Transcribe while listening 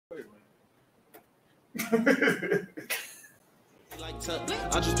I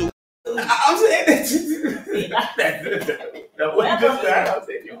just do. I'm saying that what you just said. I'm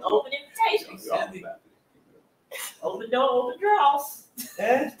saying open invitation. Open door, open drawers.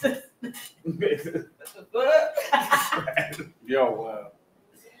 Yo, wow.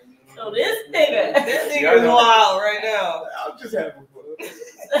 So this nigga is wild right now. I'm just having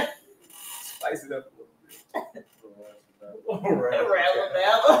fun. Spice it up a little bit.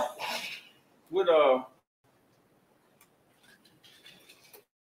 Alabama. What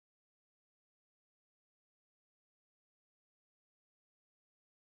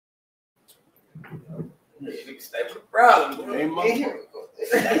Nigga, stay with the problem. Hey, what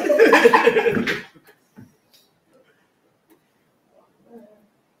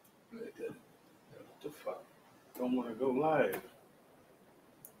the fuck? Don't want to go live.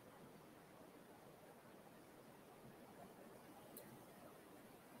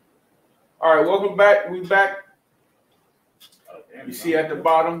 All right, welcome back. We back. You see at the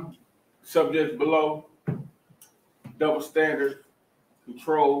bottom, subjects below, double standard,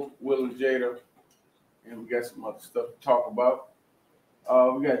 control, Will and Jada, and we got some other stuff to talk about.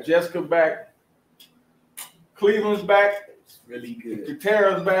 We got Jessica back, Cleveland's back, It's really good.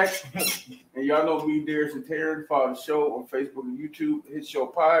 Tara's back, and y'all know me, Darius and Tara. Follow the show on Facebook and YouTube, Hit Show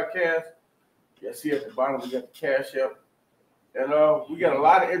Podcast. You see at the bottom, we got the Cash App. And we got a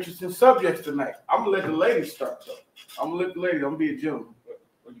lot of interesting subjects tonight. I'm gonna let the ladies start though. I'm gonna be a gentleman.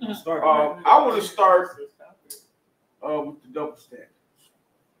 What you start? I want to start with the double standard.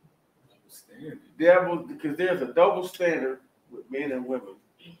 Because there's a double standard with men and women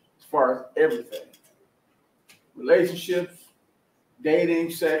as far as everything. Relationships,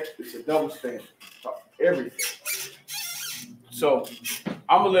 dating, sex, it's a double standard. Everything. So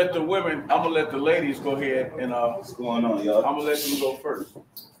I'm gonna let the ladies go ahead and What's going on, y'all? I'm gonna let them go first.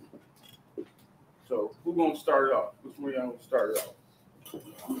 So who's gonna start it off? Which one y'all gonna start it off?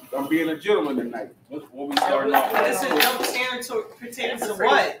 I'm being a gentleman tonight. What we starting off? It's a double standard pertaining to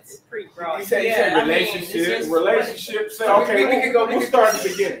what? It's pretty broad. He said relationships. Okay, we can go. We'll start at the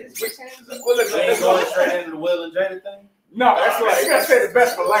beginning. Let's go straight into the Will and Jada thing. No, that's right. You gotta say the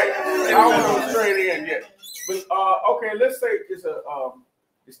best for life. I don't want to go straight in yet. But okay, let's say it's a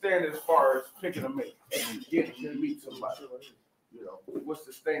standard as far as picking a mate and getting to meet somebody. You know, what's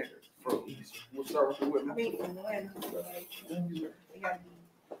the standard? We'll start with the women. I mean, for one, I feel like we gotta be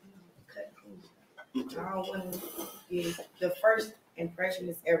cut clean. All women is the first impression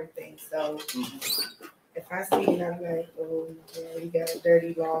is everything. So if I see you and I'm like, oh, yeah, you got a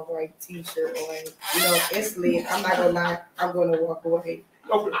dirty long white t-shirt on, instantly I'm not gonna lie, I'm gonna walk away.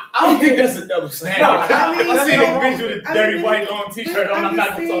 Okay. I don't think that's a double standard. I mean, I see a bitch with a dirty white long t-shirt on. I'm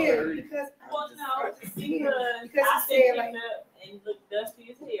not gonna talk to her. Because I said like and look dusty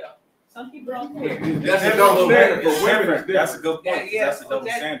as hell. Some people don't care. That's a double standard for women. That's a good point. That's a double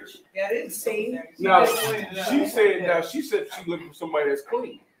standard. that is see. Now she said she looking for somebody that's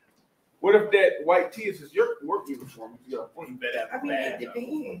clean. What if that white tee is your work uniform? I mean, it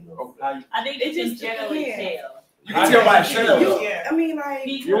depends. Okay. I think they just generally tell. You can tell by the shirt. I mean, like,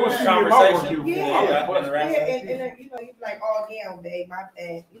 You want to see my work uniform? and you like, oh damn, babe, my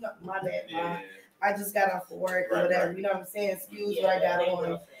bad. My bad. I just got off of work or whatever. You know what I'm saying? Excuse what I got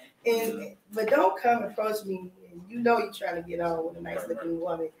on. But don't come approach me. And you're trying to get on with a nice looking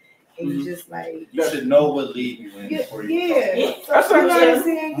woman, and you just like You should know what lead you in before you So, That's you know what what I'm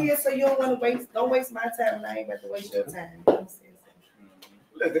saying? Yeah. So you don't want to don't waste my time, and I ain't about to waste your time. You know what I'm saying?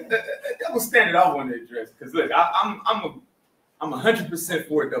 Look, the double standard I want to address, because look, I'm 100%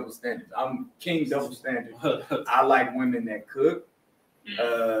 for double standards. I'm king double standard. I like women that cook.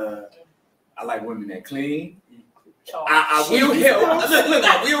 I like women that clean. I will help. Look,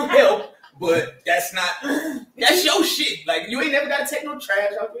 I will help, but that's your shit. Like, you ain't never got to take no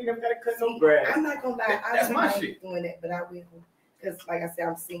trash out. You ain't never got to cut no grass. I'm not gonna lie. That's my like shit. doing that, but I will, because like I said,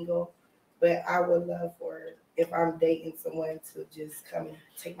 I'm single. But I would love for, if I'm dating someone, to just come and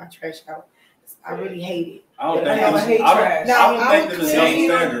take my trash out. I really hate it. I don't I think hate trash. I don't think them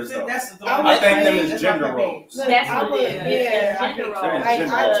is double standards though. I think them is gender roles. That's what it is. Yeah, I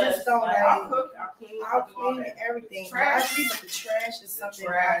just don't like. I'll cook, I'll clean everything. But the trash is something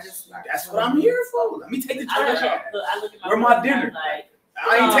I just like. That's what I'm here for. Let me take the trash out. I look at Where my dinner? Like,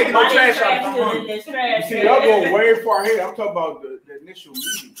 I ain't taking no trash out. See, y'all go way far ahead. I'm talking about the initial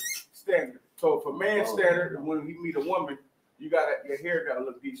meeting standard. So for man standard, when you meet a woman, your hair gotta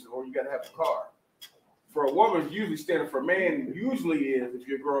look decent, or you gotta have a car. For a woman, usually standard for man usually is, if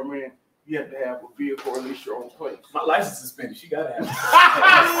you're a grown man, you have to have a vehicle or at least your own place. My license suspended. She gotta have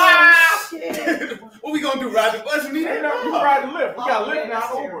Shit. What we gonna do? Ride the bus with me? Ain't nothing, you ride the lift. We got lift now.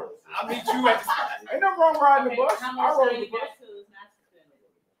 Don't worry. I'll meet you at the spot. Ain't no wrong riding the Okay, bus. how I much rode do the you bus. get to is not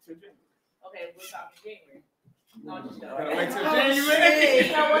suspended? Okay, we're talking January. No, just go. Gotta wait till Oh, January. shit.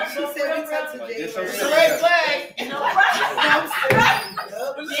 You know what? She said we talked to Like, Jay. this her It's a shit. red flag. You know, right?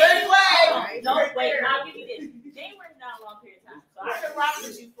 It's a red flag. No, wait, I'll give you this. January's not a long period of time. So I could rock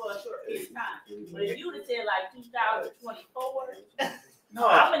with you for a short period of time. But if you would have said like 2024, No,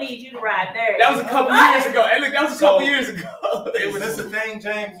 I'm gonna need you to ride there. that was a couple years ago. Hey, look, that was a couple years ago. Is this the thing,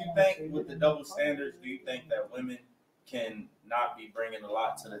 James? You think with the double standards, do you think that women can not be bringing a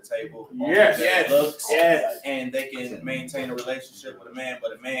lot to the table? Yes. Yes. Looks, Yes. and they can maintain a relationship with a man,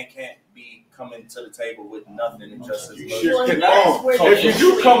 but a man can't be coming to the table with nothing and just his You looks. sure Well, cannot. yes, where the If you issue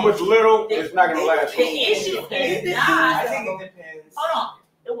do come with little, it's not gonna last The long. issue is I not. think it depends. Hold on.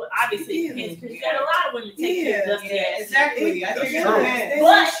 It would obviously depends because you got a lot of women take care of just Yeah, that. exactly. I think it true. depends.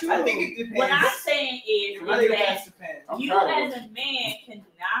 But I think it depends. what I'm saying is I think it that does depend. I'm you trying as to- a man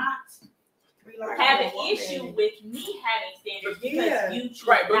cannot have an issue with me having standards because you choose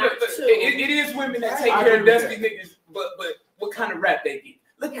Right, but not look, to. it is women that take I care of agree with dusty niggas, but what kind of rap they get?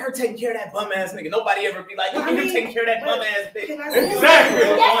 Look at her taking care of that bum ass nigga. Nobody ever be like, look at him taking care of that bum ass nigga. Exactly.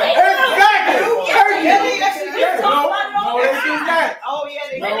 Exactly. Yes, No, no, they do that. Oh yeah,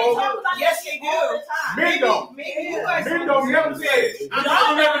 they And No. they do. talk about Yes, that they shit all do. the time. Men don't. Maybe you guys Men don't never say it. I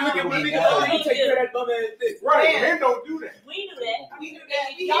don't ever look at one nigga like, you take care of that bum ass nigga. Right, Yeah. men don't do that. We do that. We do that.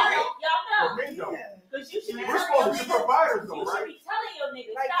 We Y'all hear it. know. Y'all know. But men don't. Because you should be We're telling supposed your to be niggas. providers though, You should right? be telling your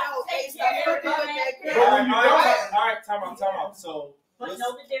niggas Like, stop yo, taking stop care of fucking your with ass. that But when you All don't, right, time out. So, But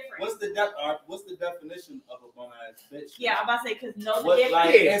know the difference. what's the definition of a bum ass bitch? Yeah, I'm about to say because know the What, difference.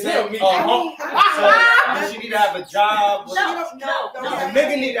 like, Yeah, is tell it, me. so, does she need to have a job? No, A no.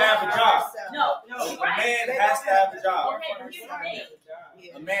 nigga need to have a job. No, No, you're A right. man has to have a job. Okay, but here's the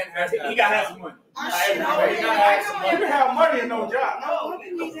thing. A man has to have He a gotta job. have some money. You gotta have some you money. can have money and no job. No,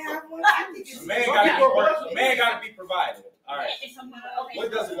 women need to have one. I think A it's man gotta be working. A man gotta be provided. All right. Okay.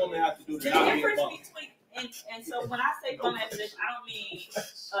 What does a woman have to do The to not be a difference bum? between and so when I say bum ass bitch, I don't mean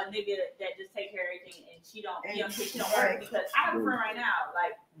a nigga that just take care of everything and she don't she don't work because I have a friend right now.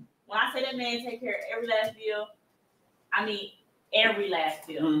 Like when I say that man take care of every last bill, I mean every last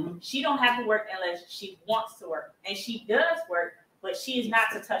bill. Mm-hmm. She don't have to work unless she wants to work, and she does work, but she is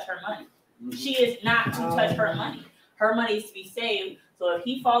not to touch her money. She is not to touch her money. Her money is to be saved. So if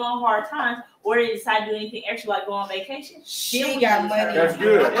he fall on hard times or they decide to do anything extra like go on vacation, She got money. That's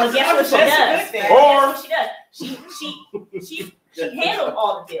good. But guess what she does? That's a good thing. Or- Guess what she does? She handles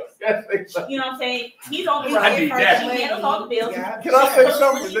all the bills. You know what I'm saying? He's on the road. I need that. She handles all the bills. Yeah. Can I say She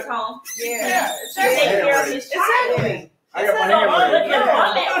something? cooks when he's home. Yeah. She takes care of his child. Exactly. I got my So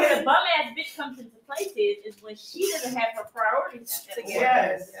hand when raised. the bum ass bitch comes into place is when she doesn't have her priorities together.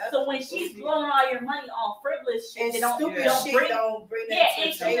 Yes. So when she's blowing all your money on frivolous shit And that don't stupid don't shit bring don't bring yeah, that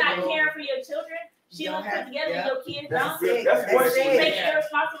and to the she's not table. caring for your children. She Don't don't put have- together yeah. your kids That's don't. good. That's That's what it. she Take your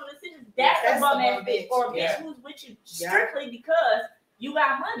responsible decisions. That's a That's bum a ass bum bitch bitch. or a bitch Yeah. who's with you Yeah. strictly because you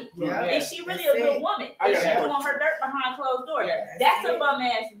got money. Yeah. And she really That's a good it. woman. I And got she a doing her dirt behind closed doors. Yeah. That's a bum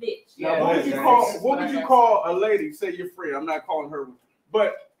ass bitch. Now, what would you call a lady? Say your friend. I'm not calling her,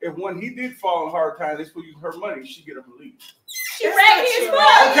 but if when he did fall in hard times, they supposed to use her money. She get a relief. She That's raggedy not as true.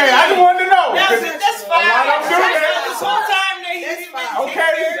 fuck. Okay, I just wanted to know. That's fine. A lot of them do that. This whole time they That's didn't fine.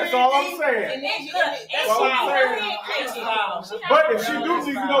 Okay, that's all I'm And saying. then you Look, get and all she I'm really saying. ain't crazy. Wow. She not But if crazy. she do,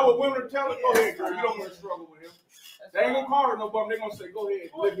 you know what women are telling. Go ahead, girl. You don't want to struggle with him. They ain't gonna call her no bum. They gonna say, go ahead,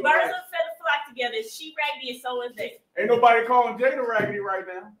 live your Birds life. of feather flock together. She raggedy and so is they. Ain't nobody calling Jada raggedy right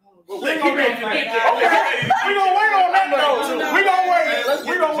now. But we Look, gonna he get to ready to that. get Okay, we gonna wait on that though. We gonna wait. Let's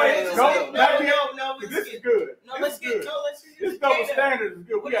We get gonna to wait. Jada. No, not yet. no. This is good. No, This let's is get good. let's This double standard is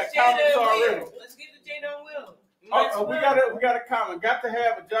good. We got comments already. Let's get to Jada and Will. We got a comment. Got to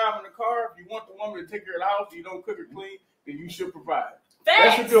have a job in the car. If you want the woman to take care of the house, you don't cook or clean, then you should provide.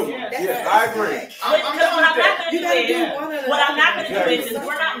 That's a good one. Facts. Yes, I agree. Because what I'm not gonna You do gotta do is, one of the what I'm not gonna Yeah. do is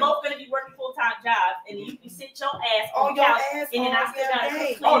we're not both gonna be working full-time jobs, and you can sit your ass on On the your couch, ass and then I all still gotta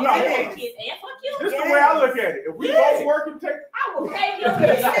day. cook, Oh, clean, no, and yeah. take kids, and fuck you. This is the way I look at it. If we both work and take, I will pay your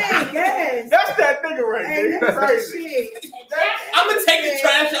Yes. kids. Yes. that's that nigga right Hey, there. that's Crazy. shit. I'm gonna take the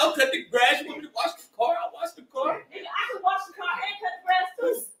trash out, cut the grass. You want me to wash the car? I'll wash the car. Nigga, I can wash the car and cut the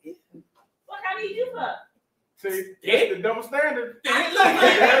grass too. Fuck, I need you for. See, that's the double standard. Look, There you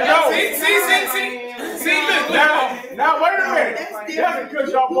go. See, look. Now wait a minute. That's That's different.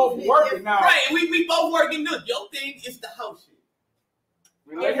 because y'all both working now. Right, we both working. Look, your thing is the house shit.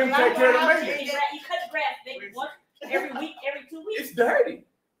 We let him take care of the You maintenance. cut the grass maybe once every week, every 2 weeks. It's dirty.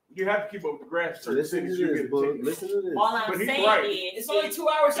 You have to keep up with the grass. Certain Listen to cities, you this, get bro. tickets. Listen to this. All I'm But he's saying right. is, It's only 2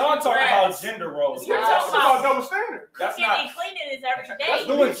 hours. Y'all to talking grass. about gender roles. You're It's talking about double standard. That's cooking not and cleaning is every That's day.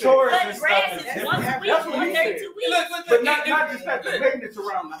 what doing chores Cut and stuff. grass Is is That's once a what week, that's what once he every said. 2 weeks. Look, But not just that, the maintenance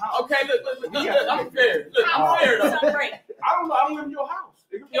around the house. Okay, look, I'm fair. Look, I'm fair though. Some break. I don't know. I don't live in your house.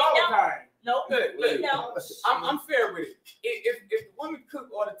 It could be all the time. Nope. Look, No. I'm fair with it. If women cook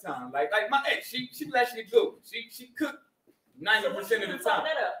all the time, like my ex, she was actually good. She cooked 90% of the time.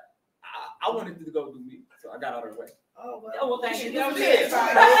 That up. I wanted to go do me, so I got out of the way. Oh, Oh, well, thank you. Right,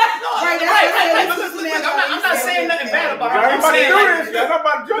 I'm not saying nothing bad about her. I'm I'm about to saying, do this. I'm not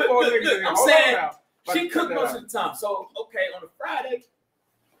about to jump on Look, niggas. I'm Hold saying on now. About she to cooked cut most that of the time. So okay, on a Friday,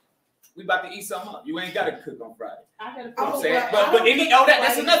 we about to eat something up. You ain't gotta cook on Friday. I gotta You know what I'm Oh, saying? well, But I any don't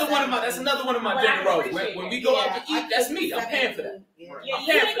that's cook another Friday. one of my Well, I gender roles. appreciate When it. we go out to eat, that's me. I'm paying for that. Yeah, Yeah, I'm you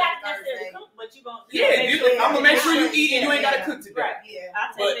paying ain't for got to necessarily cook, but you gonna. Yeah, I'm gonna make sure you eat and you ain't gotta Yeah. cook today. Right. yeah.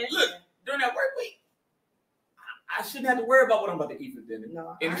 I'll But take that. look, during that work week, I shouldn't have to worry about what I'm about to eat for dinner.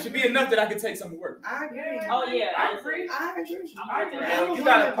 No, And it should be enough that I can take something to work. I agree. Oh yeah, I agree. I agree. You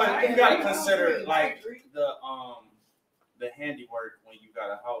gotta consider like the handiwork when you got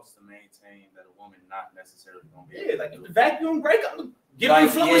a house to maintain that a woman not necessarily gonna be. Yeah, like if the vacuum break, I'm gonna get Like, on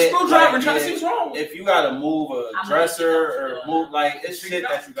the floor with a yeah, screwdriver like, and try to yeah. see what's wrong. If you gotta move a I'm dresser gonna or move like it's shit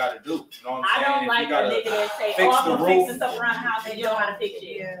that you gotta do. You know what I I'm don't saying? like If you a gotta nigga that say, fix "Oh, I'm the gonna fix roof. the stuff around the house and you know how to fix it."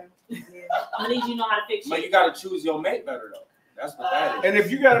 Yeah. I'm gonna need you to know how to fix But it. you gotta choose your mate better though. That's what that is. And if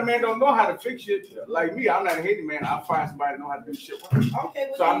you got a man don't know how to fix shit, like me, I'm not a handyman. I'll find somebody that know how to do shit. Okay,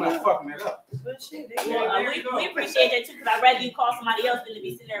 well, So I'm there you not go. fucking it up. Good shit. There you Well, go. we appreciate that too, because I'd rather you call somebody else than to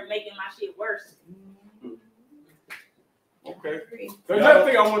be sitting there making my shit worse. Okay. So another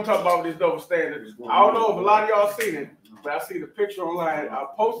thing I want to talk about with this double standard. I don't know if a lot of y'all seen it, but I seen the picture online. I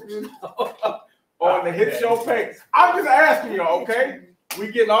posted it on the Hit Show page. I'm just asking y'all, okay?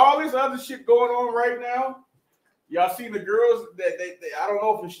 We getting all this other shit going on right now. Y'all seen the girls that they I don't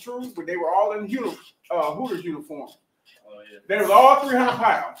know if it's true, but they were all in Hooters uniform. Oh yeah. They was all 300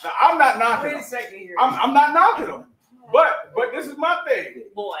 pounds. Now I'm not knocking Wait a them. second here. I'm not knocking them. But this is my thing.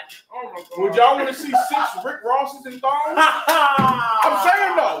 Boy. Would y'all want to see 6 Rick Rosses and thongs? I'm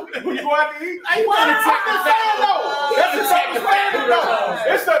saying no. When you go out to eat, I want to take I'm saying no. That's a double standard though.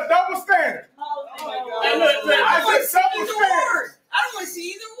 It's a double standard. Oh my God. Hey, look, I said double standard. I don't want to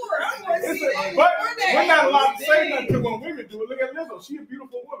see either word. I don't want to see that. But we're not allowed to say nothing to when women do it. Look at Lizzo. She's a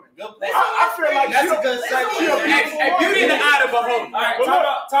beautiful woman. Good I feel like That's she a good segue. she a beautiful Hey, beauty in the eye of a beholder. All right,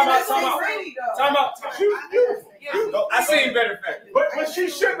 time out. She was beautiful. I seen better facts. But she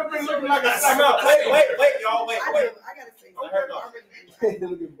shouldn't have been looking like a Time out. Wait, y'all, wait. I gotta say Look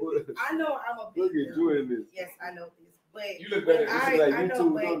I know I'm a big at girl. you in this. Yes, I know this. But You look better. I like know,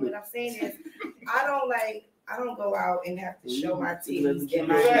 YouTube, but don't it? what I'm saying is I don't go out and have to show my titties and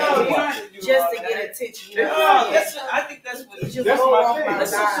No, my you face just to get attention. You know No, what I'm That's saying? I think that's what It's just That's roll my off thing. my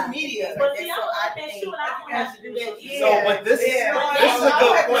that's social life. media. But see, So I don't I like that think- shit when I don't have to do that. Yeah. So, but this Yeah. this is a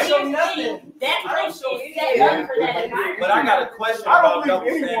good point. Show nothing. That I don't place show is set anything. up for that environment. But I got a question I about don't double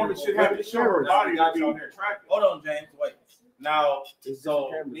believe any woman standards. should have to show her body to be attractive. Hold on, James. Wait. Now, It's so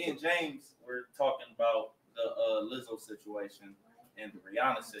just me and James were talking about the Lizzo situation and the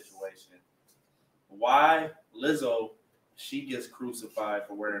Rihanna situation. Why Lizzo? She gets crucified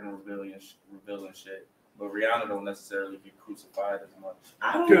for wearing revealing shit, but Rihanna don't necessarily get crucified as much.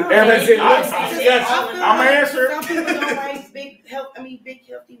 I don't Because know. everything I looks- feel yes, like I'm answering. Some people don't like big healthy There's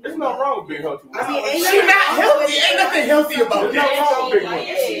women. nothing wrong with being healthy. I mean, ain't She nothing not wrong healthy. with Ain't nothing healthy about There's that. nothing wrong with being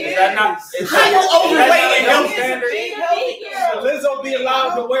healthy. Is that not? Is How you overweight and healthy? Should Lizzo be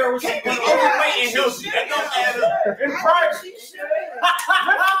allowed to wear what she You wants? overweight and healthy. That don't add up. In I private. think she should.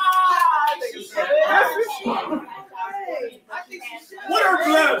 I think she should. What are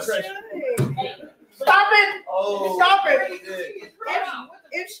blood pressure? Stop it! Oh, Stop it!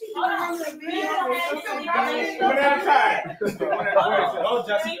 If she wanted to be One at a time. Oh,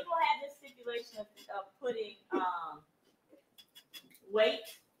 Jesse. People have this stipulation of putting weight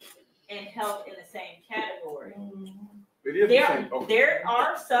and health in the same category. It is the same. Okay. There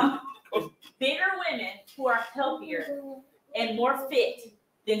are some bigger women who are healthier and more fit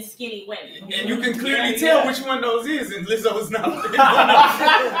than skinny women. And you can clearly tell which one those is, and Lizzo is not.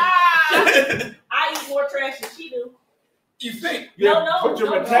 I eat more trash than she do. You think? Yeah, No, put your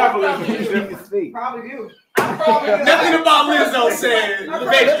no, metabolism no. in different. His feet. Probably do. Nothing about Lizzo said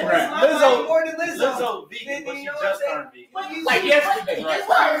veggie wrap. Lizzo- more than Lizzo. Lizzo vegan, but she just turned vegan. Like yesterday. Right. I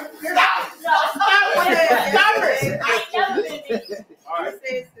ain't never been vegan. All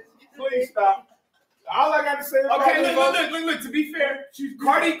right, please stop. All I got to say about Okay, Lizzo- look. To be fair,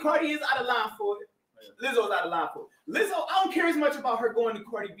 Cardi is out of line for it. Lizzo's out of line for it. Lizzo, I don't care as much about her going to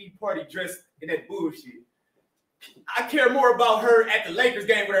Cardi B party dressed in that bullshit. I care more about her at the Lakers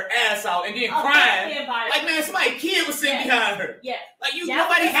game with her ass out and then crying. Like, man, somebody's kid was sitting behind her. Yeah. Like,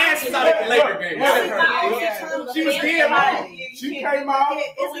 nobody ass was out at the Lakers game. She was dead wrong. She came out.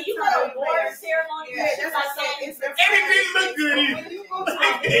 But when you go to award ceremony, that's what I'm saying. Everything looked good.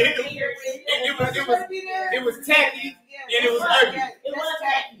 It was tacky and it was ugly. It was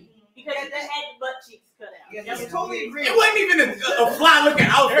tacky because you had the butt cheeks cut out. I totally agree. It wasn't even a fly looking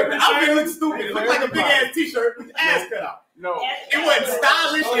outfit. The outfit looked stupid. It looked like a big ass t-shirt with the ass cut out. No. It wasn't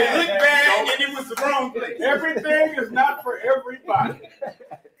stylish, it looked bad, and it was the wrong place. Everything is not for everybody.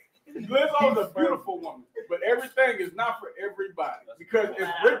 Lizzo's a beautiful woman, but everything is not for everybody. Because if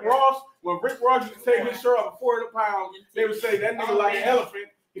when Rick Ross used to take his shirt off 400 pounds, they would say that nigga like an elephant.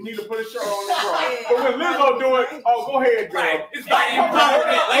 You need to put his shirt on the bra. But when Lizzo do it, oh, go ahead, girl. Right. It's about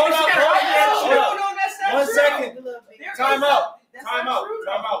empowerment. Like, That's not 1 true. second. There Time is out. That's Time not out. true,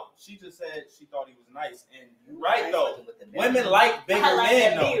 Time though. out. She just said she thought he was nice, and you're right though. Women like bigger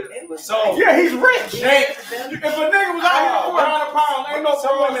men though. So Yeah, he's rich. Jake, If a nigga was out here 400 pounds, ain't no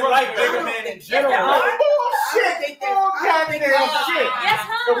some women like bigger bigger men in general. Bullshit. Oh, goddamn shit. Yes,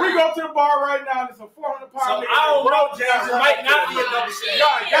 If we go to the bar right now, there's a 400 pound So nigga. I don't know, James. It might not be a double standard.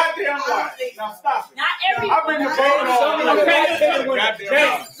 Y'all goddamn right. Now stop it. Not every I bring the bone on.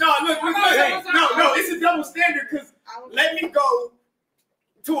 No, it's a double standard because let me go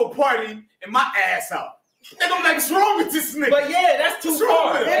to a party and my ass out. They gonna be like, what's wrong with this nigga? But yeah, that's too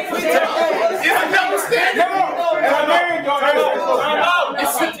far. It's a double standard. Time out.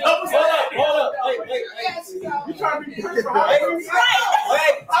 It's a double standard. Hold up. Wait. You trying to be free for high? I'm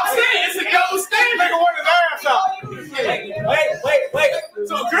saying it's a double standard. Nigga want his ass out. Wait.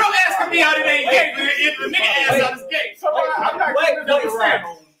 So a girl asking me out, it ain't gay, but if the nigga ass out, it's gay. So I'm not getting this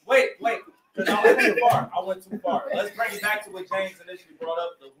around. Wait. Because I went too far. Let's bring it back to what James initially brought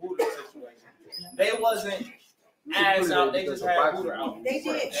up, the Hooter situation. They wasn't ass out, they just had Hooter out. They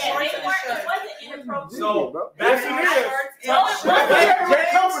did. Yeah, they weren't. It wasn't inappropriate. So, Yes,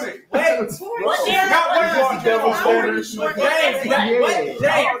 it is.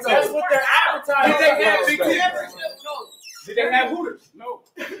 James, that's what they're advertising. Did they have Hooters? No.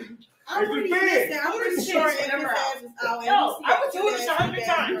 I'm pretty sure if his ass was out. No, I went to Hooters 100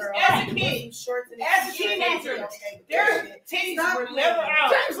 times. As a kid, as a teenager, their titties were never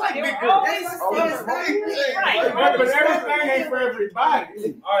out. James like They big were girls. always Right. But everything ain't for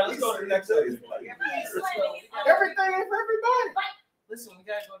everybody. All right, let's go to the next subject. Everything ain't for everybody. Listen, we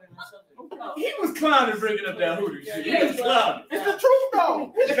gotta go to the subject. He was clowning bringing up that Hooters shit. He was clowning. It's the truth,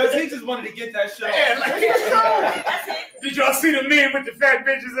 though. Because he just wanted to get that shit Yeah, off. like, did y'all see the men with the fat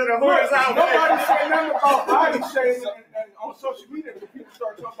bitches and the Hooters out? Nobody say nothing about body shaming and on social media when people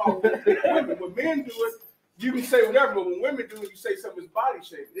start talking about women. When men do it, you can say whatever, but when women do it, you say something's body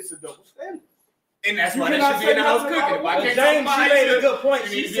shaming. It's a double standard. And that's You why they cannot should be in the say house nothing cooking. If I about can't James, talk she about made a it, good point. you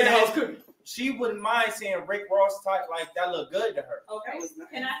She need to be in the house said cooking. she wouldn't mind seeing Rick Ross type like that look good to her. Okay.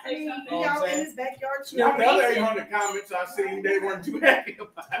 Can I say something? Y'all in his backyard too. The other 800 comments I seen, they weren't too happy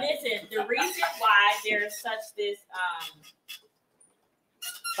about it. Listen, the reason why there's such this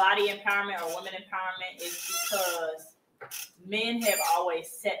body empowerment or women empowerment is because men have always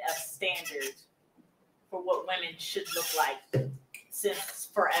set a standard for what women should look like since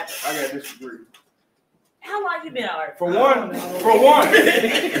forever. I gotta disagree. How long have you been on Earth? For one, Oh, let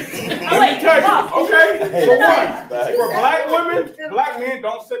wait, me tell you, Bob. okay? For one, for black women, black men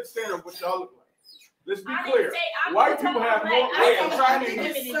don't set the standard of what y'all look like. Let's be I didn't clear. say I'm White talking people have about more black. I and said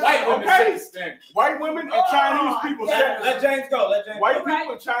Chinese. women White women Okay. say stand. White women and Chinese people set Let James go. Let James white go.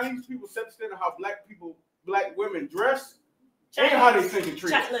 people and Chinese people set the standard how black women dress and how they think and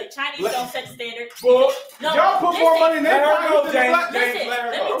treat. Look, Chinese don't set the standard. Well, No, y'all put more money in their Let her pockets go, than James. black James, Listen, let her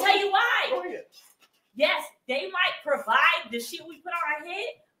let go. me tell you why. Go ahead. Yes, they might provide the shit we put on our head,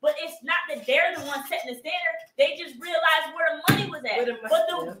 but it's not that they're the ones setting the standard. They just realized where the money was at. But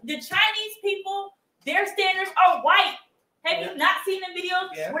the Chinese people, their standards are white. Have you not seen the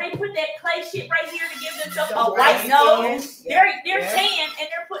videos where they put that clay shit right here to give themselves a white nose? They're tan and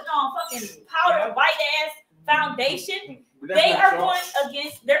they're putting on fucking powder white ass foundation. They are going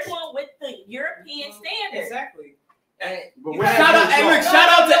against. They're going with the European standard. Exactly. Shout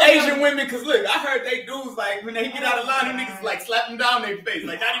out to Asian women, cause look, I heard they dudes like when they get out of line, them niggas like slap them down their face,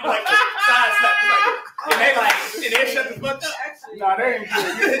 like not even like a side slap, like, and they like and they shut the fuck up. Nah, they ain't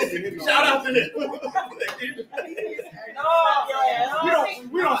good. Shout out to them.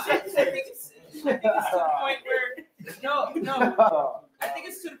 We don't set the I think it's to the point where I think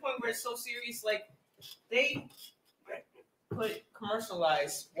it's to the point where it's so serious. Like they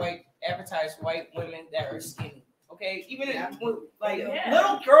advertise white women that are skinny. Okay, even Yeah. like Yeah.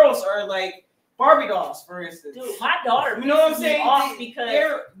 little girls are like Barbie dolls, for instance. Dude, my daughter, You know what I'm pisses me saying? off because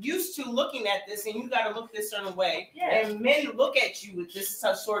They're used to looking at this, and you got to look this certain way. Yeah. And men look at you with this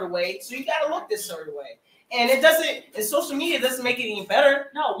sort of way, so you got to look this sort of way. And it doesn't. And social media doesn't make it any better.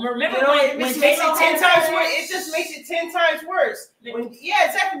 no, remember You know, when it makes J-Lo it 10 had times her- worse. It just makes it 10 times worse. When- Yeah,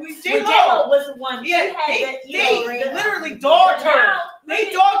 exactly. when J-Lo. J-Lo was the one, Yeah, she had they that, you know, the- literally dogged her. Now, They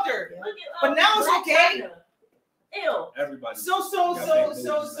look dogged her. Look at, But now it's Blac okay. Chyna. Ew. Everybody. So it's Yeah,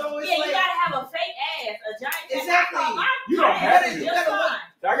 you like gotta have a fake ass, a giant fake Exactly. ass. You don't have Mine to. is just fine.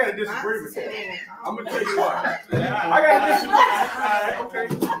 I gotta disagree with that. I'm gonna tell you why. I gotta disagree. All right, okay.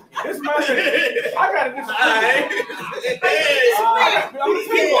 This is my thing. I gotta disagree. I'm gonna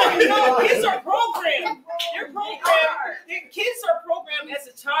tell you why. You know, kids are programmed. They're programmed. Kids are programmed as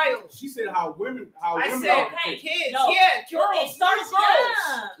a child. She said how women I are. said Okay. kids. No. Yeah, Well, it girls. starts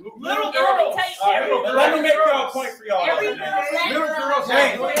Little young. Little And let me girls. tell you, All right, every but let me make y'all a point for y'all. every James, little black Little girl girls, has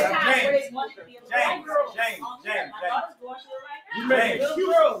James, one time James, where they want to be a black James, girl. James, Oh, James, my daughter's going through it right You now. make James,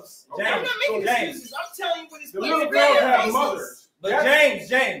 Little girls. I'm James, not making James. excuses. I'm telling you what it's The been. little girls have mothers. But That's-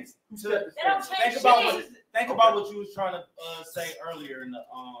 James, Who said this? They don't change think about shit. what think about what you was trying to say earlier in the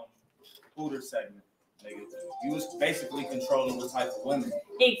Hooter segment, nigga. You was basically controlling what type of women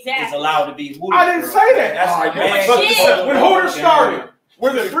is Exactly. allowed to be Hooters. I didn't girls. say that. That's Oh, the man. but shit. When Hooters started,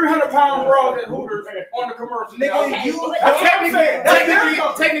 was it 300-pound bras at Hooters on the commercial? Nigga, Okay, you but That's what I'm saying.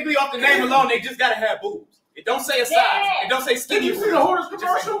 Technically, off the name alone, they just gotta have boobs. It don't say a size. Yeah. It don't say Did skinny. you see the Hooters It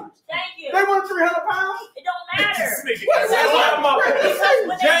just say commercial? Thank you. They weren't 300 pounds. It don't matter. This nigga What is is that? wild. What is Because that?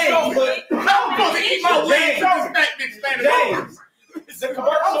 when they James, do it, I'm supposed to eat my James. wings. This fat bitch standing over. James, the I'm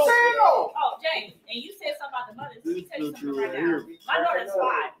commercial. saying though. Oh, James, and you said something about the mothers. Let me tell you something right now. My daughter's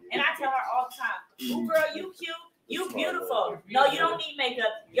 5, and I tell her all the time, "Ooh, girl, you cute, you beautiful. No, you don't need makeup.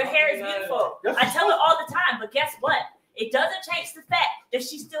 Your hair is beautiful." I tell her all the time, but guess what? It doesn't change the fact that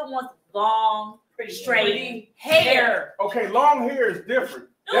she still wants long, straight hair. Okay, long hair is different.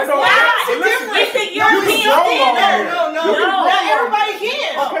 No, it's That don't- not. but listen, It's the you can European grow long standard. hair. No. You can grow Not long everybody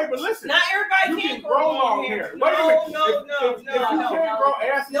hair. can. Okay, but listen. Not everybody You can can grow long hair. No, Wait a minute. no. If you can't grow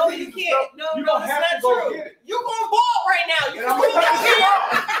ass and No, titties you and can't. stuff, No, you no, don't that's have to not go true. get it. You're going bald right now. And I'm gonna cut this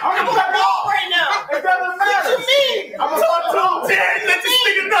off. I'm You're gonna going cut it bald off. right now. It doesn't matter. What you mean? I'm gonna cut it off. Let this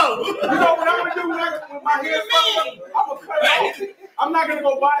nigga know. You know what I'm gonna do when my hair comes? I'm gonna cut it off. I'm not gonna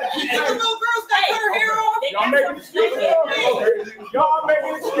go buy it. And the little girls that cut her hair off. They Y'all got making some excuses. Y'all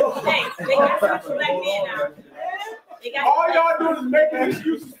making excuses. Hey, they got some black men now. They got All y'all doing is making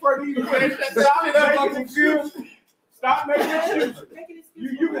excuses for these women. Stop making excuses. Stop making excuses.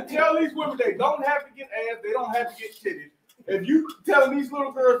 You can tell these women they don't have to get ass, they don't have to get titties. If you telling these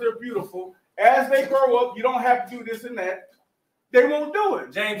little girls they're beautiful, as they grow up, you don't have to do this and that. They won't do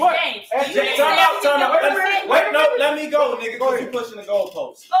it. James, But James, as you they- didn't time say out, time out. everything Wait a you minute. said. Let me go, nigga, because you pushing the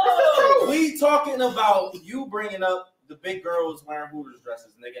goalpost. Oh, We talking about you bringing up the big girls wearing Hooters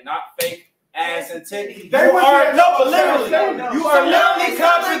dresses, nigga, not fake ass and titties. They You were are saying- no, but literally, No. you are literally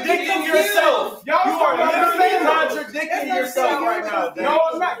contradicting yourself. Y'all You are literally saying no. contradicting yourself right now, James. No,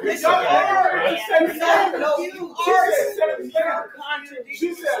 it's not. Y'all are set the standard. No, you are. She said set the standard.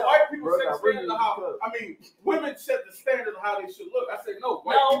 She said white people set the standard of how. I mean, women set the standard of how they should look. I said no.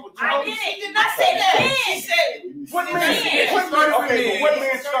 White no, people. I change. didn't. She did not say that. She said. What men? Men. What men? Okay, but what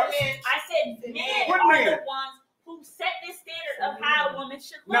men start? I said men What are men? the ones who set this standard of how a woman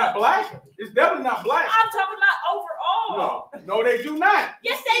should look. Not black. It's definitely not black. I'm talking about overall. No, they do not.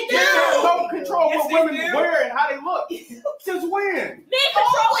 Yes, they do. They have no control Yes, what they women do. wear and how they look. Since when? Men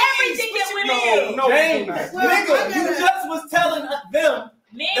control everything that women do. No, James, Well, nigga, you just was telling them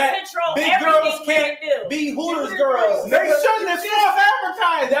Men that control big everything girls women do. be Hooters girls. They shouldn't have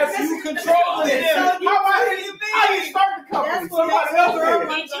self-advertised. That's you controlling them. How about it? I didn't start the company. That's what Somebody else girl did.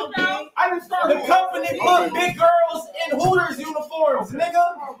 Did you know? I didn't start The company put big girls in Hooters uniforms, nigga.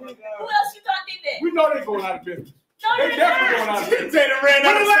 Who else you thought did that? We know they're going out of business. No, They they're definitely going not. out of business. Jada ran When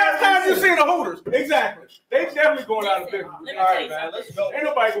out the of last time you service. seen the Hooters? Exactly. They definitely going out of Listen, business. let me All tell right, you man. something. Let's go. Ain't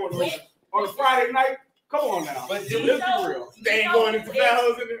nobody going to Hooters on a Friday night. Come on now. But You Let's know- be real. They ain't going into fat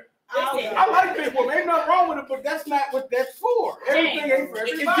hoes in there. Listen, I like big women. Ain't nothing wrong with it, but that's not what that's for. Everything ain't for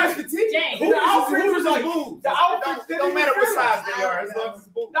It's everybody. just the titties. James, The outfits Hooters is are like boobs. the outfits didn't Don't matter even what fit size them. they are, as long as it's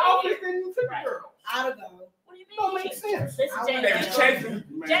boobs. The outfits didn't even fit the Right. girl. I'd go. what do you mean? Don't make sense. Listen, I James, They would was you know- chasing.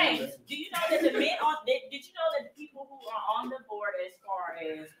 James, do you know that the men on did you know that the people who are on the board as far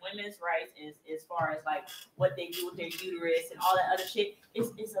as women's rights as far as like what they do with their uterus and all that other shit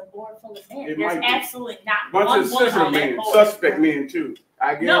is a board full of men. It There's might be. absolutely not Bunch one of woman scissor on that men, board. suspect men too. I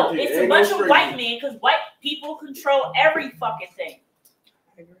guarantee No, you. it's Ain't a no bunch of straight white men. men because white people control every fucking thing.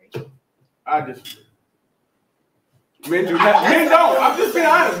 I agree. I disagree. Men do not. Men don't. I'm just being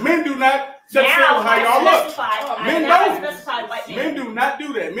honest. Men do not set the standard how y'all look. Men don't. Men do not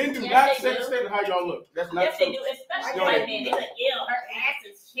do that. Men do not set the standard how y'all look. That's not yes, true. they do, especially white men. They're like, ew, her ass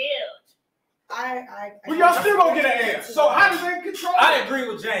is huge. Well, y'all still gonna get an ass. So how does that control? I agree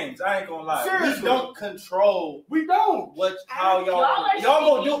with James. I ain't gonna lie. Seriously. We don't control. We don't. How y'all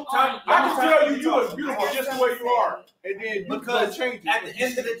gonna do? I can tell you look beautiful just the way you are, and then because change at the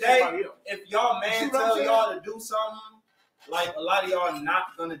end of the day, if y'all man tell y'all to do something, like a lot of y'all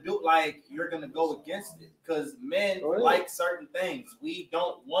not gonna do, like you're gonna go against it because men like certain things. We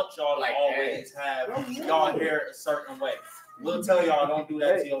don't want y'all to always have y'all hair a certain way. We'll tell y'all don't do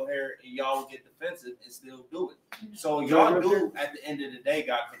that to your hair, and y'all will get defensive and still do it. So y'all do at the end of the day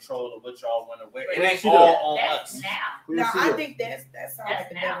got control of what y'all want to wear. It ain't all on us. Now I think that sounds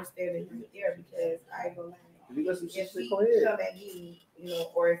like a double standard right there because I ain't gonna lie. If he come at me, you know,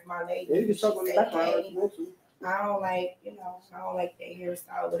 or if my lady say, hey, I don't like, you know, I don't like that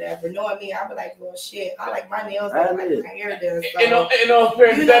hairstyle, whatever. Knowing me, I be like, well, shit, I like my nails, I like my hair done. So, in all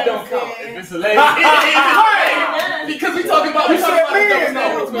fairness, that don't count. If it's a lady, because we talking about men. I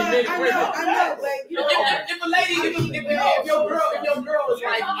know, but you know, if a lady, if your girl is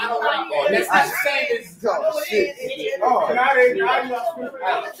like, I don't like that. That's not the same as.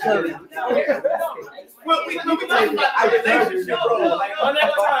 Well, we talking about our relationship, bro.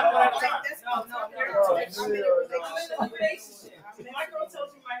 My girl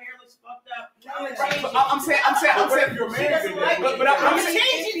tells me my hair looks fucked up. I'm saying your man did that, but I'm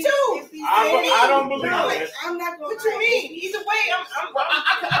changing too. I don't believe it. I'm not gonna. What you mean? Either way,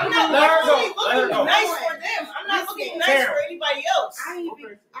 I'm not looking nice for them. I'm not looking nice for anybody else. I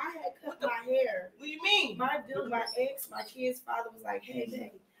had cut my hair. What do you mean? My kid's father was like, "Hey,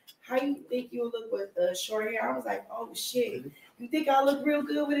 babe, how you think you'll look with short hair?" I was like, "Oh shit, you think I look real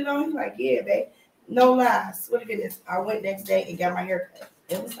good with it on?" He's like, "Yeah, babe." No lies. What it is? I went next day and got my hair cut.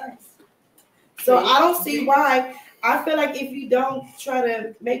 It was nice. So I don't see why. I feel like if you don't try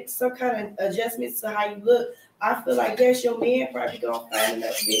to make some kind of adjustments to how you look, I feel like yes, your man probably gonna find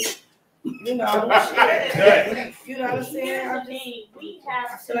enough bitch. You know, shit. You know what I'm saying? I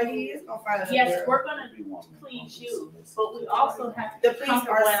feel like he is gonna find enough. Yes, we're gonna please you, but we also have to please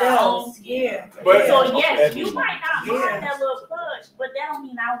ourselves. Yeah. But so yes, you might not mind that little push, but that don't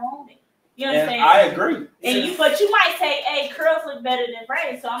mean I want it. You know what I'm saying? I agree. But you might say, hey, curls look better than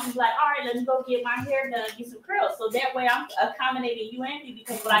braids. So I'm just like, all right, let me go get my hair done, get some curls. So that way I'm accommodating you and me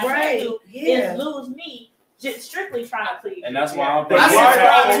because what I can't do is lose me just strictly trying to please. And that's why I don't think I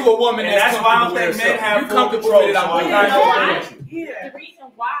subscribe to a woman that's why I don't think men have comfortable with it. The reason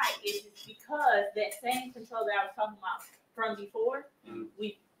why is because that same control that I was talking about from before,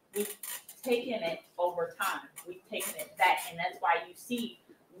 we've taken it over time. We've taken it back, and that's why you see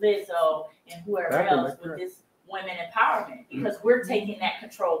Lizzo and whoever else with this women empowerment because we're taking that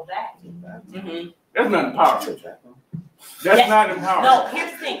control back. That's not empowerment. That's not empowerment. No,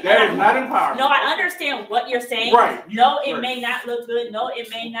 here's the thing. That is not empowerment. No, I understand what you're saying. Right. No, it may not look good. No,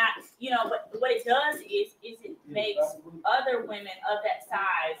 it may not, you know, but what it does is it makes other women of that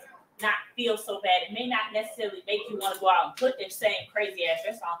size not feel so bad. It may not necessarily make you want to go out and put their same crazy ass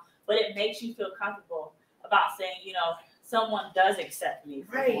dress on, but it makes you feel comfortable about saying, you know, someone does accept me.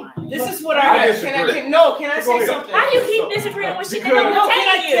 Right. This is what I can I say something? How do you keep disagreeing with shit that don't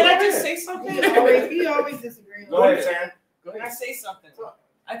can I just say something? He always disagrees. Go ahead, Sharon. Can I say something?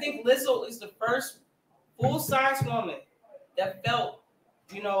 I think Lizzo is the first full-size woman that felt,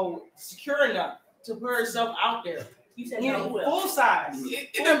 you know, secure enough to put herself out there. You said full size.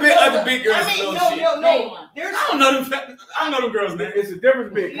 It a bit other big girls. I mean, no. There's I don't know them girls, man. It's a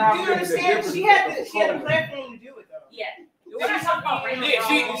difference between you understand? She had a platform to do it though. Yeah. We're not talking about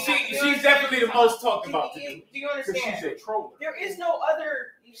she's definitely the most talked about. Do you understand? She's a troller. There is no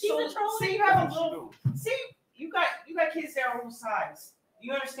other. She's a troller. See, you have a little. See, you got kids that are oversized.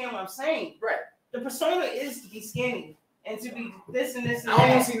 You understand what I'm saying? Right. The persona is to be skinny and to be this and this and I that.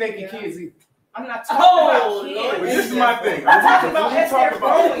 don't want to see naked kids either. I'm not talking about kids. Well, this is my thing. I'm talking about as they're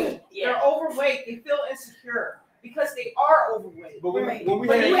growing. They're overweight. They feel insecure because they are overweight. But when we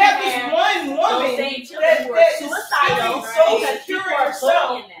but you have this one woman that is suicidal, so secure in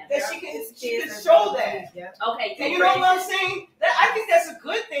herself that she can show that. Okay. And you know what I'm saying? I think that's a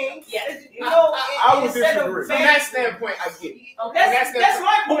good thing. Yes. You know, I would disagree. From that standpoint, I get it. That's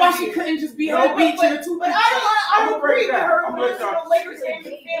my point. But why she couldn't just be her beach in the two? But I don't agree with her. I'm When the Lakers game and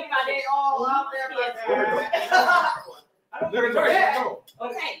family, they all out there. I don't agree with that.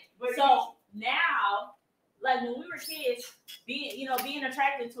 Okay. So now, like when we were kids, being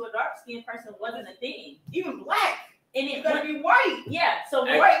attracted to a dark skinned person wasn't a thing. Even black. And you gotta be white. Yeah. So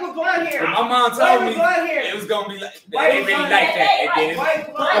white White with blonde hair. My mom White told me with blonde hair. it was gonna be like they White ain't really with like blonde that. hair. And then White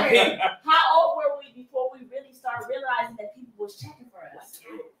with blonde hair. How old were we before we really started realizing that people was checking for us?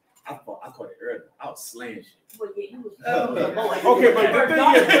 I caught it early. I was slaying shit. Well, yeah, you was. Okay, but the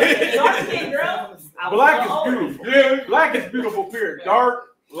thing is, dark skin girls. black is beautiful. Yeah, black is beautiful. Period.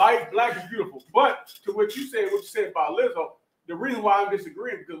 Dark, light, black is beautiful. But to what you said about Lizzo, the reason why I'm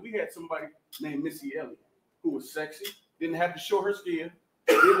disagreeing because we had somebody named Missy Elliott who was sexy, didn't have to show her skin,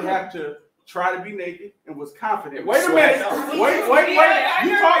 didn't have to try to be naked, and was confident. Wait a minute. Wait.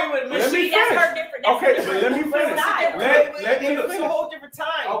 You talk. Let me finish. Okay, but let me finish. Let me It's a finish. whole different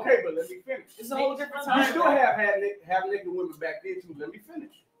time. Okay, but let me finish. It's a whole different You time. still have naked women back then too. Let me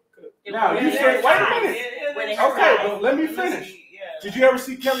finish. Now you said, wait a minute. Okay, but let me finish. Did you ever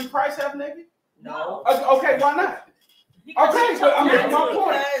see Kelly Price have naked? No. Okay, why not? Okay, but I'm making my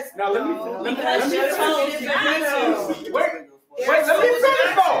point. Now let me Wait, let me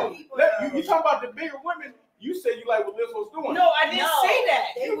finish though. You talking about the bigger women? You said you like what Lizzo's doing. No, I didn't say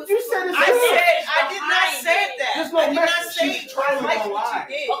that. You said it's I did not say that. There's I no did not message. say She's trolling like online. what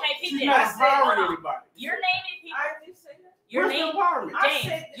you did. Okay, She's keep not it. empowering anybody. You're naming people. I did say that. You're Where's the naming. empowerment?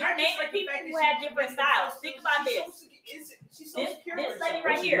 James, you're naming people who have different styles. Think about this. She's so secure. This lady No,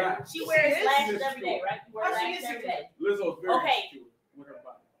 right she's here, not. she wears She's lashes insecure. every day, right? You wear How she lashes every insecure? day. Lizzo's very Okay. insecure with her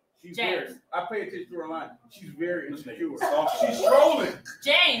body. She's James. very. I pay attention to her line. She's very insecure. Soft. She's trolling.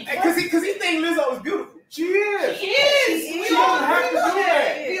 James. Because he think Lizzo is beautiful. She is. She is. She doesn't have to do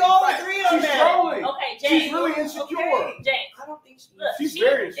that. We all agree on She's that. trolling. Okay, She's James. really insecure. Okay. James. I don't think she. Look, She's she,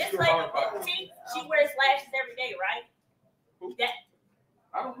 very this insecure lady, about her body. she wears lashes every day, right? Who? That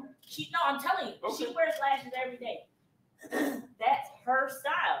I don't know. no, I'm telling you, Okay. she wears lashes every day. That's her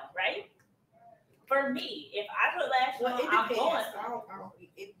style, right? For me, if I put lashes Well, on, it I'm depends. going. I don't.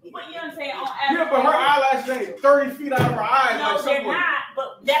 But you know what I'm saying? On Yeah, but her eyelashes ain't 30 feet out of her eyes. no, like they're someone. not.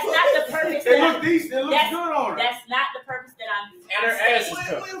 But that's not the purpose. They that look decent. It looks That's- good on her. That's not the purpose that I'm. And her saying. ass is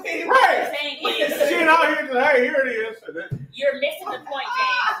tough. Okay. What I'm Right. saying She is, ain't out here just, hey, here it is. you're missing the point,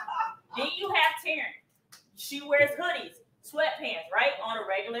 James. Then you have Taryn. She wears hoodies, sweatpants, right, on a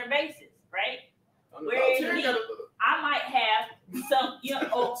regular basis, right? Whereas me, I might have some,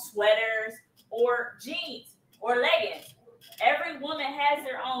 sweaters or jeans or leggings. Every woman has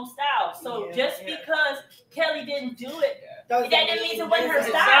their own style. So Yeah, just yeah. because Kelly didn't do it, That didn't mean it wasn't her It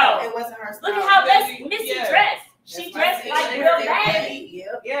style. wasn't her style. look at how Missy- Missy yeah. dressed. She dressed like real baggy.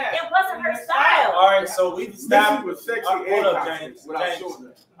 Yep. Yeah. It wasn't her style. All right, so we've Missy established. was sexy Hold and up, confident James. without James. showing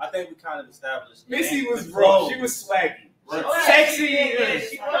that. I think we kind of established. Missy was the raw. clothes. She was swaggy. Right. Oh, yeah. Sexy. Yeah, and-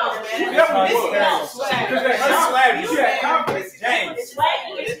 she No, was, She man. definitely Missy was. no, swag. Because that Her swag. she had confidence. James.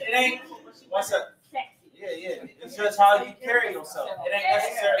 Swaggy is It ain't. What's sexy. Yeah. It's just how you carry yourself. It ain't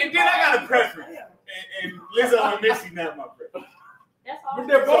necessarily. And then I got a preference. And Lizzo and Missy not my preference. That's all. But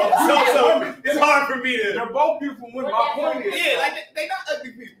they're both So women. it's hard for me to. They're both beautiful women. My point is, Yeah, like they not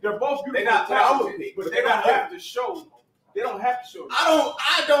ugly people. they're both beautiful. They not talented, ugly, but but they they don't not have to show. They don't have to show.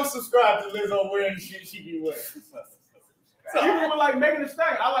 I don't subscribe to Lizzo wearing the shit she be wearing. Even with like Megan Thee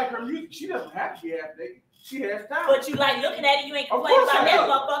Stallion, I like her music. She doesn't have to be half naked. She has talent. But you like looking at it, you ain't Of complaining course about I that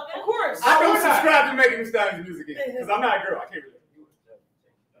do. motherfucker. Of course. I don't Why not? subscribe to Megan Thee Stallion's music because I'm not a girl. I can't relate.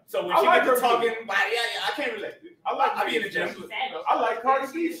 So when I she like get to her talking, I can't relate. I like I be in the Megan gym. Thee Stallion. I like Cardi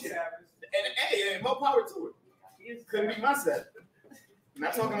B shit. And hey, more power to it. Couldn't be myself.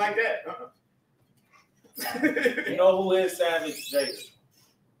 Not talking like that. You know who is savage? Jada.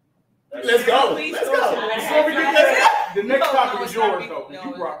 Let's go. Please Let's don't. go. Before we get that, The next No, topic no, is it's not yours be- though. 'Cause no,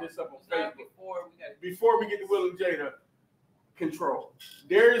 you brought this up on Not Facebook. before we Before we get to Will and Jada, control.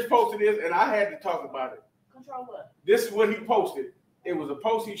 Darius posted this, and I had to talk about it. Control what? This is what he posted. It was a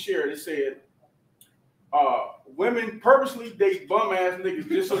post he shared. It said, women purposely date bum ass niggas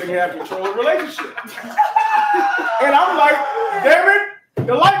just so they can have control of relationships. And I'm like, damn it,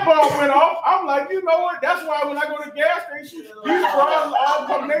 the light bulb went off. I'm like, you know what? That's why when I go to the gas station, these bras all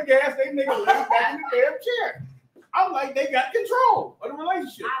pumping their gas, they niggas lay back in the damn chair. I'm like, they got control of the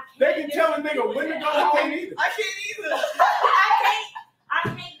relationship. They can tell a nigga when to go home. I can't either. I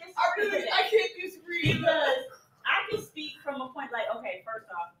can't disagree with that. I can't disagree. Because I can speak from a point like, okay, first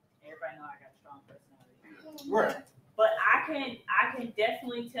off, everybody know I got a strong personality. Right. But I can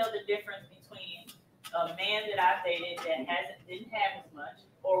definitely tell the difference between a man that I've dated that didn't have as much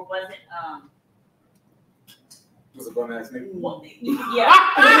or wasn't Was a bum ass nigga. well, yeah. He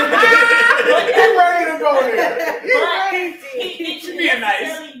ready to go there. But he didn't She being nice.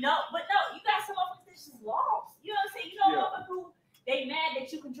 necessarily know. But no, you got some of them that's just lost. You know what I'm saying? You know Yeah. motherfuckers who they mad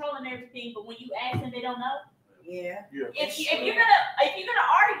that you controlling everything, but when you ask them, they don't know. Yeah. If you're gonna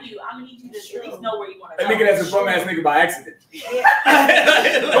argue, I'm gonna need you to at least know where you want to That go. nigga that's a bum ass nigga by accident. Yeah.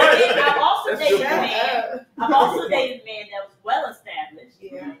 But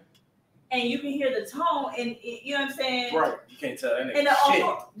And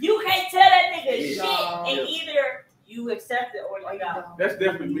you can't tell that nigga shit, and either you accept it or you don't. That's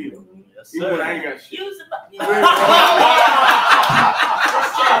definitely me though. Yes, Even when sir. I ain't got shit. Use the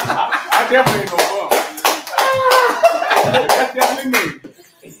I definitely ain't no bum. That's definitely me.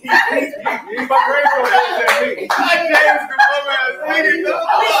 Anybody raised on that me?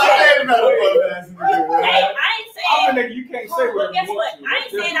 Hey, I ain't saying. Nigga, you can't say Well, what guess you what? want to. I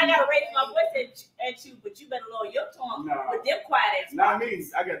ain't saying I gotta raise my voice at you, but you better lower your tone with them quiet ass. Not me.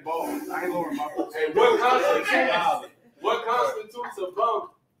 I got balls. I ain't lowering my voice. Hey, what constitutes a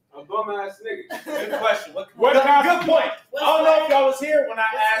bum ass nigga? Good question. What Good point. I don't know if y'all was here when I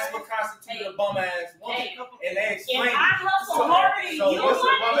asked what constituted a bum ass woman, Hey, and they if explained. I hustle harder than you,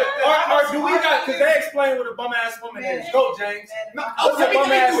 Or do we got? Cause they explain what a bum ass woman is. Go, James. What's a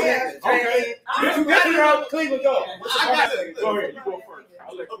bum ass nigga? Okay. This girl, Cleveland, go. What's a bum ass nigga? Go ahead. You go first.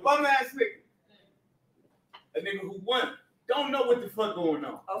 I'll let A you bum ass nigga. A nigga who won. Don't know what the fuck going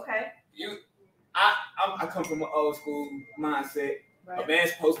on. okay. I come from an old school mindset. A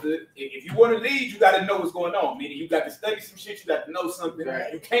man's supposed to, if you want to lead, you got to know what's going on. Meaning you got to study some shit, you got to know something.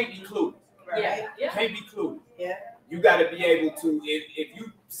 Right. You can't be clueless. Yeah. You can't be clueless. Yeah. You got to be able to, if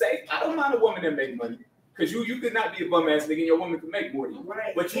you say, I don't mind a woman that make money, because you could not be a bum ass nigga and your woman could make more than you.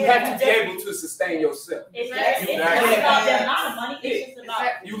 Right. But you have to be able to sustain yourself. It's not about the amount of money. It's just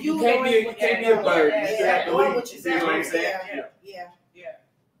about You can't be a bird. You have to lead. What you See what I'm saying? Yeah.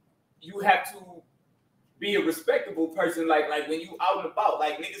 You have to be a respectable person, like when you out and about,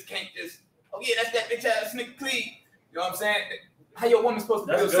 like niggas can't just, oh yeah, that's that bitch ass nigga Cleve. You know what I'm saying? How your woman supposed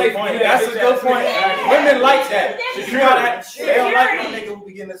to feel safe? That's a good point. Women like that. They don't like no nigga who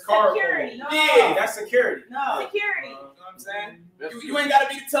be getting his car. security. Yeah, That's security. Security. You know what I'm saying? You ain't gotta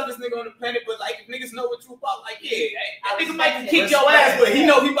be the toughest nigga on the planet, but like if niggas know what you about, like yeah, that nigga might kick your ass, but he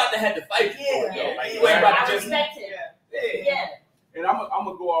know he about to have to fight for it. Yeah. Like you ain't about I to just respect it. Yeah. And I'm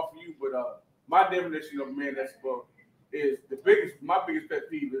gonna go off of you, but my definition of a man that's above is my biggest pet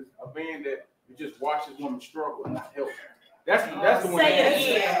peeve is a man that just watches women struggle and not help. That's the one. Say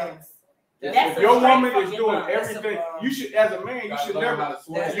it again. If That's your a woman straight is fucking doing bum. everything, you should, as a man, you should never.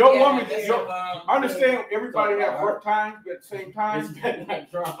 That's Your woman, that's understand everybody have work times, but at the same time,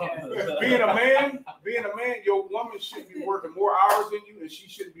 being a man, your woman should be working more hours than you, and she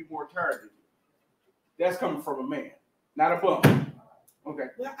shouldn't be more tired than you. That's coming from a man, not a bum. Okay.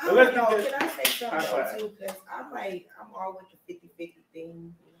 Well, I Well, let's don't know. do this. Can I say something High five. though, too? Because I'm all with the 50-50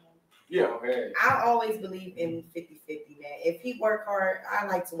 thing. Yeah. Okay. I always believe in 50-50, man. If he work hard, I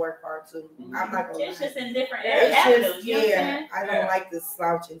like to work hard too. I'm not gonna It's lie. just in different It's avenues. just, You know what I'm saying? I don't like to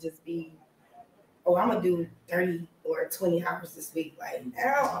slouch and just be, oh, I'm gonna do 30 or 20 hours this week. Like,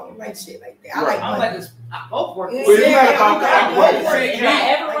 I don't like shit like that. I like I'm money. like this. Both work. Yeah, Well, it's not yeah, about I'm that. like, Both work. If I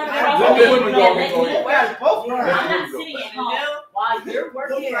ever run Like, across let a me woman go, that let me lets go. me work, Both Yeah. I'm Let me not go. sitting at home while you're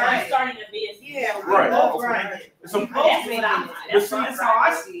working. Yeah. I'm starting a business. Yeah, Right. I love Okay. grinding. So, That's what I'm. But see, That's how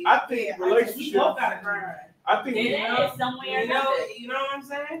I see it. I think Yeah, We relationships. both gotta grind. I think It is somewhere. You know what I'm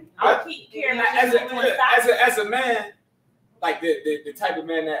saying? I'll keep care Now, of as a man, like the type of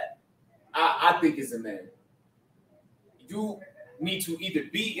man that I think is a man, you need to either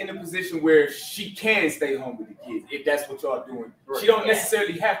be in a position where she can stay home with the kids if that's what y'all doing. She don't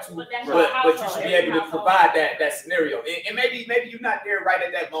necessarily have to, But that's but your you household, should be able to household. provide that scenario. And maybe you're not there right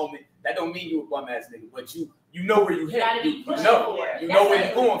at that moment. That don't mean you a bum ass nigga, but you know where you You gotta headed. be You pushing know for it. you know where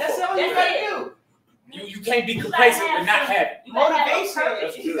That's you're going That's for. all you That's gotta do. You can't be You complacent gotta and not have have it. You gotta have a Motivation.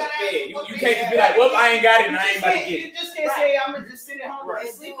 purpose. You gotta have Yeah, you motivation. can't just be like, well, I ain't got it and I ain't about to get it. You just can't say I'm gonna just sit at home Right.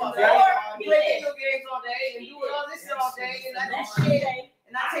 and sleep all day, Exactly. play video games all day, and do all this shit all day, and That I shit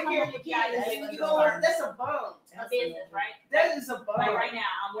and I take care of your kids. And you know what? That's a bum. a business, right? That is a bum. Like right now,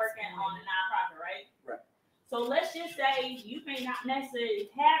 I'm working on a nonprofit, right? Right. So let's just say you may not necessarily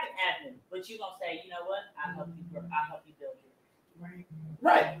have an avenue, but you're gonna say, you know what? I'll help you build it.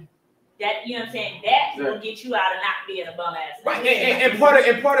 Right. That, you know what I'm saying? That will get you out of not being a bum ass. Right. And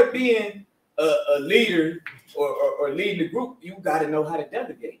part of being a leader or leading the group, you gotta know how to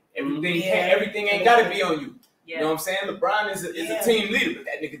delegate. Everything ain't gotta be on you. You know what I'm saying? LeBron is a team leader, but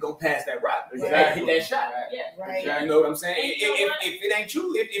that nigga gonna pass that rock. Exactly. Hit that shot. Yeah. Right. You know what I'm saying? And you know what? If it ain't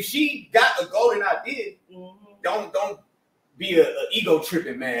true, if she got a golden idea, don't be a ego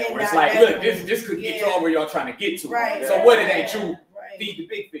tripping man. And Where it's not like, that look, this could get Yeah. y'all where y'all trying to get to. Right. So what it ain't true, Right. feed the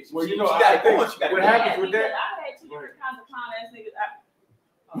big fish. Well, you She know, I gotta think go on, she gotta what go. happens with because that. I've had two different kinds of clown ass niggas.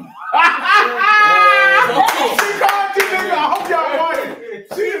 She called you niggas. I hope y'all want it.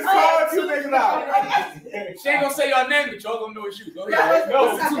 She just called you niggas out. She ain't gonna say your name, but y'all gonna know it's you. Go ahead. No.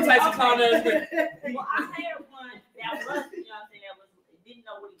 What's the two types of clown ass niggas? Well, I had one that was, you know what I'm saying, that was didn't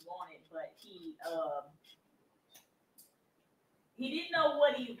know what he wanted, but he he didn't know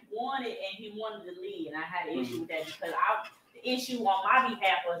what he wanted, and he wanted to lead. And I had an issue with that because the issue on my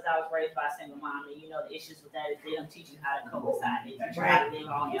behalf was I was raised by a single mom, and the issues with that is they don't teach you how to coincide. They teach you how to live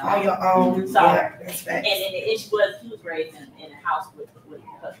on your own. So, and then the issue was he was raised in a house with a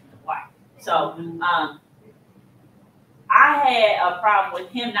husband and wife. So, I had a problem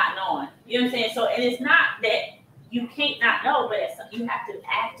with him not knowing. You know what I'm saying? So, and it's not that you can't not know, but you have to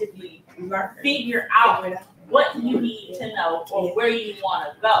actively figure out what you need to know or where you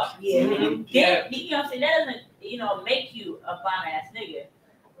want to go. You know what I'm saying? That doesn't, make you a bum ass nigga.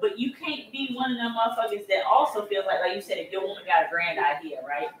 But you can't be one of them motherfuckers that also feels like you said, if your woman got a grand idea,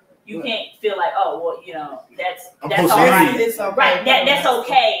 right? You can't feel like, oh, well, that's all right. Right, that's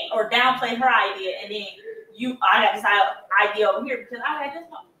okay, or downplay her idea, and then I have this idea over here because I had this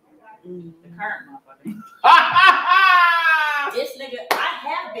motherfucker, the current motherfucker. This nigga, I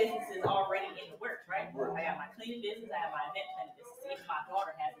have businesses already in the works, right? I got my cleaning business, I have my event planning business, even my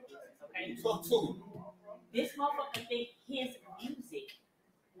daughter has a business, okay? This motherfucker think his music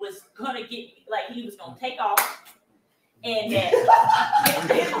was gonna he was gonna take off, and that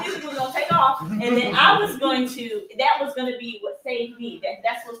his music was gonna take off, and then that was gonna be what saved me.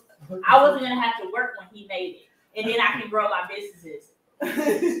 That's what I wasn't gonna have to work when he made it, and then I can grow my businesses.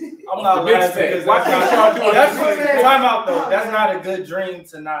 I'm not laughing because time out though. That's not a good dream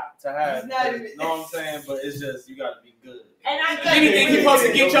to have. You know what I'm saying? But it's just you got to be good. And anything you supposed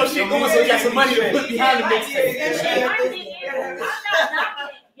to get your shit going, so you got some money to put behind the mixtape. I'm not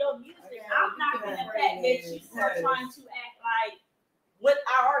knocking your music. I'm knocking the fact that you are trying to act like what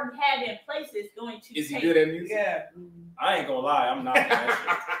I already have in place is going to. Is he good at music? Yeah. I ain't gonna lie, I'm not.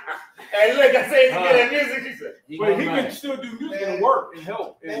 Hey, look, I say he's good at music. He can still do music and work and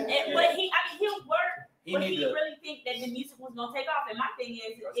help. But he'll work. But he really think that the music was gonna take off. And my thing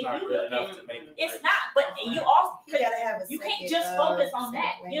is, if you look at it's not. But you also you can't just focus on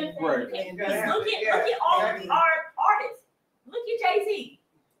that. You know what I'm saying? Look at all our artists. Look at Jay-Z.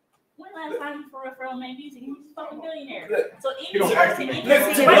 When last time he for real made music? He's a fucking billionaire. So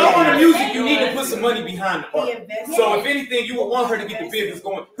listen, to blow on the music, you need to put some money behind the art. So if anything, you would want her to get the business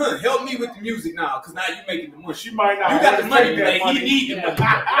going. Help me with the music now, because now you're making the money. She might not. You got the money, man. He need the money.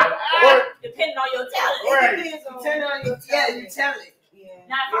 Depending on your talent. Depending on your talent.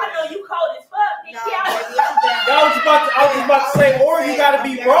 Now, if I know you cold as fuck, then I was about to say, or you gotta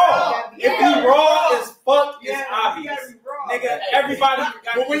be raw. If you raw as fuck, it's obvious. Nigga, everybody.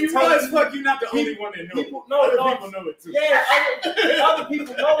 But when you raw as fuck, you're not the only one that knows. Other people know it too. Yeah, other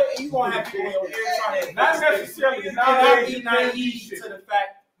people know it, and you gonna have to go over there trying to. Not necessarily. Not be naive to the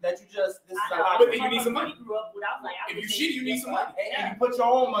fact that you just. This is a hobby. But then you need some money. If you shitty, you need some money. And you put your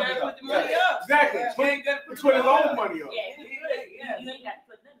own money up. Put the money up. Exactly. He ain't got to put his own money up. Yeah, you ain't got to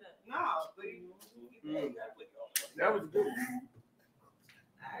put nothing up. No, but you ain't got to put your own money. That was good.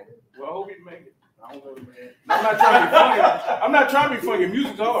 Well, I hope he make it. I don't know, man. I'm not trying to be funny. I'm not trying to be funny.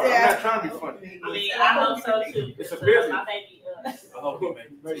 Music's hard. I'm not trying to be funny. I mean, I hope so too. It's a business. My baby, I hope he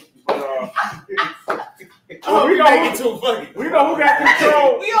makes it. We know who got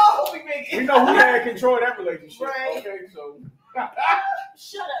control. We all hope we make it. We know who had control of that relationship. Right. Okay, so.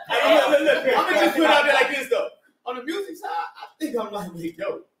 Shut up. Look, I'm gonna just put it out there like this though. On the music side, I think I'm like, wait,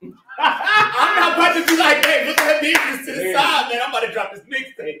 yo. I'm not about to be like, hey, look at that business to the side, man. I'm about to drop this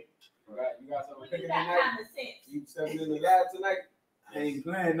mixtape. Right, you got something cooking That tonight? kind of sense. You stepping in the lab tonight? I ain't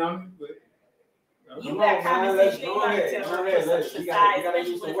playing on me, but You got common sense. You got to tell her the size, we gotta use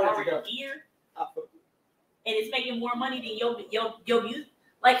especially some when it's words already together. here, and it's making more money than your music.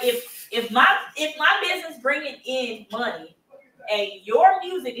 Like if my business bringing in money, and your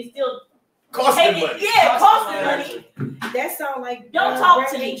music is still costing money. Yeah, costing money. That sound like Don't talk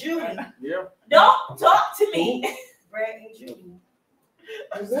to Brad me. and Judy. Yeah. Don't talk to me. Brad and Judy.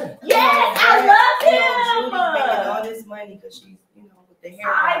 Who's that? Yes, I love Judy making him. all this money because she's, with the hair.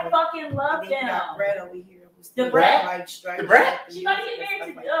 I model. fucking love And then you got them. Brad over here. Who's The still Brad? like straight. The Brad? She's gonna get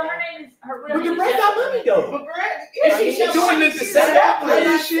married to her name is her real But the name Brad is got Jada. money though. But Brad, She's doing this to set up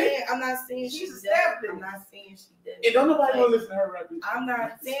I'm not saying She's she does. established. I'm not saying she does. And don't nobody want to listen to her rap. I'm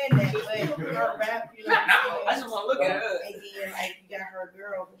not saying that, but her rap, I just want to look at her. And then, like, you got her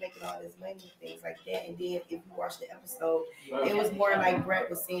girl who making all this money and things like that. And then, if you watch the episode, it was more like Brett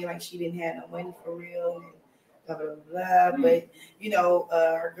was saying, like, she didn't have no money for real and blah, blah, blah. But,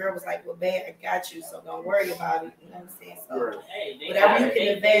 her girl was like, well, babe, I got you, so don't worry about it. You know what I'm saying? So, whatever you can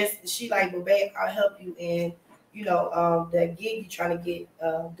invest, she like, well, babe, I'll help you in, the gig you're trying to get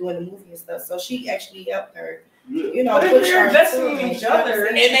doing the movie and stuff. So, she actually helped her. But if they're investing in each other,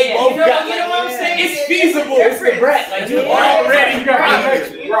 And they both got, you know what I'm saying? It's feasible. It's the Brad. Like, you already got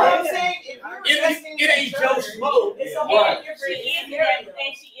it. You know what I'm saying? If it ain't Joe Schmo. It's a And whole she different is in scenario. that,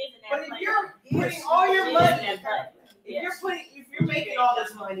 and she is in that. But if place. you're putting all your money, if you're making all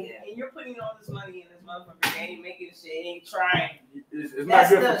this money and you're putting all this money in this motherfucker, and ain't making shit, ain't trying. It's not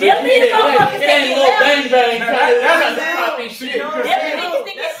good for Them niggas motherfuckers It ain't no think bang bang. That's That's popping shit. them niggas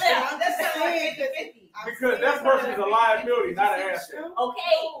think it's left. That's not like 50-50. Because that person is a liability, not an asset.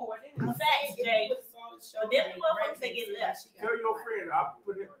 Okay, facts, Jay. But them motherfuckers that get left. Tell your friend,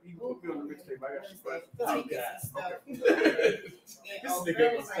 he put me on the mixtape. I got you first. And old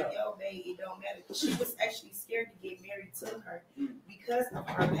girl was like, yo, babe, it don't matter. She was actually scared to get married to her because of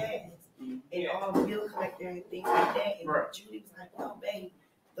her past and all bill collector and things like that. And Judy was like, yo, babe,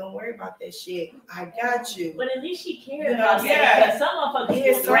 don't worry about that shit. I got you. But at least she cared You know, about that. Because some motherfuckers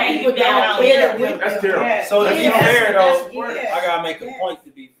will some drag people you down. don't care with That's them. terrible. So to be Yes, fair though, yes, I gotta make a yes. point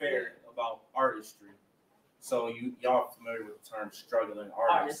to be fair about artistry. So y'all familiar with the term struggling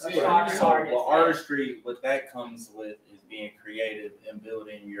artist? Artist, Well, artistry, what that comes with is being creative and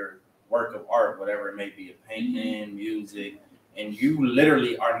building your work of art, whatever it may be, a painting, music, and you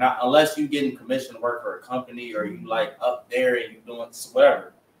literally are not, unless you getting commission work for a company or you like up there and you doing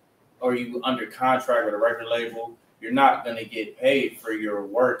whatever, or you under contract with a record label, you're not gonna get paid for your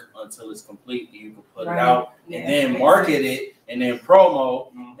work until it's complete. You can put it out and then market it and then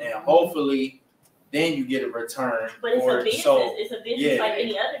promo, and hopefully then you get a return. But it's for a it. business. So, It's a business yeah. like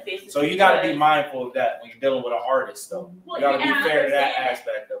any other business. so you got to be mindful of that when you're dealing with an artist, though. Well, You got to and be I fair to that understand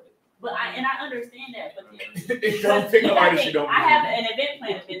aspect of it. But I understand that. But Don't pick no artist you I don't. have an event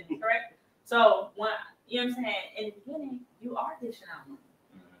planning business, correct? So when you know what I'm saying, in the beginning, you are dishing out money.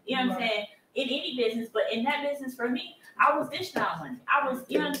 You know what I'm saying? In any business, but in that business for me, I was dishing out money. I was,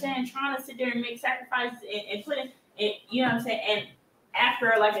 you know what I'm saying, trying to sit there and make sacrifices and put in, you know what I'm saying. And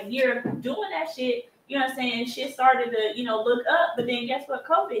after like a year of doing that shit, you know what I'm saying, shit started to, you know, look up. But then guess what?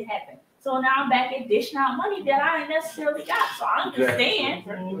 COVID happened. So now I'm back at dishing out money that I ain't necessarily got. So I understand.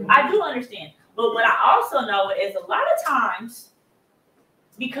 I do understand. But what I also know is a lot of times,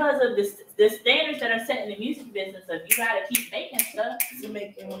 because of the standards that are set in the music business of you gotta keep making stuff,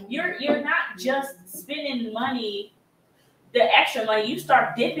 you're not just spending money, the extra money, you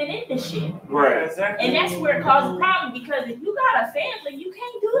start dipping into shit. Right. Exactly. And that's where it causes a problem, because if you got a family, you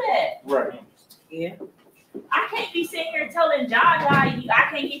can't do that. Right. Yeah. I can't be sitting here telling Jada I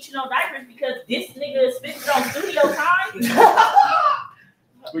can't get you no diapers because this nigga is spending on studio time.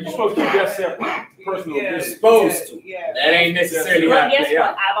 But you're supposed to keep that separate. Personal business. Supposed to. Yeah. That ain't necessarily But how guess they what?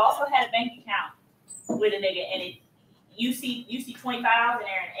 are. I've also had a bank account with a nigga, and you see $25 in there,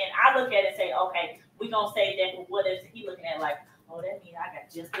 and I look at it and say, okay, we gonna save that for what if he looking at it like, oh, that means I got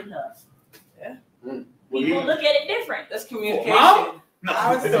just enough. Yeah. People look at it different. That's communication. Mom? No.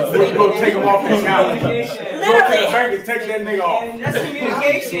 I was Go take him off his account. Go to Communication. the bank and take that nigga off. And that's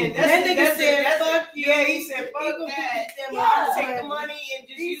communication. That nigga said, that's fuck you. Yeah, he said, fuck that. Yeah. Take the money and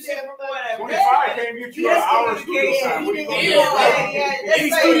just use it for whatever. 25 can't get you an hour studio time. What are you gonna do? Any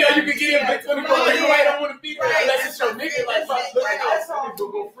studio you can get in for 24. Everybody don't want to be there unless it's your nigga. Like, fuck, look at That's that. all.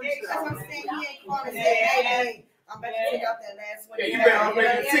 Go That's what I'm freestyle. saying. He ain't calling and say, hey, I'm about to take out that last one. Yeah, you better off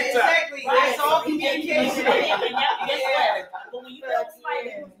making Yeah, TikTok. exactly. That's all communication. And guess Yeah. what? But when you know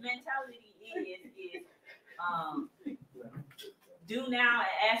somebody whose mentality is do now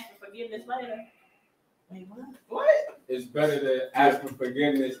and ask for forgiveness later. Wait, what? What? It's better to ask for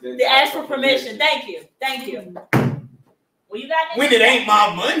forgiveness than To ask for permission. Thank you. Thank you. Well, you got When it ain't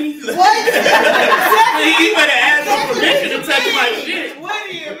my money. What? You better ask for permission to touch my shit. What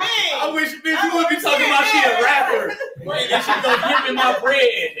do you mean? I wish bitch you would be talking about she a rapper. And then she gonna give me my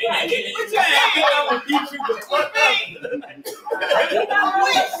bread. And I would beat you the fuck up.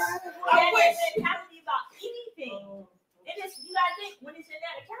 I wish mentality about anything. And it's, you gotta think when it's in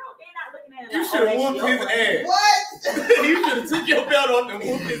that account, they're not looking at it. You like, should have oh, whooped his ass. What? You should have took your belt off and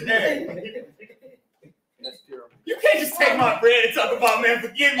whooped his ass. That's terrible. You can't just take my bread and talk about, man,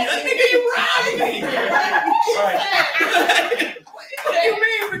 forgive me. That nigga, you robbed me. What do you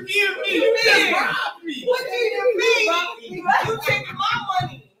mean, forgive me? You just robbed me. What do you mean? You taking my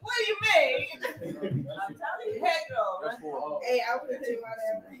money. What do you mean? I'm telling you. Heck no. That's horrible. Hey, I would have took my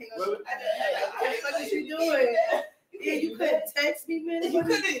damn. What you doing? Yeah, you couldn't text me, man. You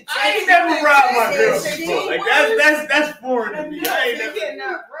couldn't. I ain't never robbed my girl before. Like that's foreign to me. I ain't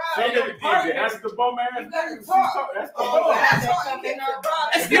never. I ain't never did that. That's the bum ass. You gotta That's talk. the Oh, bum. that's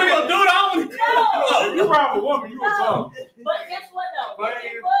That's still your dude. I don't. If you rob a woman, you a bum. But guess what though? But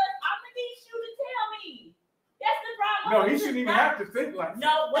If it was, I'm gonna need you to tell me. That's the problem. No, he shouldn't even have to think like that.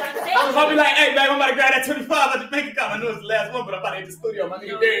 No, what I'm saying. I'll be like, hey, babe, I'm about to grab that 25 at the bank account. I know it's the last one, but I'm about to hit the studio. My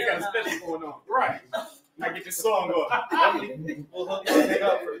nigga Darius got a special going on. Right. I get this song up. We'll hook that nigga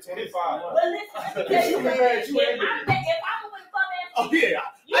up for 25. But listen, let me tell you, if I'm with Oh yeah,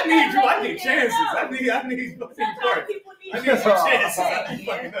 I need you. I need chances. I need fucking sometimes part. people need I need some chances. I need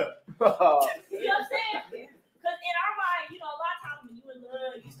fucking up. You know what I'm saying? Because in our mind, you know, a lot of times when you in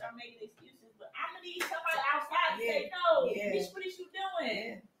love, you start making excuses. But I'm gonna need somebody outside to say, no, bitch, what is you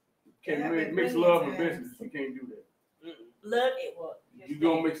doing? Can't mix love and business. You can't do that. Love it. Well, You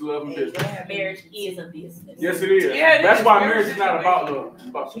don't mix love and business. marriage is a business. Yes, it is. Yeah, That's why marriage marriage is is not a about business. love. It's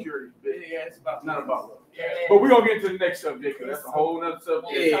about security. Yeah, it's about Not about love. Yeah. But we're gonna get to the next subject because that's a whole nother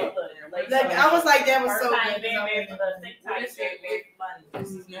subject. Yeah. Like, I was like, that was First so time good. being married for the same time. What is it?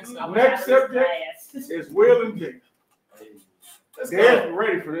 This is next up. Next subject is Will and Jada. Let's They're go.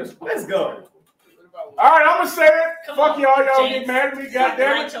 ready for this. Let's go. All right, I'm gonna say it. Come Fuck on, y'all James. get mad at me,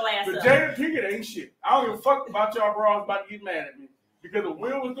 goddamn it. Light your ass The up. Jada ticket ain't shit. I don't give a fuck about y'all bras about to get mad at me. Because if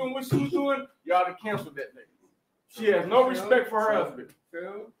Will was doing what she was doing, y'all have canceled that nigga. She has no respect for her husband.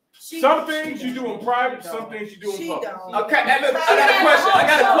 Some things you do in private, some things you do in She public. don't. Okay, now look, I got a question.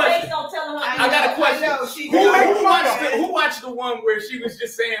 I got a question. Who watched the one where she was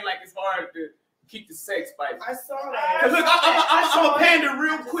just saying like it's hard to keep the sex spicy? I saw that. Cause look, I'm a pander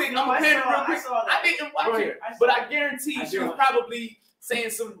real quick. I didn't watch Go it, ahead. but I guarantee she was probably saying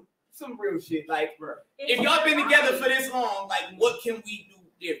some real shit. Like, bro, if y'all been together for this long, like, what can we do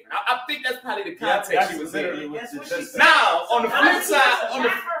different? I think that's probably the context she was in. Now, on the flip side, Not her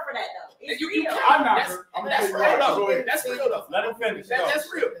for that though. It's real. I'm not. That's- I'm that's saying real go though. ahead. That's real though. Let him finish. That's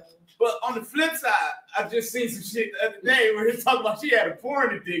real. But on the flip side, I just seen some shit the other day where he's talking about she had a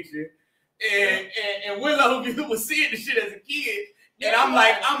porn addiction, and Willow was seeing the shit as a kid, and I'm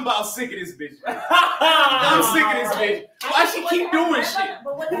like, I'm about sick of this bitch. I'm sick of this bitch. Why she keep doing shit?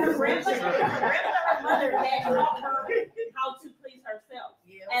 But what her grandmother that taught her how to please herself.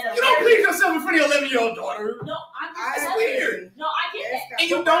 You don't please yourself in front of your 11-year-old daughter, No, I'm That's just weird. No, I get that. and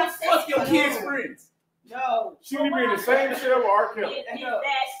you don't fuck your kids' friends. No. She would be in the same cell with R. Kelly.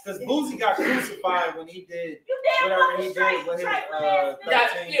 Because Boosie got crucified when he did You damn whatever fucking he straight, did with his straight for that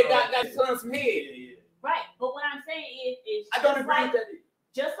stuff. Got his son some head. Right, but what I'm saying is I don't just agree like, with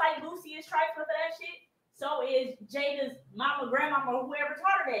that. just like Boosie is trifling for that shit, so is Jada's mama, grandmama, or whoever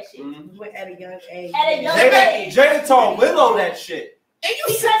taught her that shit. At a young age. At a young age. Jada taught Willow that shit. And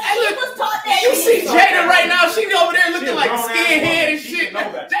you see, Because she was taught that you shit. see Jada right now, she over there looking She a like grown-ass skinhead woman. and She shit.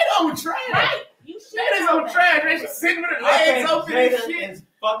 know that. Jada on trash. Right, you should Jada's know on that. trash, man. She's sitting with her I legs think open and Jada shit. is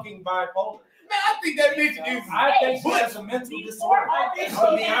fucking bipolar. Man, I think that bitch is. I think she has a mental Before disorder. all this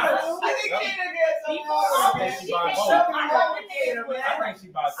I'll be shit honest. happened, I think Jada gets some before all this shit bipolar. happened, I thought them niggas was I think crazy.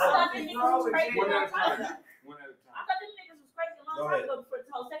 she I bipolar. thought them niggas was crazy a One long at a time ago. time. One at a I time. thought them niggas was crazy a long Go time ahead. ago before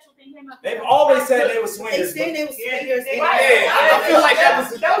the whole sexual thing came up. They've always said they were They swingers. said they was swingers. Right. Yeah, I feel like that was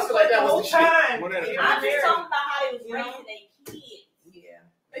the shit. One at a I'm time. just talking about how they was raising their kids. Yeah.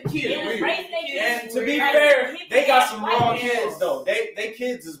 That kid They is was weird. raising their kids. And to be Like, fair, they got some white raw men. kids though. They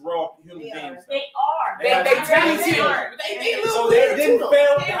kids is raw human Yeah. beings. They are. They I'm not saying talented. they aren't. They So little they weird didn't too, though.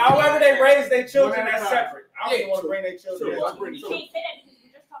 fail. However they raised their children, One at a that's time. separate. I don't want to bring their children. True. up. You can't say that because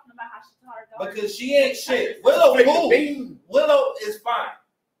you're just talking about how she taught her daughter. Because she ain't shit. Willow cool. Willow is fine.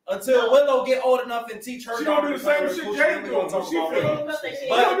 Until Willow get old enough and teach her She daughter don't do to the same become shit cool, Jada then we gonna talk doing. She about feel- Willow. Because they shit.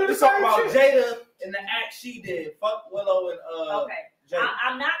 But don't do we the talk same about shit. Jada and the act she did. Fuck Willow and Okay. Jada.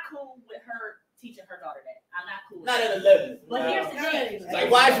 I'm not cool with her teaching her daughter that. I'm not cool with Not that. at 11. But here's the thing. Like,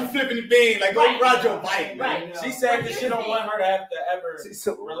 why is you flipping the bean? Like, go Right. ride your bike, man. Right. She said that she don't want her to have to ever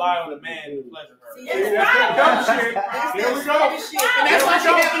rely on a man to pleasure her. See, It's That's that dumb shit. That's Here we that go. shit. And that's why she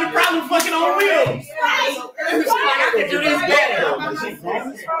having the problem fucking on wheels. Right. It's like, I can do this better.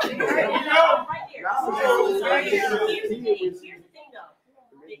 Here we go. Right there. So here's the thing though.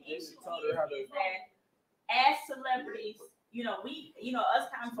 The issue is that as celebrities, us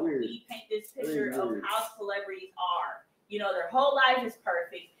comic folk, we paint this picture of how celebrities are. Their whole life is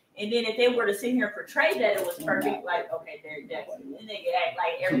perfect. And then if they were to sit here and portray that it was perfect, like, okay, they're definitely, the nigga act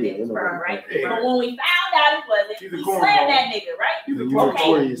like everything was perfect, right? But when we found out it wasn't, She's a we cornball. slammed that nigga, right? Okay,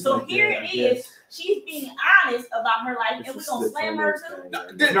 Notorious so like here that, it yes. is. She's being honest about her life, and we're gonna slam her too.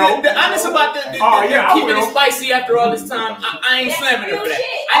 The honest about the Oh, yeah, I keeping it will. spicy after all this time, I ain't That's slamming her real for that.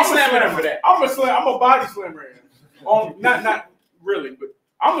 shit. I ain't slamming her for that. I'm a body slammer. Not really, but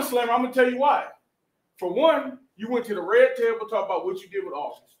I'm a slammer. I'm gonna tell you why. For one, you went to the red table to talk about what you did with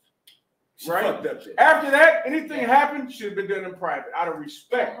August. Right? Fucked up shit. After that, anything happened should have been done in private, out of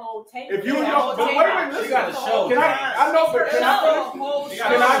respect. If you know, but wait a minute, She listen. got a show. Can I know, but can I finish? She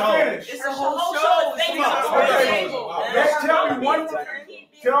got Can a I show. finish? It's a whole show. It's Come on, Tell me one.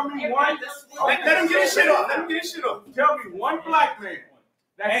 Tell me one. Let him get his shit off. Let him get his shit off. Tell me one black man.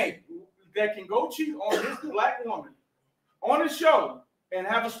 Hey, that can go cheat on his black woman on his show and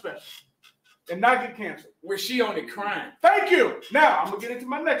have a special and not get canceled. Where she on it crying. Thank you. Now I'm gonna get into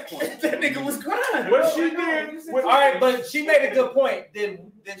my next point. That nigga was crying. What she did. All right, but she made a good point. Did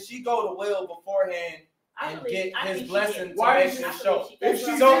she go to Will beforehand and get his blessing to make this show?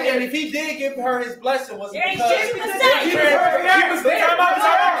 So, and if he did give her his blessing, was it because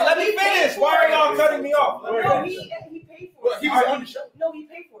let me finish. Why are y'all cutting me off? No, he paid for it. Well, he was on the show. No, he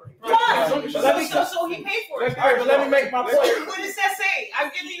paid for it. So he paid for it. All right, but let me make my point. What does that say?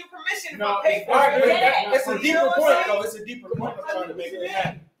 I'm giving you permission if I pay All for right, it. it's a deeper point, though. It's a deeper point I'm trying to make it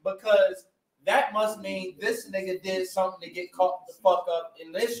happen. Because that must mean this nigga did something to get caught the fuck up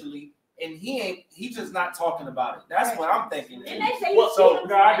initially, and he's just not talking about it. That's what I'm thinking. And they say What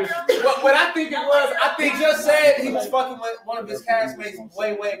I think it was, I think He just said he was fucking with one of his castmates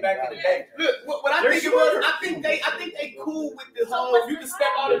way back in the day. Look, what I think it was, I think they cool with the whole you can step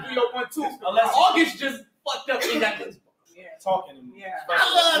out and do your 1-2. Unless August just fucked up and got this. Talking to me. Yeah.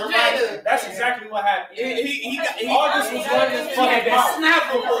 I love Jada. That's exactly what happened. August was running his fucking mouth.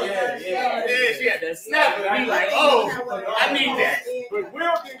 Snapper. Yeah, she had that snapper. Be like, oh, I need that. But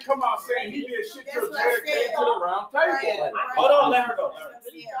Will didn't come out saying he did shit till Jada came to the round table. Hold on, let her go.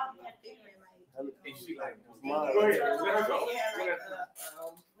 And she like, Go ahead, let her go.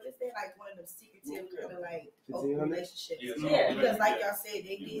 What is that, like one of them secretive kind of like open relationships? Yeah. Because like y'all said,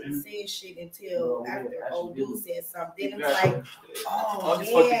 they didn't say shit until after old dude said something. Then it was like, oh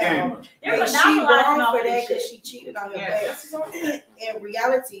yeah, They're she wrong monopolizing for that all because she cheated on her. But in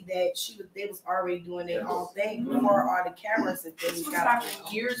reality, that they was already doing their own thing before all the cameras and things got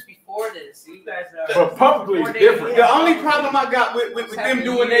on. Years before this, you guys know. But publicly it's different. the only problem I got with them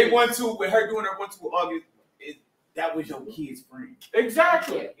doing their 1-2, with her doing her 1-2 August, is that was your kid's friend.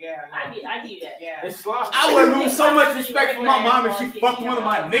 Exactly. Yeah, I give you that. yeah. It's sloppy. I would lose so much respect for my mom if she fucked one of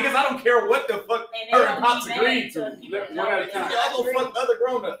my niggas. I don't care what the fuck her and Pops agreed to. One at a time. Y'all go fuck other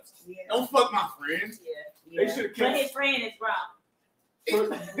grown-ups. Yeah. Don't fuck my friends. They should have But kept. his friend is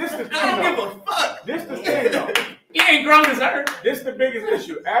wrong. This the I don't thing, give a fuck. This the thing, though. He ain't grown as her. This is the biggest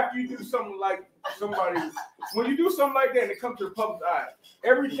issue. After you do something like somebody, when you do something like that and it comes to the public's eye,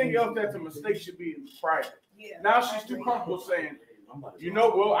 everything else that's a mistake should be in private. Yeah. Now she's too comfortable saying, you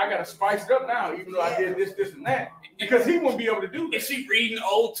know, well, I gotta spice it up now, even though I did this, and that, because he won't be able to do And that. she reading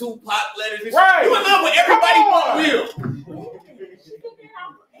old Tupac letters. And Right. You in love with everybody but Will.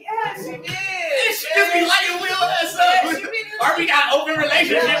 Yeah, she did. And she just be lighting Will ass up. Or we got open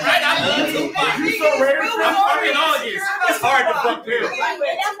relationship, right? I love Tupac. You so ready for I'm fucking August. It's hard to fuck Will. And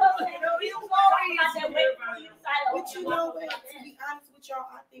that's what I'm saying. You always got that way for you to decide on But you know what? To be honest with y'all,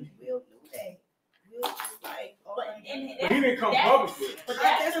 I think Will do that. Will just like, oh, But He didn't come publicly. But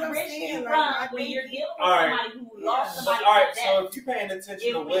That's that's the what I'm risk saying, you like, run I when think you're dealing with All right. somebody who lost But, somebody all right, like that. so if you're paying attention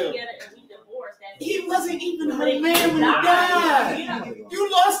If to we Will, get it and we divorce, that's He wasn't even her But if man when he you died. die,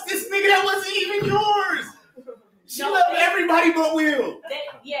 You lost this nigga that wasn't even yours. She No, loved they- everybody but Will.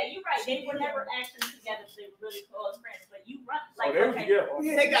 yeah, you're right. They were never actually together. They were really close friends. But you run Oh, like they was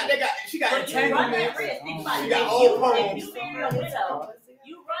okay. together. She got But you run that entanglement. risk. Think about You it. got If old you poems. marry a widow,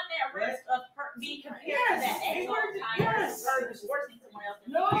 you run that risk of being compared to that ex all the time. Yes. Her divorcing someone else.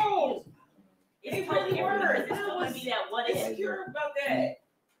 No. It's totally different because it's still going to be that what if. Insecure about that.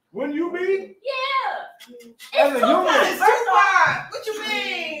 Wouldn't you be? Yeah. As a human. What you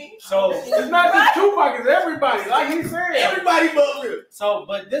mean? so It's not just Tupac, it's everybody. Like he said. Everybody but Will. So,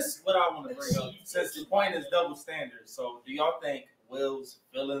 but this is what I want to bring up. Since the point is double standards, so do y'all think Will's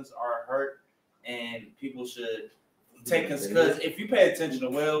feelings are hurt and people should take us? Because if you pay attention to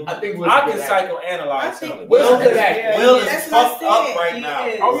Will, I think I can psychoanalyze him. Will's Will good actor. Will is That's what I fucked up said. right He now.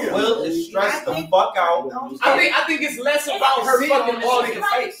 is. Oh, yeah. Will is stressed the I think- fuck out. I think it's less about her fucking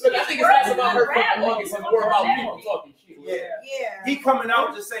August. Look, I think it's less about her fucking August and more about people talking shit. Yeah. Yeah. He coming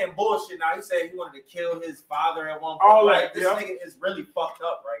out just saying bullshit now. He said he wanted to kill his father at one point. All Like, that, this yeah. nigga is really fucked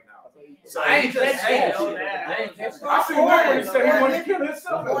up right now. So I he ain't just saying catch shit. that. I seen that when he said he wanted to kill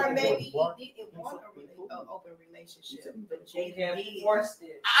himself. Or maybe he didn't want an open relationship, but Jada did. Forced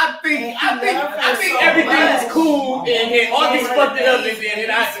it. I think everything is cool and then August fucked it up and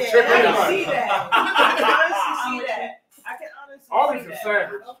then I had to trip I it can up. see that. I can honestly see that. I can honestly August see is that.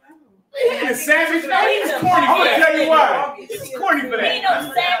 savage. He's a savage. No, he's corny I'm for gonna that. tell you why. He's corny for He ain't that.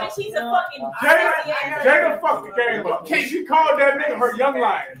 no savage. He's a fucking. Jada fucked the game up. She called that nigga her young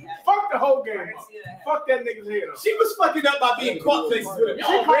lion. Fuck the whole game up. Fuck that nigga's head up. She was fucking up by being caught places with him. She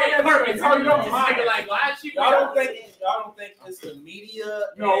called that nigga her young This lion. nigga like, why is she? Y'all don't think it's the media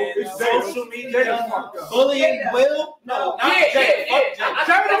No, and it's social Jada. media Jada fucked up. bullying Will? No, not Jada. Fuck Jada.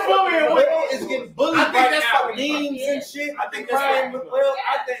 Jada bullying Will. Will is getting bullied I think right that's now. fucking Memes and shit. I think that's crying fucking with Will.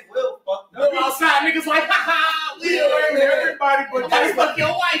 I think Will fucked with That's Jada. fuck your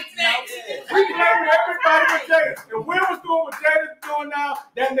wife next. We blaming everybody but Jada. If Will was doing what Jada's doing now,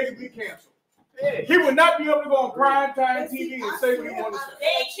 that nigga be canceled. He would not be able to go on prime time TV and say what he wanted to say. They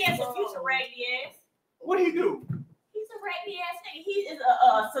ain't canceled Future raggedy ass. What'd he do? He's a raggedy ass nigga. He is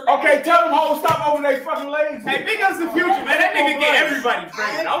a celebrity. Okay, tell them hoes stop over their fucking legs. Hey, big ups the Future, man. That nigga get everybody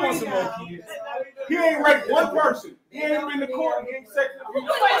pregnant. I want some more kids. He ain't raped one person. He ain't been to court. He ain't sex with Wait,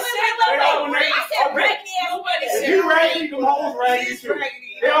 people. I said raggedy ass. Nobody If said he raggedy, them hoes raggedy too.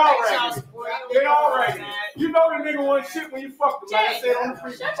 They all raggedy. They all raggedy. You know the nigga wasn't shit when you fucked him. Like I said on the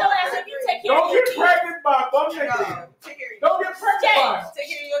free. Shut your ass up. You take care Don't of your get kids. pregnant by a bum nigga. Don't get pregnant by him. Take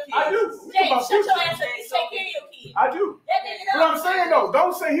care of your kids. I do. Jay, shut your ass up. You take care of your kids. I do. That nigga But I'm saying though,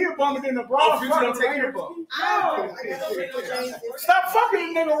 don't say he a bum and then the bra. Future don't take care of him. Stop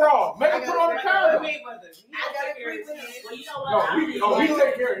fucking the nigga raw. Make him put on the condom. Well, you know No, what? he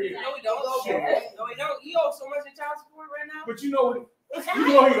take care of him. No, we don't. No, we don't. You owe so much in child support right now. But you know what? You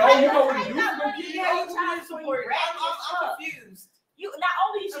know he owe. You know what he do for them kids. Yeah, child support. I'm confused. You not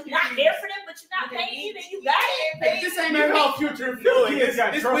only is you not there for them, but you're not paying either. You got it. This ain't even how Future and Phil is.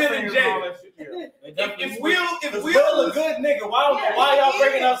 It's Will and Jada. If Will a good nigga, why y'all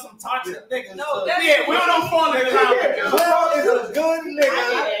bringing up some toxic niggas? No, yeah, Will don't fall in love. Will is a good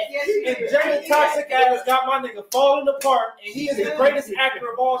nigga, and Jada toxic ass got my nigga falling apart, and he is the greatest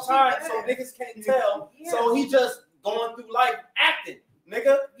actor of all time, so niggas can't tell. So he just going through life acting,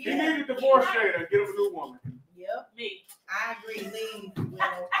 nigga. He needed to divorce Jada and get him a new woman. Yep. Me. I agree. Leave.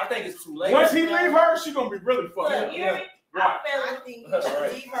 I think it's too late. Once he leave her, she gonna be really fucked Look, up. you hear me? Right. I think you should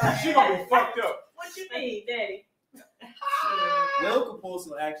leave her. She gonna be fucked up. What you mean, Daddy? Will could pull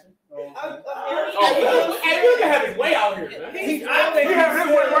some action. Hey, Will can have his way out here. Man. I think He have his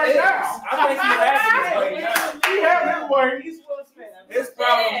way right now. I think he has his way now. He have his way. He's Will Smith. His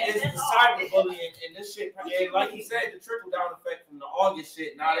problem is the cyberbullying and this shit. And like he said, the trickle down effect from the August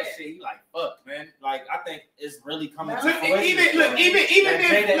shit. Now that shit, he like fuck, man. Like I think it's really coming to fruition.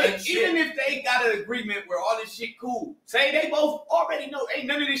 Even if they got an agreement where all this shit cool, say they both already know, ain't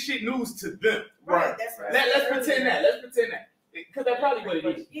none of this shit news to them. Right. That's right. Let's pretend that. Because that's probably what it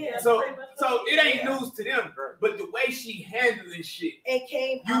is. Yeah. So it ain't news to them, but the way she handling shit, It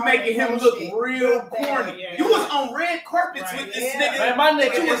came. you making him look real corny. You was on red carpets with this nigga. Man, my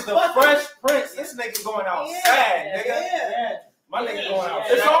nigga You is was the fucking- Fresh Prince. This nigga going outside, nigga. Yeah. My nigga going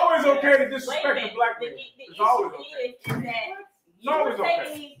outside. It's always okay to Wait a disrespect minute. a black The man. It's issue always okay. is that you always were okay.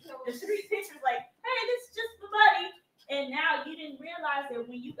 taking the street pictures like, hey, this is just for money, and now you didn't realize that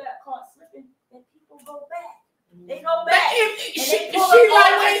when you got caught slipping, that people go back. They go back. She they pull up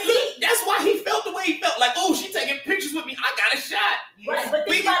all like, the look, that's why he felt the way he felt. Like, oh, she taking pictures with me. I got a shot. Right, but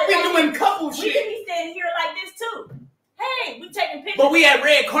We think about been it, like, doing couple we shit. could be standing here like this too. Hey, we taking pictures. But we had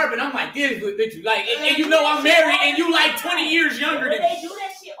red carpet. I'm like, this with you. Like, and you know I'm married and you like 20 years younger But than they me. do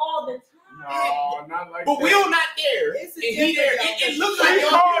that shit all the time. No, not like But that. Will not there. It's a And he there. difference, It though, looks She like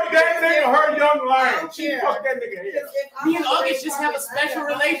called that nigga her young lion. don't She care. fucked that nigga head. me and August just have a special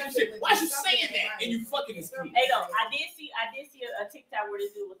relationship. Why you saying that? And you fucking his kids. Hey, though, I did see a TikTok where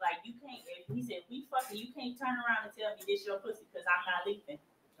this dude was like, you can't, he said, we fucking, you can't turn around and tell me this your pussy because I'm not leaving.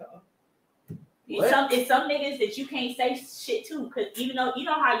 It's some niggas that you can't say shit to because even though you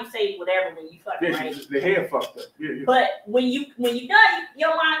know how you say whatever when you fucking Yeah, right. the head fucked up. Yeah, yeah. But when you done, your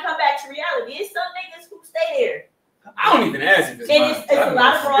mind come back to reality. It's some niggas who stay there. I don't even ask if it's And mine. it's a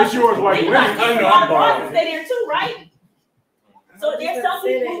lot of bras. It's yours like Think women. about it, I it's know a lot I'm of bras bald. who stay there too, right? So there's some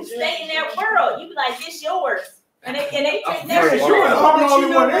people who stay in that world. You be like, this yours. And they take Yeah, that she was the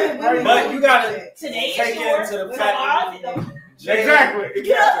only one in, right? But you gotta today take is yours. into the Tomorrow fact is Exactly.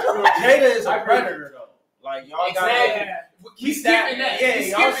 Jada is a predator though. Like y'all gotta Exactly. keep He's that. skipping that. Yeah, He's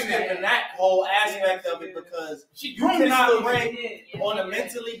y'all skipping that. skipping that whole aspect of it because She you groomed this cannot little bring kid. on a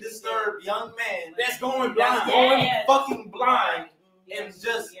mentally disturbed young man That's going that's blind. going Yeah. fucking blind and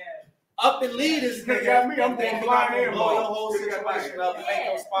just up and lead this You nigga. got me, I'm and then going you blind gonna and blow your bald. whole You got situation me. up and make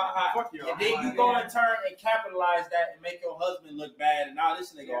your spot hot. Fuck y'all. And then you go and turn and capitalize that and make your husband look bad and now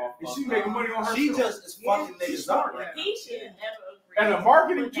this nigga all And fucked she up. making money on her. She too. just is fucking niggas up right now. He should have never agreed. And the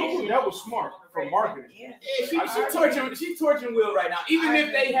marketing tool, that was smart for marketing. Yeah, she torturing Will right now. Even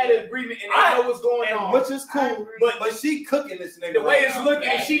if they had an agreement and they know what's going on. Which is cool, but she cooking this nigga. The way right it's now. looking,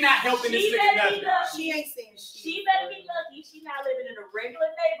 and she not helping this She nigga better be nothing. lucky. She ain't saying shit. She better be lucky. She not living in a regular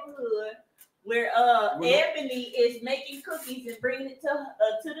neighborhood where Ebony is making cookies and bringing it to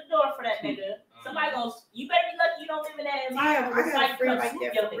the door for that nigga. Somebody gonna, you better be lucky you don't live in that environment. I got a Like, friend come like swoop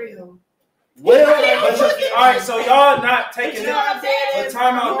that your for nigga. real. Will, all right, so y'all not taking You know what I'm saying? But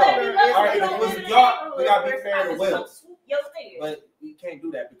time out You better be though. lucky All right, you don't but live in a y'all, we gotta be neighborhood fair to where Will. somebody swoop your nigga. But we can't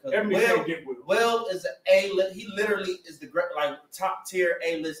do that because Everybody Will, can't get Will. Will is he literally is the like top tier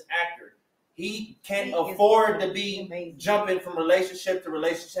A-list actor. He can't afford to be jumping from relationship to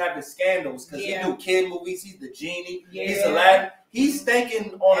relationship, having scandals, because he do kid movies. He's the genie. He's Aladdin. He's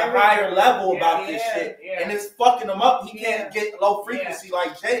thinking on a higher level about this shit, and it's fucking him up. He can't get low frequency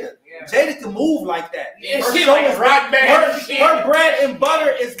like Jada. Jada can move like that. Her show is her bread and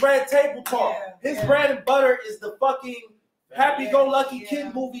butter is Red Table Talk. His bread and butter is the fucking happy-go-lucky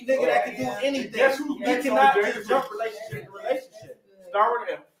kid movie nigga that can do anything. He cannot just jump relationship to relationship. Start with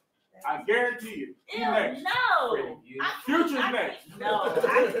F. I guarantee you. Ew, no. Future's next. No.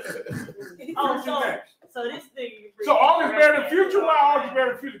 Future's next. So this thing. So August better than Future? Why August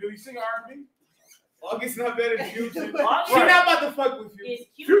better than Future? Because he sing R&B? August not better than Future. She Right. not about to fuck with Future.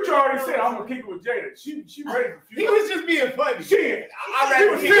 Future already said, I'm going to kick it with Jada. She ready for Future. He was just being funny. Shit. He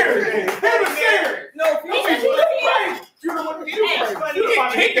was serious. He was serious. No, Future was crazy. Future wasn't He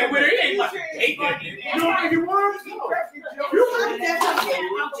can't kick it with her. He ain't about to take it. You don't think he would?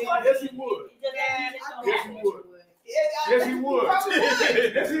 Yes, he would. Yes, he would. Yes, he would.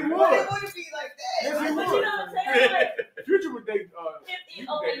 Yes, he would. Why would it be like that? Yes, he You know would. what I'm saying? Like, Future would date.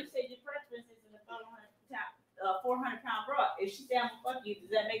 okay, you say your preference is in the 400-pound bra. If she say I'm gonna fuck you, does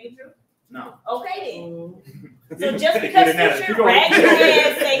that make it true? No. Okay then. So just because Future raggedy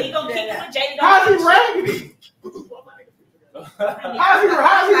ass say he gonna kick it with Jada, How's he raggedy?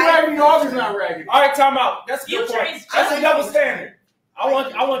 How's he raggedy? August not raggedy. All right, time out. That's a good Future point. is That's a just- double standard. I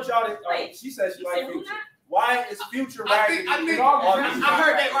want y'all to. Wait. She said she You likes said who Future. not? Why is Future I raggedy? think August I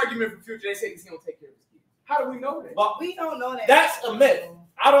heard that argument from Future. They say because he don't take care of his kids. How do we know that? But We don't know that. that's a myth.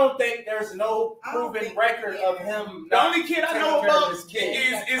 I don't think there's no I don't proven think- record of him. The only kid I know taking care of about his is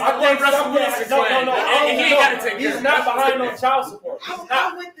kid. the I one think Russell something. Wilson. No. And he ain't got to take care He's of not his behind kids. on child support. He's not.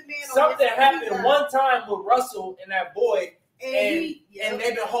 I'm with the man on Something this. happened one time with Russell and that boy, and and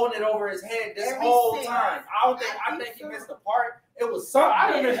they've been holding it over his head this Every whole single- time. I think he so. missed the part. It was something.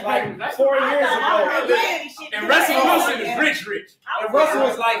 I didn't miss like that. 4 years I ago. And Russell Wilson is rich. And Russell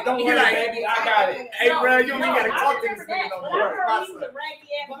was like, "Don't worry, like, baby, I got it." Hey, bro, you ain't got to talk to this that, nigga no but more. I heard he was a raggedy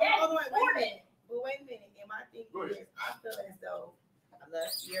ass But daddy hold on, before wait a that. minute. But wait a minute. And my thing Go ahead. is, I feel as though I love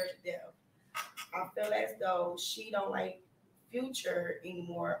Sierra to death. I feel as though she don't like Future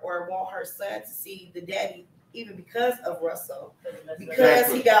anymore, or want her son to see the daddy, even because of Russell,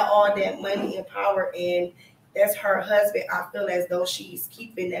 because he got all that money and power, and that's her husband. I feel as though she's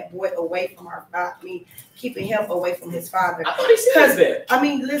keeping that boy away from her father. I mean, keeping him away from his father. I thought he said that. I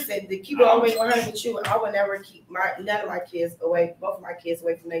mean, listen, to keep it all the way 100 with you, I would never keep none of my kids away, both of my kids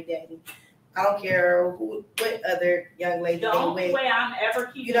away from their daddy. I don't care what other young lady The they only with. way I'm ever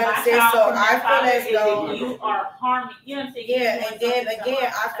keeping You know what my I'm saying? child So from I their feel father as is though- if you are harming. You know what I'm saying? Yeah, You're and doing then something to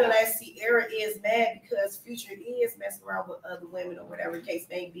again, harm I feel my like Sierra is mad because Future is messing around with other women or whatever the case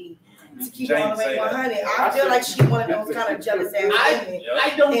may be. To keep it all the way 100, I feel like she's one of those kind of jealous ass women.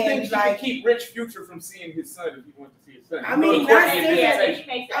 I don't And think she like- can keep Rich Future from seeing his son if he wants to see his son. I You go mean, to court not and saying get that visitation. She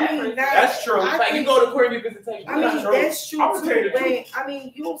makes I the mean, effort. That's true. I Like you think- go to court and get visitation. I mean, true. that's true I'm gonna tell you too, the truth. but I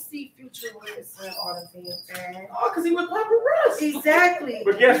mean, you don't see Future with his son all the time. Oh, because he was Papa Russ. Exactly.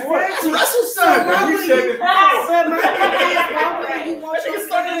 But guess what? That's Russell's So son. why You would said you? this before. But my thing is, why would you want That your nigga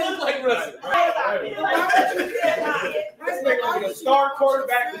started to son? look like Russell. Why would you Star want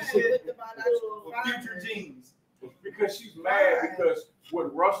quarterback your and son shit with the biological with father? Future genes. Because she's mad because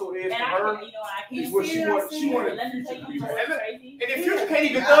what Russell is And to I her can, you know, I is can what see she what I'm wanted. She saying? wanted Let me tell Future to you be what's mad. crazy. And if Future can't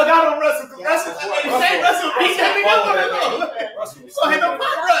even thug out on Russell, because Russell, if Shane Russell beat that nigga up, Russell you gonna have no Papa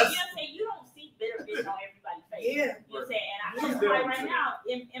Russ. You know what I'm saying? You don't see bitter bitch on everybody's face. Yeah. You know what I'm saying? And I know somebody right now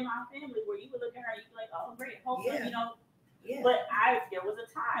in my family where you would look at her and you'd be like, oh, great, hopefully, Yeah. you know. Yeah. But there was a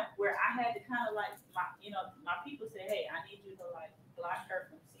time where I had to kind of like, my people said, hey, I need you to like block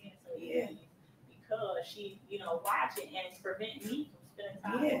her from seeing so because she, watching and it's preventing me from spending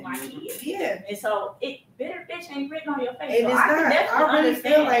time with my kids. Yeah. And so bitter bitch ain't written on your face. And so it's I can not. definitely I really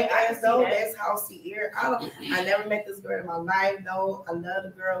feel understand like that. I can as see though that. that's how Sierra. I never met this girl in my life. No, I love the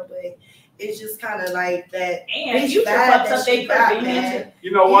girl, but it's just kind of like that. And bitch you vibe fucked that up she their got, career. man.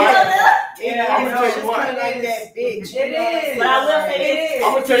 You know what? Yeah, I'm you gonna know, tell it's you what. kind of like that bitch. It is. But I will say this.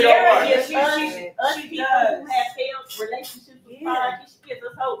 I'm gonna tell you what. Sierra gives She us does. people who have failed relationships with Yeah. God, she gives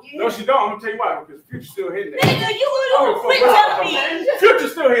us hope. No, she don't. I'm gonna tell you why. Because Future's still hitting that. Nigga, you Oh, would quit fuck, telling me.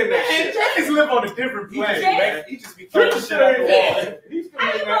 Future's still hitting that And shit. James live on a different planet, man. He just be throwing Future's shit still at the hitting wall. that. He's still How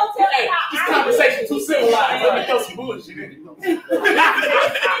you hitting gonna that. tell me Hey, how this I conversation too civilized. Let me feel? throw some bullshit in it.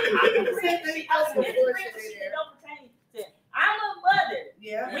 I'm a mother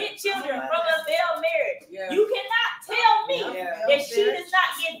Yeah. with children from a failed marriage. Yeah. You cannot tell me Yeah. that she does not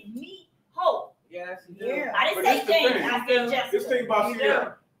give me hope. Yes, you do. Yeah. I But didn't this say the James, thing. I said Jessica. This thing about You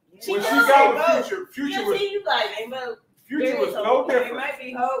Sierra. She When she does. got with Future, You Future was see, you like, Future was no There different. might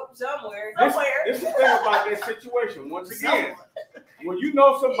be hope somewhere. This is the thing about that situation. Once again, when you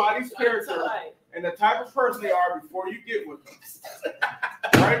know somebody's character and the type of person they are before you get with them,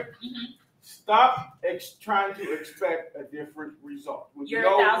 right? Stop trying to expect a different result. When you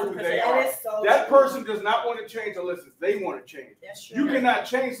know who they are. That person does not want to change unless they want to change. You cannot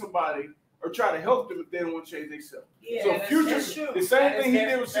change somebody or try to help them if they don't want to change themselves. Yeah, so Future, the same thing he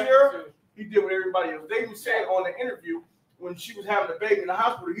did with Sierra, he did with everybody else. They even said on the interview when she was having a baby in the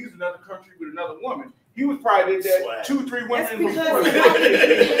hospital, he's in another country with another woman. He was probably did that 2-3 women before. I'm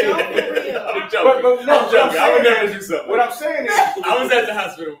joking. I would never do something. What I'm saying is, I was at the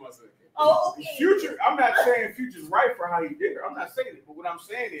hospital with my son. Oh, okay. Future, I'm not saying Future's right for how he did it. I'm not saying it. But what I'm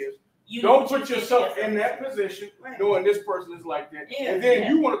saying is, don't put yourself in that position knowing this person is like that. And then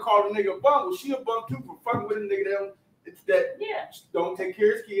you want to call the nigga a bum. Well, she a bum too for fucking with a nigga that don't take care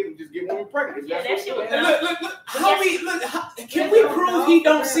of his kid and just get women pregnant. That shit was Look, can we prove he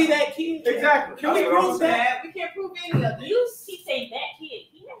don't see that kid? Exactly. Can we prove that? We can't prove any of it. You keep saying that kid.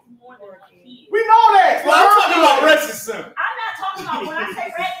 He has more than one kid. We know that. Well, I'm talking about Rex's son. I'm not talking about when I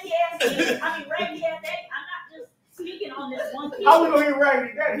say raggedy ass kid. I mean raggedy ass daddy. I'm not just speaking on this one kid. How we know he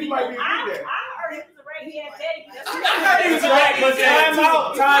raggedy daddy? He might be a I good daddy. heard he was a raggedy ass daddy.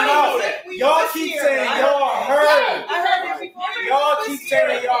 Time out. Y'all keep saying y'all heard. Y'all keep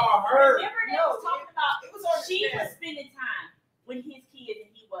saying y'all heard. Remember they was talking about she was spending time with his kids and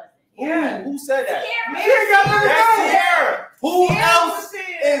he wasn't. Who said that? Sierra. That's Sierra. Who else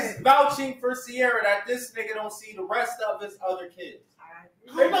is vouching for Sierra that this nigga don't see the rest of his other kids?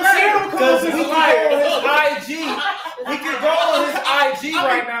 Because we can go on his IG. We can go on his IG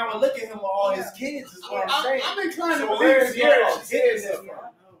right now and look at him with all his kids. Is what I'm saying. I've been trying to Where believe is Sierra. y'all getting this from?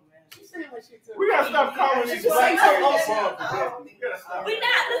 We gotta stop calling these black kids bums. We gotta stop. We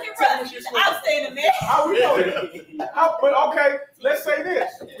not looking for I'll stay in a minute. How we know that? But okay, let's say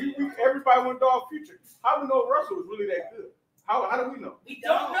this. Everybody want dog Future. How do we know Russell was really that good? How do we know? We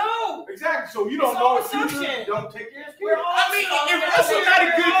don't know. Exactly. So you don't It's know all if Future assumption. don't take care of his We're kids. all I mean, if Russell not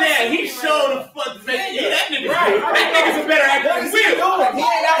a good dad, he showed the fuck baby. Yeah, that nigga. Right. That nigga's a better actor than Will. He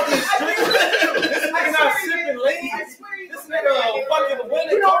ain't out these streets. This nigga not sipping lean. This nigga fucking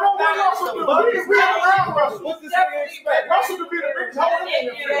winning. We don't know what Russell do. We don't around Russell. What this nigga expect? Russell to be the biggest hole in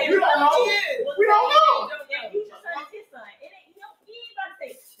the field. We don't know. We don't know. You just said it's his son. It ain't he ain't about to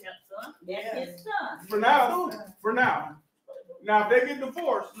say stepson. That's his son. For now. Now, if they get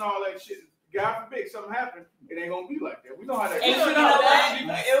divorced and all that shit, God forbid something happen, it ain't gonna be like that. We know how that And goes. you know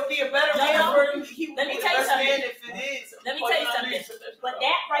what? It'll be a better way for him. Let me tell you something. If it is. Let me tell you something. But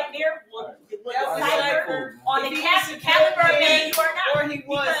that right there was was cipher on the If he caliber was man you are not. Or he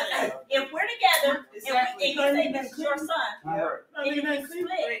wasn't. Because if we're together and you say this is your son, and you can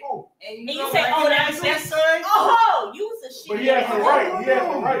split, And and you say, oh, that's his son. oh, you was a shit. But he has the right. He has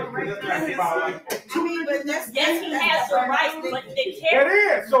the right. That's about it. Yes, he has the right, but the That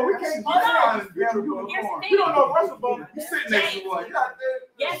character. is. So we can't keep Hold on. saying this bitch doing Here's the porn. thing. We don't know if Russell Bone. He's sitting next to one.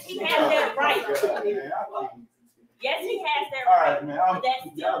 Yes, he has that right. Yes, he has that All right. right, man. But that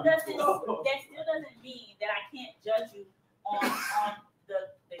still doesn't mean that I can't judge you on the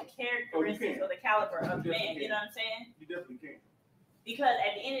characteristics or the caliber of man. You know what I'm saying? You definitely can. Because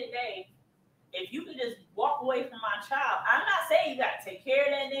at the end of the day, if you can just walk away from my child, I'm not saying you gotta take care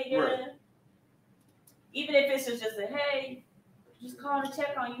of that nigga. Right. Even if it's just a hey, just calling to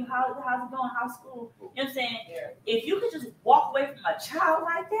check on you, how's it going, how's school? You know what I'm saying? If you could just walk away from a child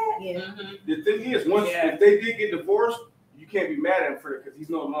like that, The thing is, if they did get divorced, you can't be mad at him for it because he's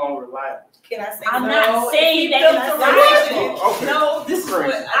no longer reliable. Can I say I'm something? not saying that he's reliable. Okay. No, this is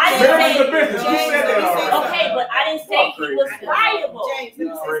what I didn't Business say. to business. You said that already. Okay, but I didn't say he was liable. James, let me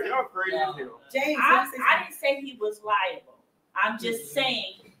say something. Y'all crazy as hell. James, I didn't say he was liable. I'm just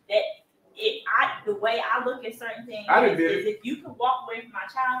saying that the way I look at certain things is if you can walk away from my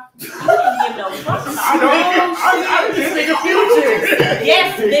child, you didn't give no fuck about I know. I just nigga Future.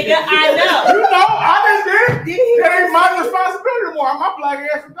 Yes, nigga, I know. You know, I just did. That ain't my responsibility anymore. My black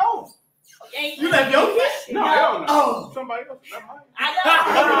ass is gone. You left your kid? No, hell no. Oh. Somebody else. Not mine. I I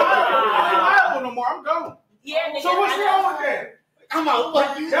ain't know. liable no more. I'm gone. Yeah, nigga, So what's I know. wrong with that? I'm out.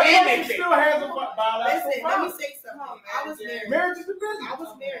 Fuck you. That And person still has a biological Listen, let me father. say something. I was married. Marriage is a business. I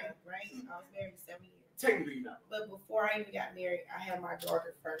was married, right? I was married 7 years. Technically not. But before I even got married, I had my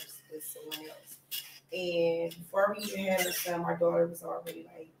daughter first with someone else. And before we even had a son, my daughter was already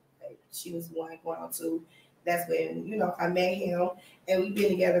like she was 1 going on 2. That's when, I met him and we've been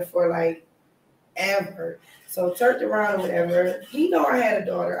together for like ever. So turned around or whatever. He know I had a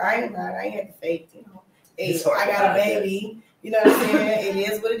daughter. I ain't lied. I ain't had to fake, Hey, I got a baby. You know what I'm saying?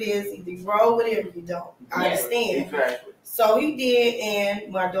 It is what it is. Either you roll with it or you don't. I understand. Exactly. So he did,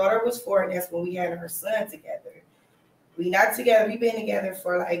 and my daughter was 4, and that's when we had her son together. We not together. We've been together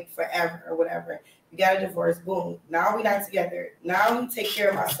for like forever or whatever. We got a divorce. Boom. Now we not together. Now he take care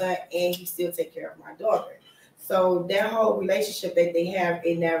of my son, and he still take care of my daughter. So that whole relationship that they have,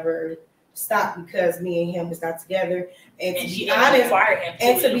 it never stopped because me and him was not together. And to be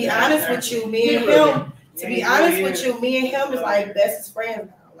honest with you, me and him. To be honest with you, me and him is like bestest friends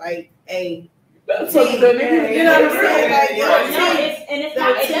now. Like, hey. That's what that nigga. You know what I'm saying? Like, it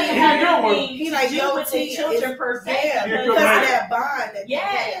doesn't have anything he to like, do with the children per se. Yeah, because of that bond. That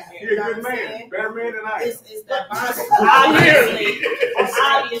Yes. You're a good man. Better man than I am. It's that bond.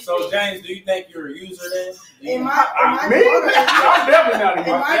 Obviously. So James, do you think you're a user then? And my I'm definitely not a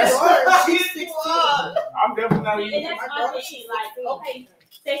user. my daughter, she's 16. I'm definitely not a And user. that's my thing. Like, okay,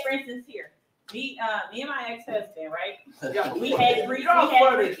 say for instance here, me and my ex-husband, right? We had three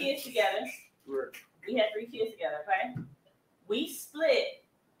kids together. We had 3 kids together, okay? We split,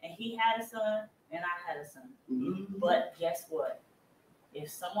 and he had a son, and I had a son. Mm-hmm. But guess what? If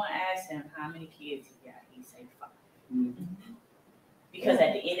someone asked him how many kids he got, he'd say 5. Mm-hmm. Because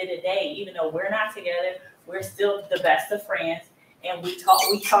at the end of the day, even though we're not together, we're still the best of friends, and we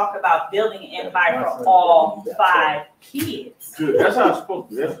talk about building an empire for all 5 kids. Good. That's how it's supposed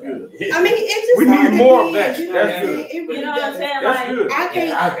to be. That's good. I mean, it just We need more of that. That's good. You You know what I'm saying? That's Like, good. I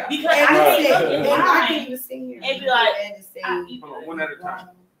can't. because I can't look in I line can't even sit here and be like, Hold on, one at a time.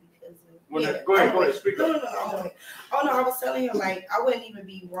 Yeah. Go ahead, speak No, up. Oh no, I was telling him like I wouldn't even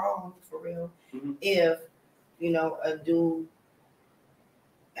be wrong for real if a dude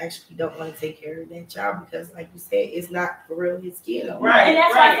actually don't want to take care of that child because, like you said, it's not for real his kid. Right, and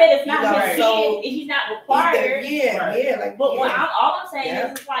that's why I said it's not his so kid. He's not required. Yeah. Like, but all I'm saying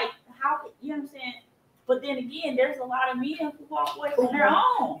is, it's like, how you know what I'm saying? But then again, there's a lot of men who walk away from their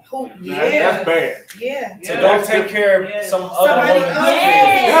own. That's bad. Yeah. To go take care of some other woman.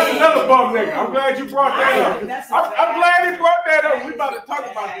 That's another bum nigga. I'm glad you brought that up. I'm glad he brought that up. We about to talk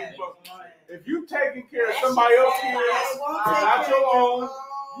about this book. If you taking care of somebody else's kids, not your own,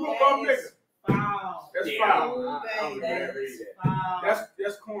 you a bum nigga. That's foul.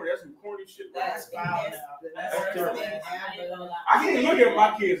 That's corny. That's some corny shit. That's foul. That's terrible. I can't look at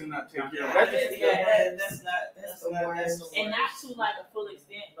my kids and not take care of them. That's not. And not to like a full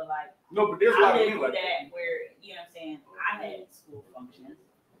extent, but like no, but there's a lot I of lived people through like that. that where I had school functions,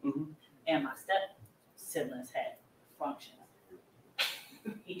 and my step siblings had functions.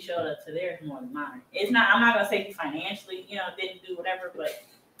 He showed up to theirs more than mine. It's not. I'm not gonna say he financially, didn't do whatever, but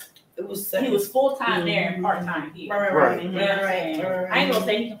he was full time there and part time here. Right. You know what I'm saying? I ain't gonna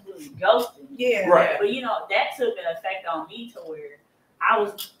say he completely ghosted me. Yeah. Right. But that took an effect on me to where I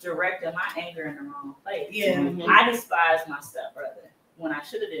was directing my anger in the wrong place. Yeah. I despised my stepbrother when I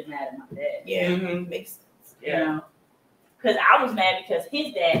should have been mad at my dad. Yeah. Makes sense. You know? Because I was mad because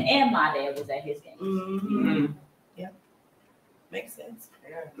his dad and my dad was at his game. Yeah. Makes sense.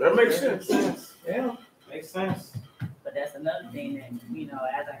 Yeah. That makes sense. Yeah. Makes sense. But that's another thing that,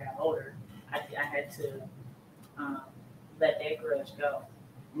 as I got older, I had to let that grudge go.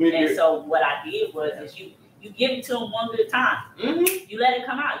 And so what I did was is you give it to him one good time. You let it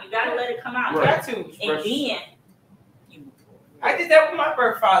come out. You gotta let it come out. You got to. And then you move forward. I did that with my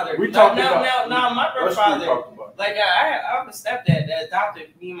birth father. We talked about my birth father. Like I have a stepdad that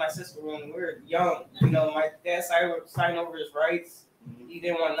adopted me and my sister when we were young. My dad signed over his rights. He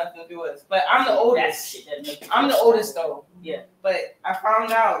didn't want nothing to do with us. But I'm the oldest. I'm the oldest though. Yeah. But I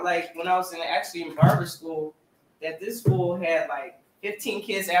found out when I was in barber school that this fool had 15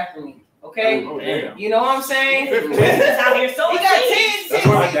 kids after me. Okay? Oh, yeah. You know what I'm saying? Out here so he got 10. That's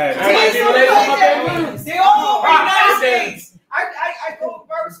what my dad Kids. They all over the United States. I go to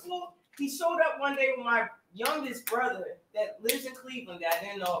barber school. He showed up one day with my youngest brother that lives in Cleveland that I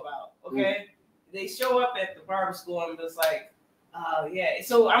didn't know about. Okay? They show up at the barber school and was like, oh, yeah.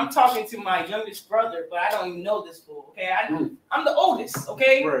 So I'm talking to my youngest brother, but I don't even know this fool. Okay? I'm the oldest.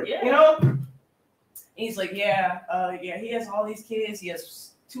 Okay? Right. Yeah. He's like, he has all these kids. He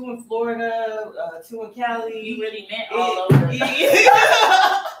has 2 in Florida, 2 in Cali. You really meant all over.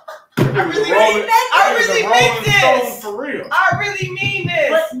 I really meant this. For real. I really mean this.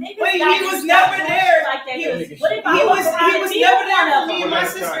 But he was never there. Like that. He was He never there for me and my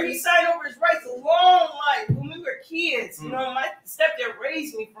sister. He signed over his rights a long life when we were kids. My stepdad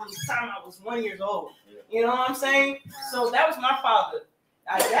raised me from the time I was 1 year old. You know what I'm saying? So that was my father.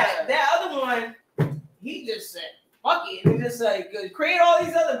 That other one, he just said, fuck it. And just create all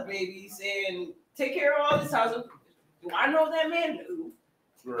these other babies and take care of all this house. Do I know that man? No.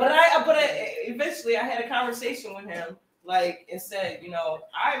 Right. But eventually I had a conversation with him like, and said, you know,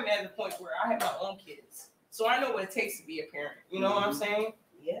 I'm at the point where I have my own kids, so I know what it takes to be a parent. You know what I'm saying?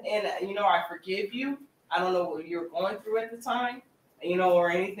 Yeah. And you know, I forgive you. I don't know what you're going through at the time, you know,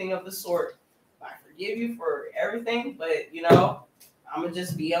 or anything of the sort. I forgive you for everything, but you know, I'm gonna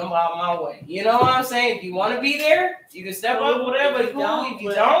just be on my way. You know what I'm saying? If you want to be there, you can step up, whatever. If you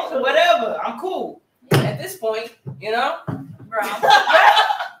don't, whatever. I'm cool. At this point, you know, bro.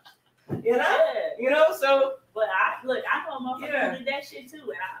 you know, so. But I know a motherfucker who did that shit too, and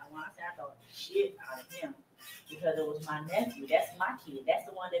when I say I thought shit out of him because it was my nephew. That's my kid. That's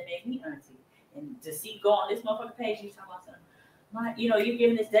the one that made me auntie. And to see go on this motherfucker page, you talking about something. You know, you're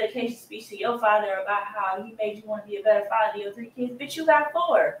giving this dedication speech to your father about how he made you want to be a better father to your 3 kids. Bitch, you got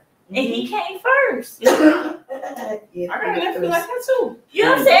 4. And he came first. Yeah, I got a nephew like that too. You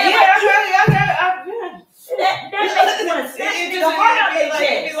know what I'm saying? Yeah, that makes me want to snatch the heart out of their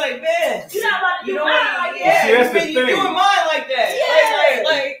chest. Be like, man, You're not about to do mine like yeah, that. See, that's the you thing. doing mine like that. Yeah.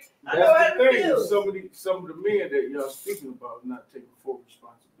 Like I know how That's the to thing. feel. Some of the men that y'all speaking about not taking full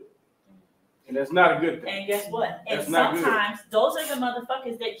responsibility, and that's not a good thing. And guess what? And That's not good. sometimes those are the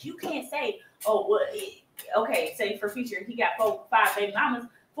motherfuckers that you can't say, oh, well, okay, say for future, he got 4, 5 baby mamas,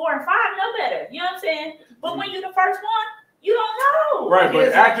 4 and 5 know better. You know what I'm saying? But when you the first one, you don't know. Right,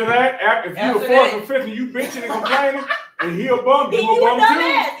 but after that, if you the 4th and 5th and you bitching and complaining, and he a bum, you a bum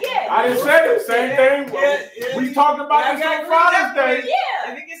too. Yeah. I didn't say the same thing. We talked about this on Father's Day.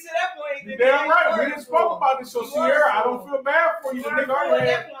 Yeah. If it gets to that point, You damn right. We didn't spoke about this. So Sierra, I don't feel bad for you. The nigga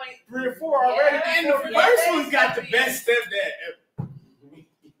already had 3 or 4 already. And the first one's got the best stepdad ever.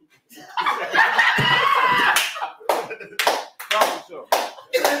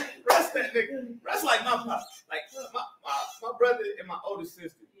 Russ that nigga. Russ like my pop. Like my brother and my older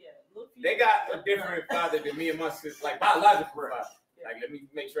sister. They got a different father than me and my sister. Like biological father. Like let me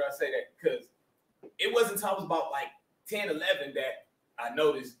make sure I say that because it wasn't until I was about like 10, 11 that I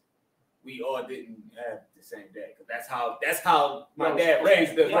noticed we all didn't have the same dad. Cause that's how my dad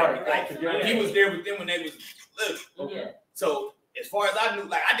raised us. Like he was there with them when they was little. Yeah. So as far as I knew,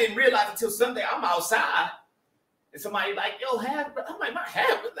 like I didn't realize until Sunday I'm outside and somebody like, yo, half. I'm like, my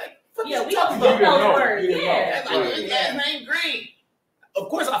half. Like, yeah, we don't know those words. Yeah. Like, his name Green. Of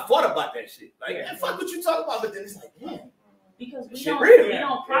course, I thought about that shit. Like, man, fuck what you talking about, but then it's like, man. Because we Shit don't, real. we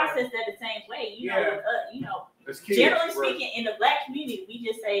don't process that the same way. You know, generally speaking, in the black community, we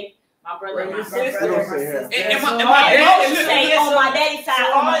just say my brother and my sister. And my dad say on my daddy's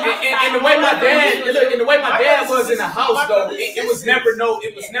side, on my mom's side. And the way my dad was in the house though, it was never no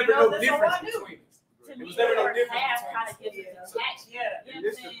difference between us. It was never no difference between us. And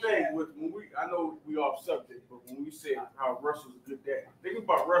this is the thing with when I know we off subject, but when we say how Russell's a good dad, think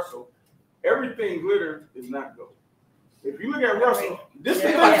about Russell. Everything glitter is not gold. If you look at Russell, this is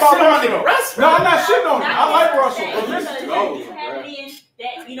about Russell. No, I'm not shitting on him. I like Russell, but listen to me.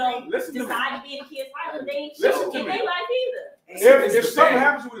 That listen to decide to be in a kid's life, but they ain't Listen shit in to me. their life either. If something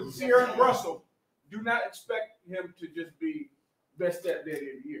happens with Sierra and Russell, do not expect him to just be best stepdaddy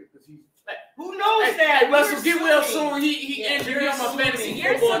of the year because he's. Who knows that? Russell, get well soon. He injured me on my fantasy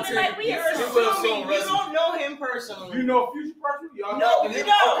football team. Like we are assuming you don't know him personally. You know Future personally? Y'all No, you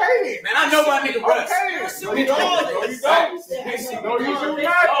don't. Okay, man, I know my nigga Russ. Okay, you're assuming all this. No, you do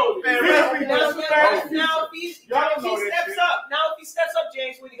not. Now if he steps up,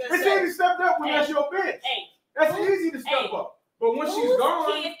 James, what are you gonna say? It's easy to step up when that's your bitch. That's easy to step up. But when she's gone,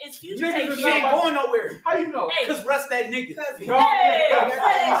 niggas is not going nowhere. How you know? Because Russ that nigga.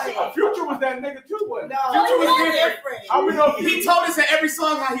 Future was that nigga too, wasn't No, Future was different. How we know He told us in every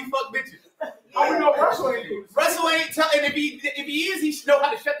song how he fuck bitches. How we know Russell ain't doing Russell ain't telling if he is, he should know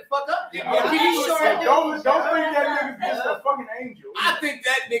how to shut the fuck up. Don't think that nigga's just a fucking angel. I think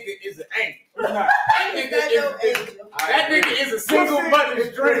that nigga is an angel. He's not. That nigga is a single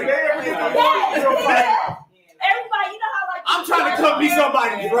mother's dream. Everybody, you know how like I'm trying to come be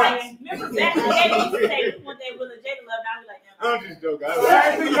somebody. Right. Remember back in the day, we used to say one day Will and Jada love, now we like, I'm just joking.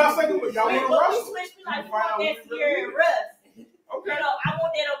 Y'all second with y'all want we Russell. switched, we like, we want that Sierra and Russ. Okay. You know, I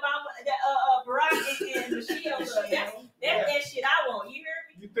want that Obama, that Barack and Michelle love. That's that shit I want. You hear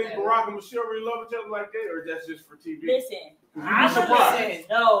me? You think Barack and Michelle really love each other like that, or that's just for TV? Listen, I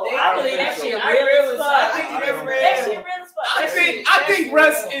believe that shit real as fuck. That shit real as fuck. I think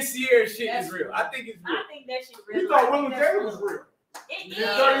Russ and Sierra shit is real. I think it's real. I think that shit real. You thought Will and Jada was real? It is.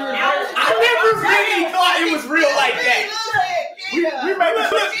 I never really thought it was real like that. We made it.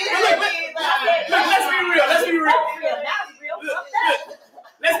 Let's be real.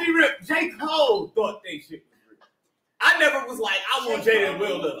 Let's be real. J. Cole thought they shit was real. I never was like, I want Jada and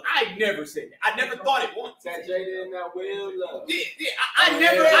Will Love. I never said that. I never thought it once. That Jada and that Will Love. Yeah, I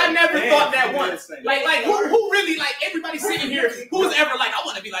never thought that once. Like who really, like, everybody sitting here, who's ever like, I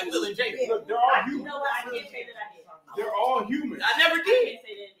want to be like Will and Jada. Look, they're all You human. know what? I can't say that I did. They're all human. I never I did. can't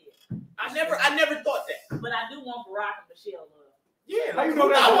say that I did. I never thought that. But I do want Barack and Michelle love. Yeah, How you know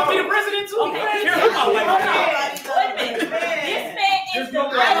that? I want to be the president too. Okay. I don't care about like Wait a minute. This man is the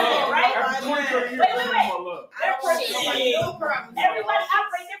president, right? After 20 years, Wait. more love. No problem. Everybody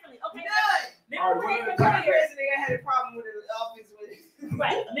operates differently. Okay. Remember when they were here? President had a problem with the office with it.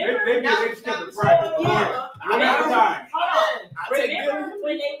 Right. They Remember? just kept it private. One at a time. Hold on. I take Remember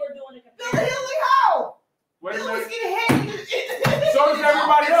when they were doing the Billy comparison? how? Wait a Bill was minute. getting heavy. So does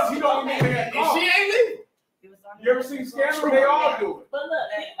everybody else. You don't need that. And she ain't leaving. You ever seen Scandal? They all do it. But look,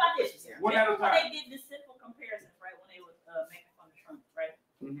 think about this. One at a Remember when time. they did the simple comparisons, right? When they was making fun of Trump, right?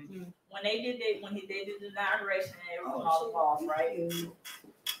 Mhm. When they did the inauguration and everything, all the balls, right?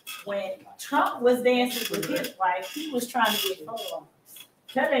 When Trump was dancing with his wife, he was trying to get photos.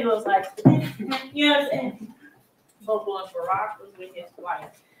 That nigga was like, you know what I'm saying? But when Barack was with his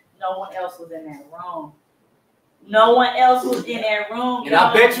wife, no one else was in that room. No one else was in that room. And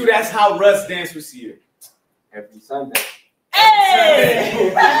I bet you that's how Russ danced with Sierra. Every Sunday.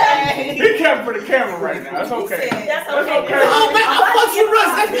 Hey! He kept for the camera right now. That's okay. That's That's okay. okay. Oh man, I fuck you,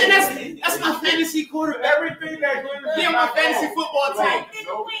 Russ. That's my fantasy quarterback. Everything that glitters He is on my not fantasy gold. football Right, team.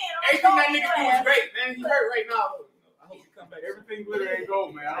 nigga win. Everything that nigga do is great, man. He hurt right now. I hope he come back. Everything glitter ain't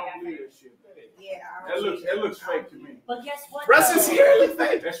gold, man. I don't believe that shit. Yeah. That looks fake to me. But guess what? Russ is here. Look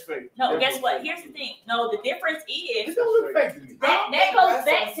fake. That's fake. No, That guess looks what? fake. Here's the thing. No, the difference It is don't look fake to me. that goes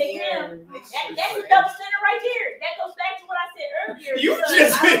back to him. That's a double standard right there. That goes back to what I said earlier. You because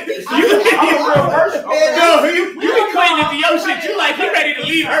just I don't think- you I'm a real person. Okay. no, you equating it to your shit. You like he ready to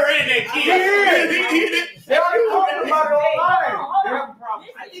leave her and that kid. They already talking about it online. They have a problem.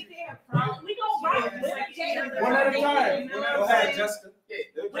 I think they have problems. We gonna rock with Jada. One at a time. Go ahead, Justin.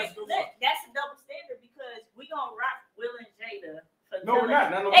 Wait, that's a double standard because we gonna rock Will and Jada for No, we're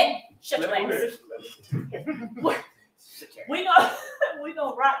not. None of them. Hey, shut your Let ass. them We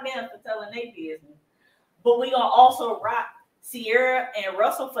gonna rock them for telling their business, but we gonna also rock Sierra and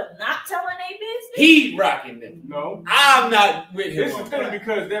Russell for not telling their business. He rocking them. No. I'm not with him. This is the on thing that.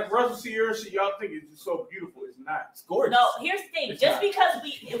 because that Russell Sierra shit y'all think is just so beautiful. It's not. It's gorgeous. No, here's the thing. It's Just not. because we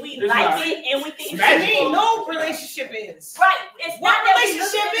It's like not. it and we think It's it's magic. beautiful, No relationship is. right? It's What not that we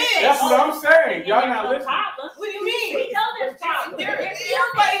relationship look at it is? and That's say, what I'm saying. and Y'all there's not no listening. problems. What do you We mean? know there's problems.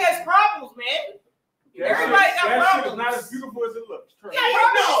 Everybody has problems, man. Everybody got that shit is problems. not as beautiful as it looks. Trust me.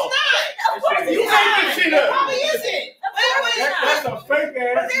 No. Of course You it's can't not. get shit It up. probably isn't. Of course it's not. That's a fake But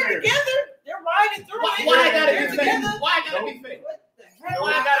ass they're marriage. together. They're riding through it. Why I gotta They're be fake? together. Why I gotta be fake? What the heck? Why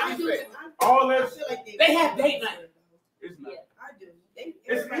I gotta be fake? All that They have date night. It's not. I do.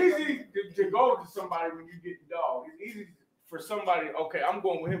 It's easy to go to somebody when you get the dog. It's easy for somebody. Okay, I'm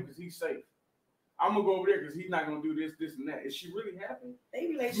going with him because he's safe. I'm gonna go over there because he's not gonna do this, this, and that. Is she really happy?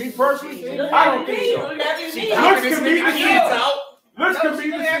 Me personally, Look I at don't think me. so. Look at me. Looks can be I the can't key. out. Looks can be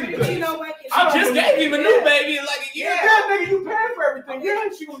You the know what? I don't Just believe gave him a new baby in like a year. Yeah, nigga, you paying for everything. Yeah,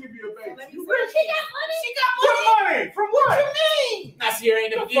 she gonna give you a baby. Let me You say- rich. She got money. She got What money? From what? Now Sierra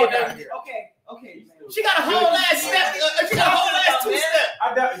ain't never Get the fuck did out that. here. Okay. She got a whole ass step. She got a whole ass two step.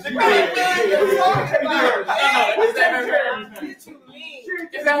 I doubt Right, man, you're talking about- Is that her? What you mean?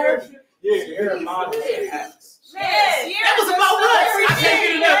 Is that her? Yeah, her mom. Yes. That was about Russ. I can't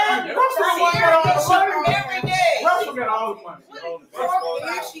get enough. Russell got all the money. Every day. Russell got all the money.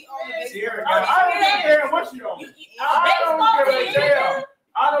 She owned the Sierra I got don't care what she owns. I don't give a damn.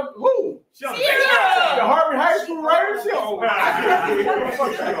 I don't. Who? She on the Sierra. The Harvard High School Raiders. She on.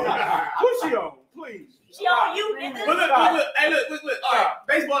 What she on? Who she on? Please. She on you, But nigga. look. Hey, look. All right,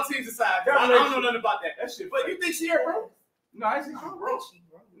 baseball teams aside. I don't know nothing about that. That shit. But you think Sierra broke? No, I think she's broke.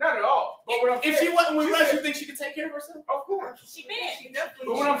 Not at all. But what I'm If saying, she wasn't with Russ, you think she could take care of herself? of course. She been.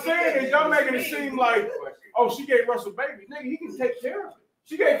 But what I'm saying is, y'all making it seem like, oh, she gave Russell baby. Nigga, he can take care of it.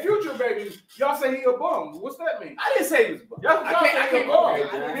 She gave Future babies. Y'all say he a bum. What's that mean? I didn't say he was broke. Y'all I can't say he a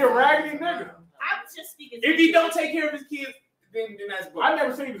bum. He a raggedy nigga. I was just speaking. If he don't take care of his kids, then that's broke. I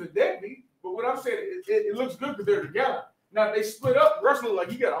never said he was a deadbeat. But what I'm saying, it looks good because they're together. Now, if they split up, Russell look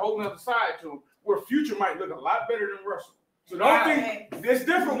like he got a whole other side to him, where Future might look a lot better than Russell. So don't think it's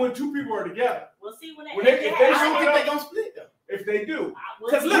different when two people are together. We'll see when When they- if they I don't think split they're up, gonna split though. if they do.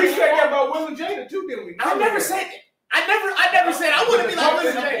 Because We look, said that about Will and Jada too, didn't we? I never said that. I never said I want to be like Will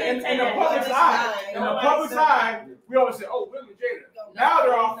and Jada. In the public's eye, we always say, oh, Will and Jada. Now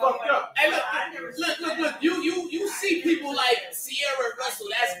they're all fucked up. Hey, look. You see people like Sierra and Russell.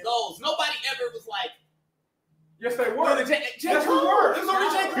 That's goals. Nobody ever was like, Yes, they Will were. and Jada. Yes, we were. It was only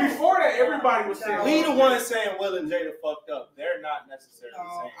J. Cole. Before that, everybody was saying. We the ones saying Will and Jada fucked up. They're not necessarily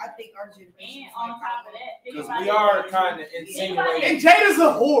No, saying. I think our generation. And on top of that, Because we are kind of insinuating. And Jada's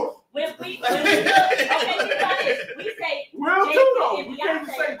a whore. when we look, okay, think about it. We say Will too, Jay-Z though. and We can't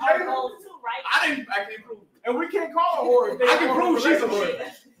just say Beyonce are Jada. goals too, right? I can't prove it. And we can't call her a whore. If they I can want prove her she's a relationship.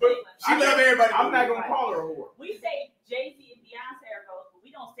 whore. But She love everybody. I'm not gonna call her a whore. We say Jay-Z and Beyonce are goals, but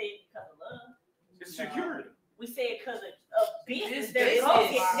we don't say it because of love. It's security. We say it because of business. They're Business. goals.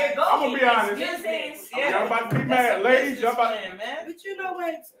 They're goals. I'm gonna be honest. Business. Y'all about to be mad, ladies. Y'all about. man. But you know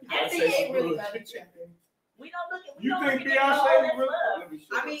what? I I say think she they really would. love each other. We don't look at. We You don't think look at Beyonce it as really? love. Let me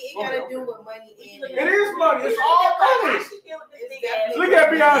show I mean, you. it gotta Okay. do with money and. It is money. It's all money. It's Look at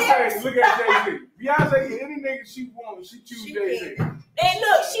Beyonce. Look at Jay-Z. Beyonce, any nigga she wants, she choose She Jay-Z. can. And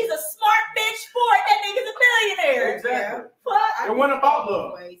look, she's a smart bitch for it. That nigga's a billionaire. Exactly. Fuck. I And what think about both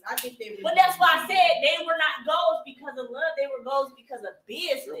love? ways. I think they really But that's why I love said they were not goals because of love. They were goals because of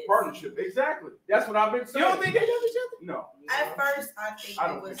business. Your partnership. Exactly. That's what I've been You saying. don't think they love each other? No. At first, I think I it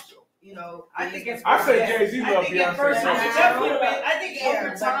don't was, think so. you know, I think it's. I say yeah. Jay-Z I love think at Beyonce. first, more. I think Yeah, over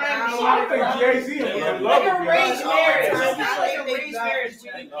but time, now- they I think Jay-Z They and love love like with arranged Beyonce. marriage. I It's not like think they arranged love marriage each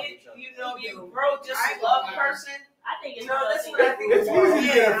when you other. get, you know, you grow just I- to love a person. I think it's No, love. that's what I think. It's easy to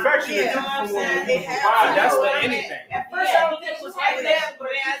get Yeah, affectionate yeah. to someone You know what I'm who saying? you They have provide. to. That's with what anything. At first, I don't think it was like that, but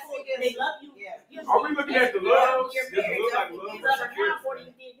I think They it's. love you. Yeah. Are we looking at the love? You're Does it married, look like definitely. love It's or up security? account for you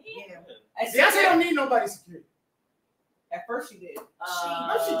did it. Yeah. Beyonce don't need nobody security. At first, she did.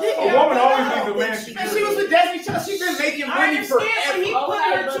 No, she did. A woman always I needs a don't man think she Man, security. she was with Destiny Child. She been making I money understand, but forever. he put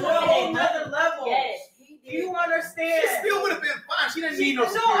her Okay, to but a whole nother level. Yes. Do you understand? She still would have been fine. She didn't need no No,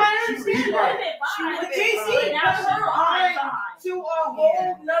 security. I She understand. right. But Jay-Z But put now her fine. on to a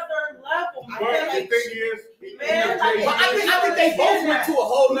whole nother level. I But feel the like thing is, Man, Jay-Z- But I think they both went to a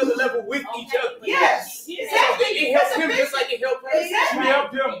whole nother level with each other. Yes, exactly. It helped him just like it helped her. she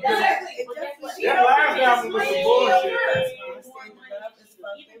helped him. Exactly. It definitely- That last album was some bullshit.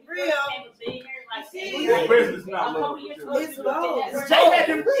 It's business, not love. It's love. Jay had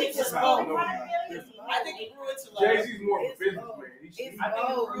them rich. It's No, love. no, I think it grew into love. Jay-Z's more of a It's businessman. both. He's It's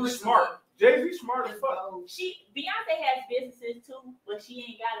both. he's smart. Jay-Z's smart as It's fuck. both. Beyonce has businesses too, but she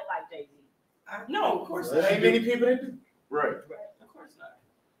ain't got it like Jay-Z. No, of course There not. ain't many people that do. Right. Of course not.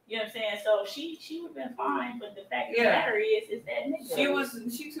 You know what I'm saying? So she would have been fine, but the fact of the Yeah. matter is that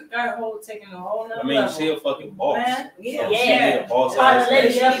nigga. She took that whole taking a whole nother I mean, level. she a fucking boss. Man, Yeah. So she Yeah. need a boss. Trying ass to let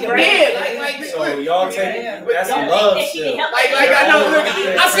bitch. you up Yeah, So y'all take Yeah. that's Don't love think that she can still. help Like you. I know. Look,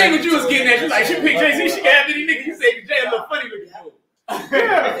 I seen what you was getting at. She like she picked Jay-Z. She got many niggas. You say Jay a little funny looking dude.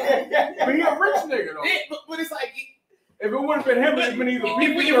 Yeah. But he a rich nigga though. Yeah, but it's like If it would have been him, it'd have been either if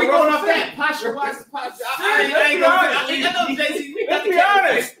Pete we Diddy or going Russell off that Simmons. posture wise, posture. Let's I ain't be gonna. honest. I know Jay-Z. Let's be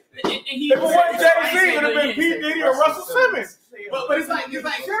honest. And he If it wasn't Jay-Z, it saying would have been Pete Diddy or Russell Simmons. But it's like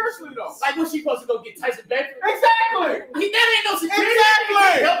Seriously though. like when she supposed to go get Tyson Beckford. Exactly. That ain't no security.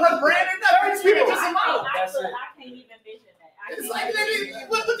 Exactly. Help her brand or nothing. She just a model. I can't even envision that. It's like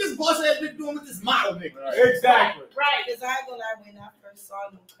what this boss has been doing with this model nigga. Exactly. Right. Because I ain't gonna lie, when I first saw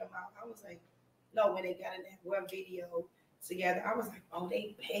them come out, I was like, no, when they got in that one video together, I was like, oh,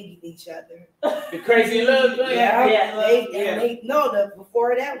 they pegging each other. The crazy love.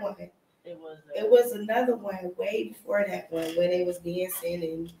 Before that one, It was. it was another one way before that one when they was dancing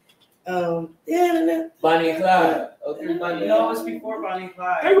and Bonnie and Clyde. Okay, Bonnie. No, it's before Bonnie and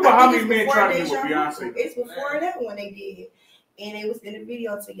Clyde. Think about I how think many it's men before try to get with Deja Vu. Beyonce. It's before that one they did, and they was in a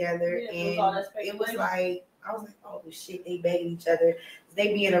video together, Yeah, it was all that and it was speculation. like I was like, oh shit, they begging each other,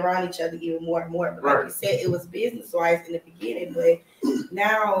 they being around each other even more and more. But like Right. you said, it was business wise in the beginning, but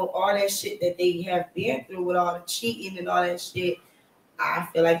now all that shit that they have been through with all the cheating and all that shit, I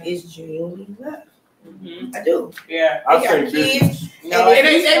feel like it's genuinely love. Mm-hmm. I do. Yeah. I They say got business. kids. No, and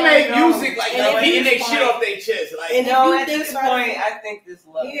they made No. music like And if getting you their find- shit off their chest. Like And No, if you at think this about point, it, I think this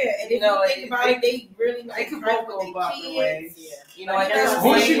love. yeah, and if You know, you think about it, they really They like could fight both go with about their their ways. kids. You know, Like, at this that's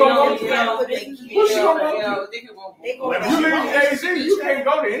Who's point, she gonna go to? Who's she gonna go to? you know, they could both They go. gonna If you leave Jay-Z, you can't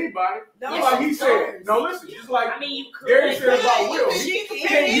go to anybody. No, Just like he said. No, listen. Just like I mean, you could. Gary said about Will. She You can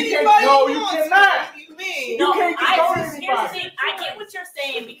can't. anybody No, you wants. cannot. What do you mean? You can't just go to here's the anybody. thing. I get what you're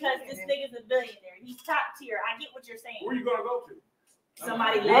saying because this nigga's a billionaire. He's top tier. I get what you're saying. Where you gonna go to?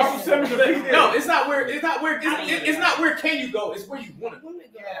 Somebody Russell left. Simmons or Pete Diddy? no, it's not where it's not where can you go. It's where you want to go.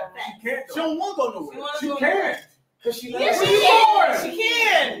 Yeah. She can't. She don't want to go She nowhere. wanna She go- can. Cause she Yes, loves she you. can. She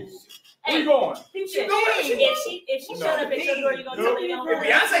can. Where you going? If going. she showed up at your door, you gonna tell her you don't If go?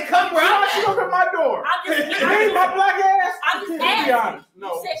 Beyonce come where Why I'm she at, come to my door? I'm just. You ain't my black ass. I'm just To be asking. honest,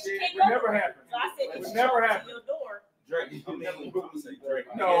 no, You said she it can't would go. never happen. So I said, It if would she never showed up happen. to your door, Drake. I'm gonna say Drake.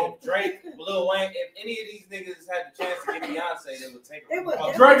 No. If Drake, Lil Wayne, if any of these niggas had the chance to get Beyonce, they would take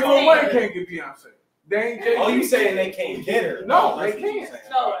her. Drake and Lil Wayne can't get Beyonce. They ain't Jay-Z. Oh, you saying they can't get her? No, they can't.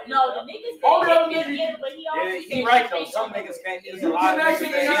 No, the niggas All the say other they can niggas- get it, but he also Yeah, said he right they though. Some niggas can't. There's a You lot can of actually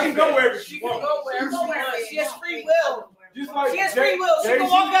niggas that she can't can go wherever She she can wants. go wherever she wants. She has free will. Just like She has Jay- free will. She Jay-Z. can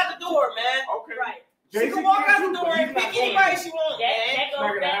walk out the door, man. Okay. Right. She Jay-Z can walk can't out the too, door but and he's pick not anybody she wants, That man. goes not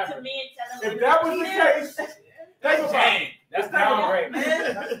gonna back happen. to men telling If women that to was the kill. case, think about it. That's downgrade.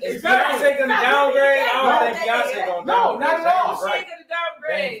 Is Exactly. Beyonce gonna downgrade? I don't think Beyonce gonna No, downgrade. not at all. She ain't gonna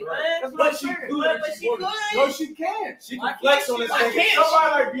downgrade, James right. man. That's what But I'm she saying. could. But she could. No, she can't. She Why can flex can't on this she? Why nigga. can't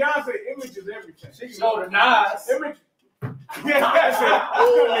Somebody like Beyonce, image is everything. She can go to Nas. Image. Yeah, that's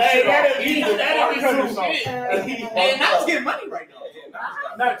it. Hey, that'd be I'll some cut shit. this off. And Nas getting money right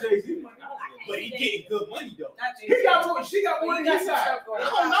now. Not Jay-Z. But he getting good money though. Not He got more. She got more He than got he some got. stuff going I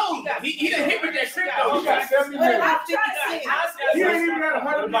on. don't know. He done hit with that shit Oh, though. he got 70 What million. about I'm trying to 50 say, Cent? He ain't even got 100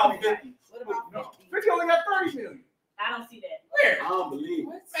 What about million. 50? What about No, 50? 50 only got 30 million. I don't see that. Where? I don't believe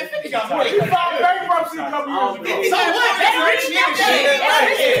it. Man, 50 got more. He filed bankruptcy a couple years ago. So what? That's rich nigga shit.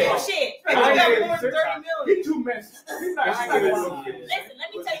 That's Yeah. rich shit. I He ain't got getting more than 6. 30 million. He too messy. He's not Listen, let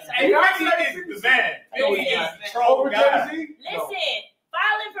me tell you Hey, something. Beyonce is the man. over guy. Jay-Z. Listen,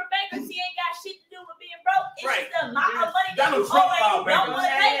 filing for bankruptcy ain't got shit to do with being broke. It's Right. just the amount of money that Donald you Trump owe filed and you don't want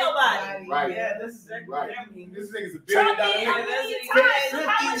to pay nobody. Right. Yeah, that's exactly Right. what I mean. This nigga's a Trump $1 did billion. how many That's times?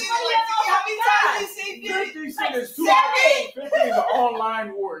 How much money have you How many times got? you see 50 Like is too. 7. 50 is an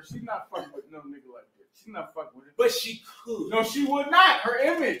online war. She's not fucking with no nigga like that. She's not fucking with it. But she could. No, she would not. Her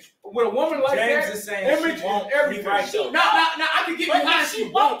image with a woman like James that. is saying image she won't. is everything. He right though. No, I can get But behind if she she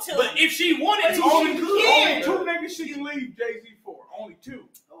want won't. to. But if she wanted to, Only she two, could. only 2 niggas she can leave Jay-Z for. Only 2.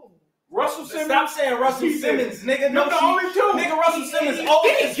 Russell Simmons. Stop saying Russell He did. Simmons, nigga. No, No, the she, only 2. nigga, Russell Simmons old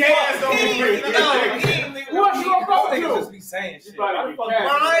as Gas fuck. don't He agree. Who else you gonna go Niggas to? just be saying shit. Why Why the the fuck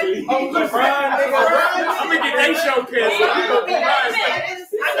fuck Brian? Oh, listen. Brian, nigga, I'm gonna get they show kids.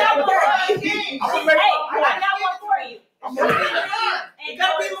 I got one for you. I'm gonna Hey, make I my got one for you. I'm gonna make And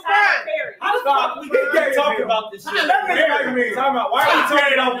gotta go be to LeBron. Tyler Perry. How the fuck we get talking about this shit? That nigga like me. Talking about why are we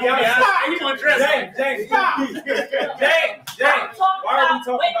talking about Beyonce? He gonna dress James, James, Stop. James, why are we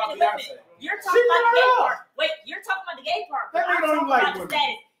talking wait a about minute, wait a Beyonce? minute. You're She talking about the gay not part. Wait, you're talking about the gay part. That But nigga I'm don't talking like about the women.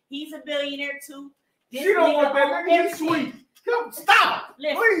 status. He's a billionaire too. This She don't nigga want that owns nigga. He's everything. sweet. Come, stop.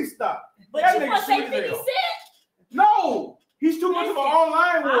 Listen, Please stop. but That you nigga want to say sweet as 50 hell. Cent? No, he's too much of an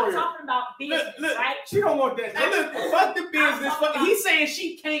online I'm warrior. talking about business, Look. right? She don't want that. Now look, fuck the business. Fuck, he's saying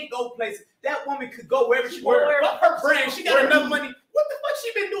she can't go places. That woman could go wherever she wants. Where? Fuck her brand. She got enough money. What the fuck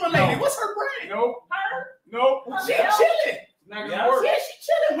she been doing lately? What's her brand? Nope. Her? Nope. She chilling. Not Yeah. gonna work. Yeah, she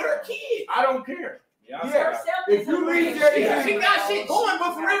chilling with her kids. I don't care. Beyonce Yeah. got- Herself If is you a leave brand. Jay-Z, She got shit going,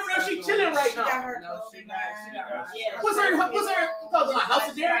 but for real, she chilling right She got now. her No, she clothing not. She line. not. Yeah. What's her talking about? House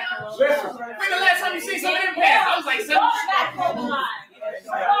of Darius? Listen. When the last time you seen some of them pants? I was like, Daughter got clothing line.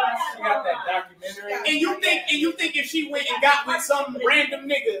 She got that documentary. and you think if she went and got with some random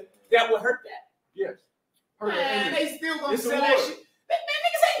nigga that would hurt that? Yes. Her Man, image. they still gonna It's a sell war. that shit. Man,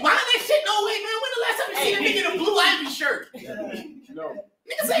 niggas ain't buying that shit no way, man. When the last time you seen a nigga in a Blue Ivy shirt? No.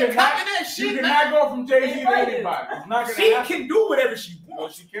 Niggas ain't copping that You shit, cannot man. go from Jay-Z to anybody. It's not gonna She happen. can do whatever she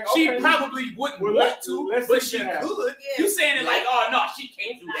wants. She can. She Okay. probably wouldn't Well, want to, let's but see she that happen. could. Yeah. You saying it like, oh no, she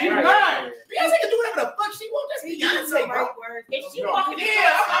can't do She's that. not. Beyonce can do whatever the fuck she wants. That's He used the Beyonce, bro. right word. If she No. walking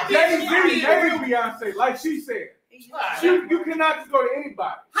Yeah, I'm Jay-Z, being maybe real. Beyonce, like she said. He used You cannot just go to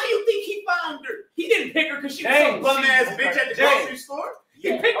anybody. How you think he found her? He didn't pick her because she was James, some bum ass she- bitch at the James. grocery store.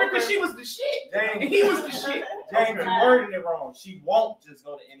 He picked her because Okay. she was the shit. And James, he was the shit. James, you wording it wrong. She won't just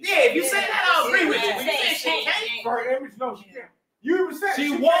go to any. Yeah, if you say that, I'll agree with you. But you say she can't. For her image, no, she can't. You even said She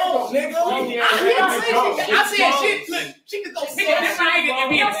can't won't, go. nigga. I didn't say she. I said she. Look, she could go pick a different nigga and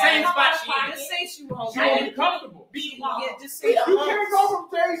be in the same spot she in. Just say she won't. She won't be comfortable. Yeah, just say You can't go from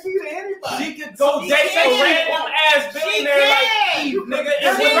Jay-Z to anybody. She could go She date can. a random ass billionaire like can. Eve, nigga.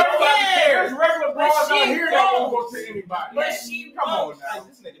 There's And She nobody can. There's regular bras But out she here that won't. won't go to anybody. But she Come on won't. now. Like,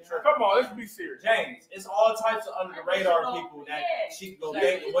 this nigga tripping. Come on, let's be serious. James, it's all types of under the radar people that she can go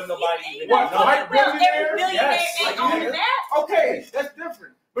date and when nobody even What, know. white Well, billionaires? every billionaire Yes. ain't on the map. Okay, that's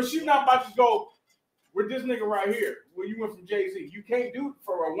different. But she's not about to go with this nigga right here. Where you went from Jay-Z. You can't do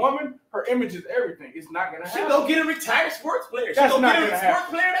for a woman. Her image is everything. It's not gonna She happen. go get a retired sports player. She That's go not get a gonna sports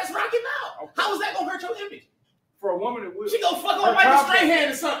happen. player that's rocking out. Okay. How is that gonna hurt your image? For a woman, it will. She go fuck Her on Michael confidence- Strahan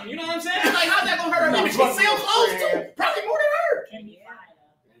or something. You know what I'm saying? Like, how's that gonna hurt her No, image? She fuck sells Michael clothes too. Strahan. Probably more than her. Can you find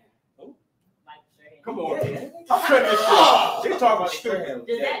Who? Mike Strahan? Come on. Yeah. I'm cutting this Oh. shit. She talking about stupid.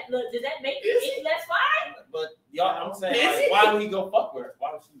 Does that make Is it less fine? But y'all, I'm saying, Is like, it? why would he go fuck with her?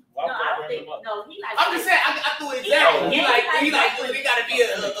 Why No, I don't think. No, he like. I'm just saying. I threw it exactly. He like. It gotta be a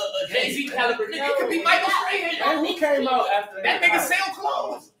Jay-Z caliber nigga. It could be Michael Strahan. Who came out after that nigga sell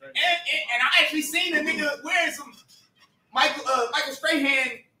clothes. And I actually seen a nigga wearing some Michael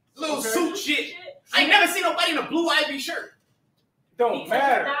Strahan little suit shit. I ain't never seen nobody in a Blue Ivy shirt. Don't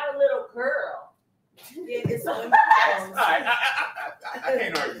matter. Not a little girl. Yeah, it's a women. I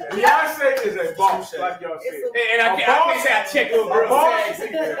can't argue that. Beyonce is a boss, like y'all said. And I can't say I check little girls. A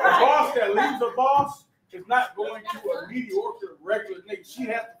boss that leaves a boss is not going to a mediocre regular nigga. She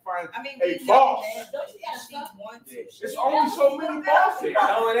has to find a boss. There's only so many bosses.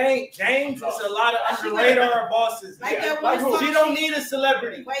 No, it ain't. James, it's a lot of under the radar bosses. She don't need a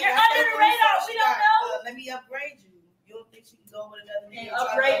celebrity. You're under the radar. We don't know. Let me upgrade you. You don't think she can go with another nigga?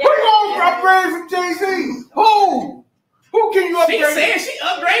 Upgrade. Who gonna upgrade from Jay-Z? Who? Who can you upgrade? She said she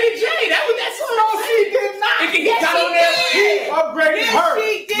upgraded Jay. That's what No, she did not. He got on there. He upgraded her.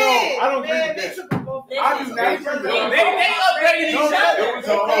 She did. No, I don't agree with that. I do not agree with that. They upgraded each other.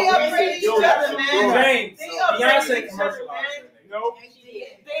 They upgraded each other, man. James, Beyonce commercial. No.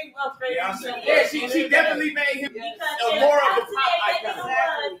 They upgraded each other. Yeah, she definitely made him more of a pop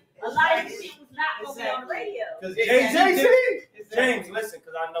icon. A lot of shit was not going to be on the radio. Because Jay-Z? James, listen,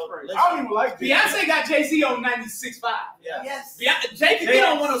 because I know. I don't even like Jay-Z. Beyonce got Jay-Z on 96.5. Yes. Jay can get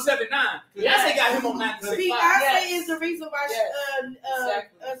on 107.9. Beyonce got him on 96.5. Beyonce is the reason why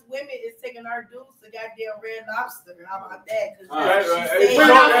us women is taking our dudes to goddamn Red Lobster. How about that?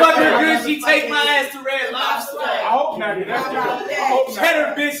 When I fuck her good, she take my ass to Red Lobster. I hope not. I hope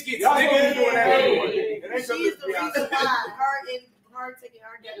Cheddar biscuits, y'all nigga. doing that anyway. She's the reason why her taking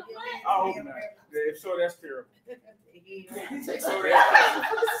our goddamn I hope not. If so, that's terrible. Listen,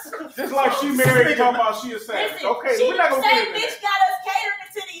 Just like she married, talking about she a savage. Okay, we're not gonna get into bitch that. got us catering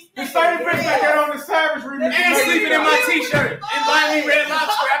to these The same bitch that got on the savage remix And sleeping in my t-shirt and buying me Red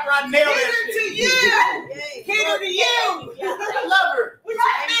Lobster after I nailed that Cater to shit. you. Cater to you. I love her.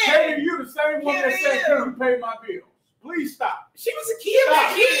 Hey, you the same one that said, "Can you pay my bills?" Please stop. She was a kid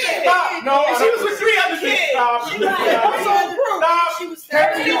back then. Stop. No, And she was with 3 other kids. Stop. She was She was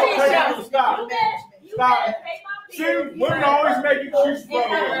telling you to pay my stop. Stop. See, women always make excuses for other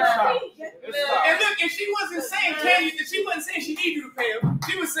women. Stop. And look, and she wasn't saying can you. She wasn't saying she need you to pay her.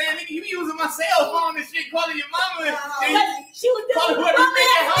 She was saying, nigga, you be using my cell phone and shit, calling your mama. And She was calling doing whoever you think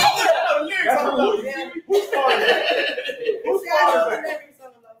at home. I know the lyrics. That's I'm who- like, whose fault is that? Whose fault is that?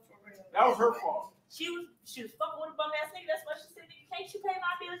 That was her fault. She was fucking with a bum ass nigga. That's why she said, "Nigga, can't you pay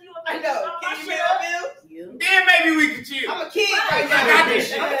my bills? You a I bitch. know. Can you pay my bills? then maybe we could chill. I'm a kid right I got now.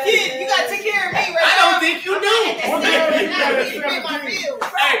 this shit. I'm a kid. You gotta take care of me right I now. don't think you do. One day you gotta You pay my bills.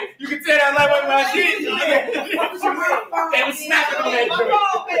 Hey, you can tell that like one of my kids. They was snapping on that My joint.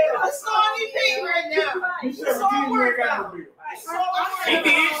 phone bill. It's on EP right now. You 17, you ain't got no bill. He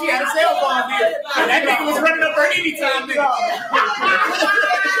did. She had a cell phone bill. And that nigga was running up her anytime, nigga.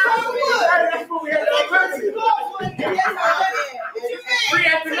 That's what we had to do. Free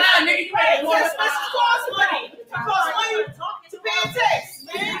after 9, nigga. You had to go. Text message costs money. It costs money to pay a text,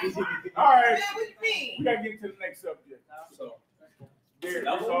 man. All right, Man, what you mean? we gotta get to the next subject. So, Darius,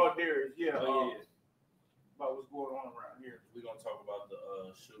 it's all Darius. Yeah, oh, yeah. about what's going on around here. We're gonna talk about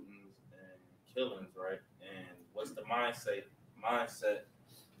the shootings and killings, right? And what's the mindset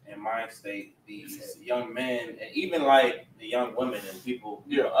and mind state these young men and even like the young women and people,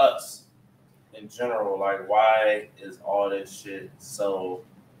 you know, us in general, like why is all this shit so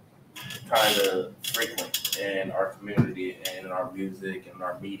kind of frequent in our community and in our music and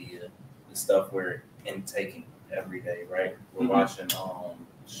our media, the stuff we're intaking every day, right? We're watching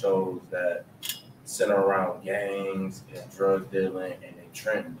shows that center around gangs and drug dealing and they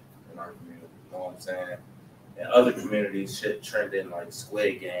trend in our community, you know what I'm saying? In other communities, shit trending like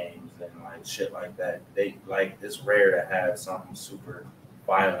Squid Games and like shit like that. They like it's rare to have something super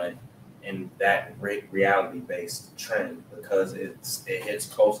violent in that reality-based trend because it hits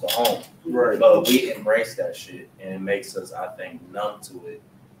close to home. Right. But we embrace that shit and it makes us, I think, numb to it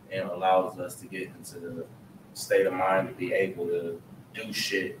and allows us to get into the state of mind to be able to do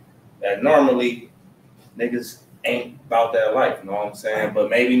shit that normally niggas ain't about that life, you know what I'm saying? But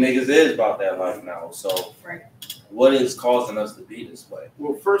maybe niggas is about that life now. So what is causing us to be this way?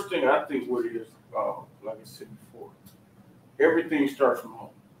 Well, first thing I think what it is, like I said before, everything starts from home.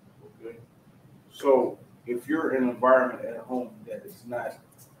 Okay, so if you're in an environment at home that is not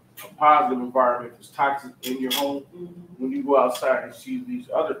a positive environment, if it's toxic in your home, when you go outside and see these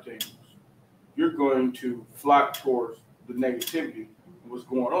other things, you're going to flock towards the negativity of what's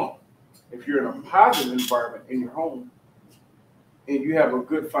going on. If you're in a positive environment in your home and you have a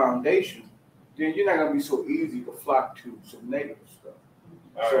good foundation, then you're not going to be so easy to flock to some negative stuff.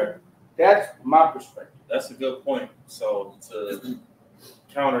 All right. That's my perspective. That's a good point. So to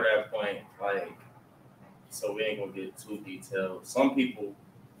counter that point, like, so we ain't gonna get too detailed. Some people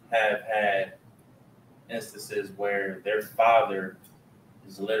have had instances where their father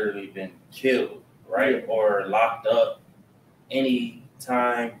has literally been killed, right? Or locked up. Any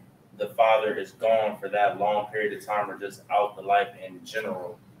time the father is gone for that long period of time or just out the life in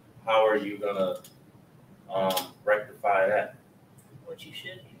general, how are you gonna rectify that? What you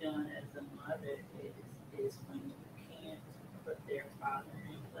should be doing as a mother is when you can't put their father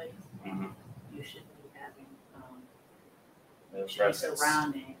in place, you should be having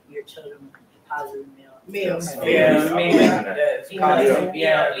surrounding your children with positive meals. You gotta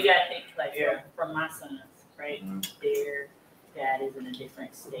think like from my sons, right? Their dad is in a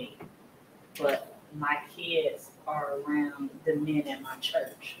different state, but my kids are around the men at my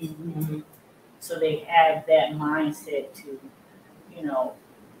church, so they have that mindset to,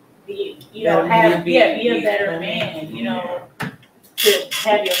 be a better man, to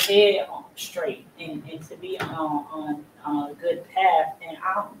have your head on straight and to be on a good path. And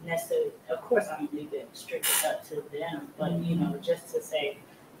I don't necessarily, of course, I don't leave it strictly up to them, but just to say,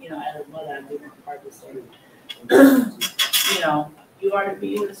 as a mother, I do my part to say, you are to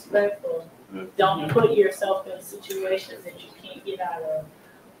be respectful. Don't put yourself in situations that you can't get out of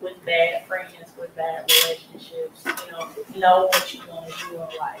with bad friends, with bad relationships. Know what you want to do in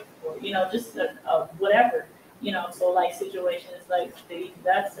life, or just whatever. So like situations like these,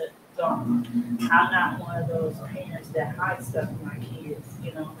 that's it. So I'm not one of those parents that hide stuff from my kids.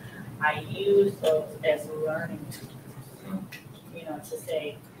 I use those as learning tools. To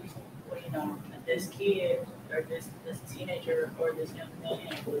say, well, this kid or this teenager or this young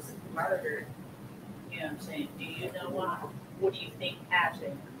man was murdered. You know what I'm saying? Do you know why? What do you think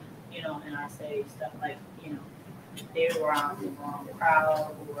happened? And I say stuff like, they were on the wrong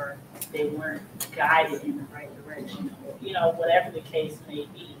crowd, or they weren't guided in the right direction, or, whatever the case may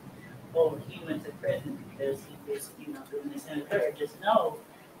be. Or he went to prison because he was, doing this and the third. Just know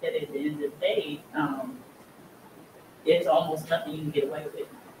that at the end of the day, there's almost nothing you can get away with.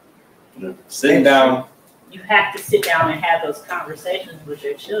 Sitting down. You have to sit down and have those conversations with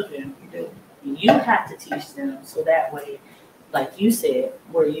your children. You have to teach them so that way, like you said,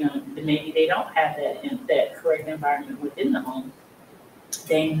 where maybe they don't have that correct environment within the home.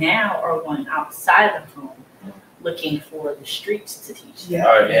 They now are going outside of the home, looking for the streets to teach them.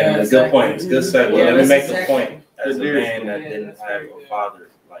 All right, and a good point. It's good segue. Let me make the point. As a man that didn't have a father,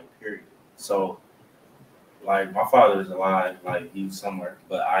 like, period. So, like, my father is alive, like, he's somewhere,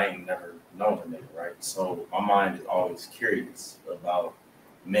 but I ain't never known a nigga, right? So my mind is always curious about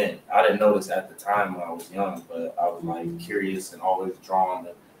men. I didn't know this at the time when I was young, but I was like curious and always drawn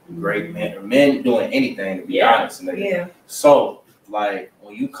to great men, or men doing anything, to be honest. So like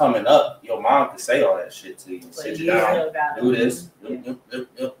when you coming up, your mom can say all that shit to you, sit you down, do this.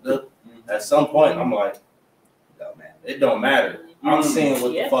 At some point, I'm like, it don't matter. I'm seeing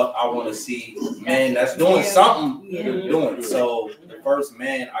what the fuck I want to see. Men that's doing something doing. So the first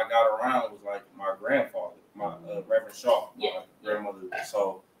man I got around was like my grandfather, my Reverend Shaw, my grandmother.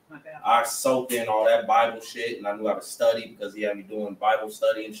 So I soaked in all that Bible shit, and I knew how to study because he had me doing Bible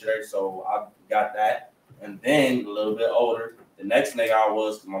study and shit. So I got that. And then a little bit older, the next nigga I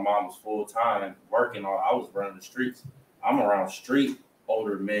was, because my mom was full time working, I was running the streets. I'm around street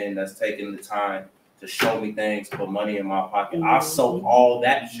older men that's taking the time to show me things, put money in my pocket. I soak all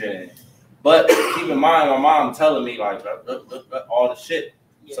that shit in. But keep in mind, my mom telling me like all the shit.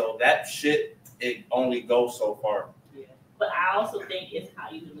 So that shit, it only goes so far. Yeah. But I also think it's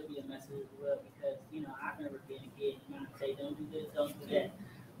how you deliver your message as well, because I remember being a kid, you say don't do this, don't do that.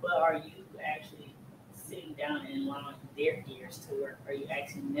 But are you actually sitting down and allowing their ears to work? Are you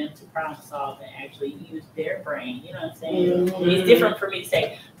asking them to problem solve and actually use their brain? You know what I'm saying? It's different for me to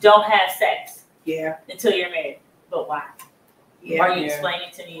say, don't have sex. Until you're married. But why? Are you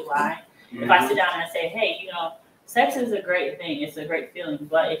explaining to me why? If I sit down and I say, hey, sex is a great thing. It's a great feeling,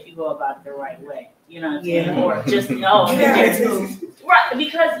 but if you go about it the right way, you know what I'm saying? Or just know. Right,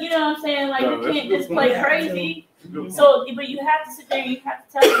 because you know what I'm saying? Like, you can't just play crazy. So, but you have to sit there and you have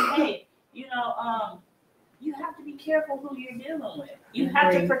to tell them, hey, you have to be careful who you're dealing with. You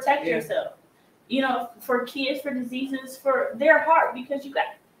have to protect yourself. For kids, for diseases, for their heart, because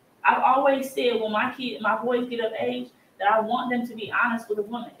I've always said when my boys get of age, that I want them to be honest with a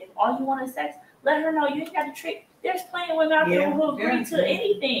woman. If all you want is sex, let her know you ain't got to trick. There's plenty of women out there who agree to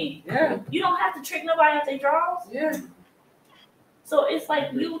anything. You don't have to trick nobody out their draws. So it's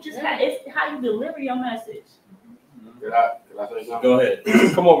like you just it's how you deliver your message. Can I say something? Go ahead.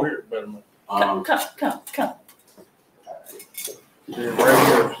 Come over here, better man. Come. Yeah, right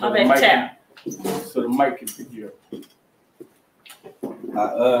here. My bad, chat. So the mic can pick you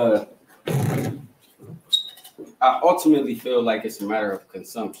up. I ultimately feel like it's a matter of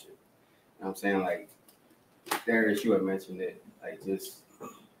consumption. You know what I'm saying? Like, Darius, you had mentioned it, like just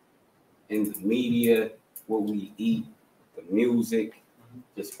in the media, what we eat, the music,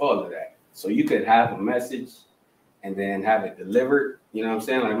 just all of that. So you could have a message and then have it delivered. You know what I'm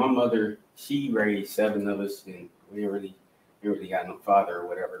saying? Like my mother, she raised 7 of us, and we didn't really got no father or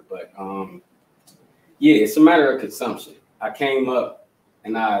whatever. But yeah, it's a matter of consumption. I came up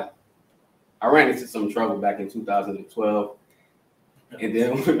and I ran into some trouble back in 2012. And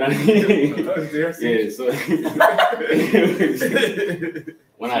then yeah, so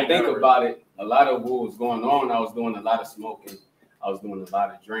when I think about it, a lot of what was going on, I was doing a lot of smoking, I was doing a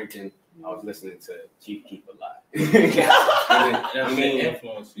lot of drinking, I was listening to Chief Keef a lot. I mean,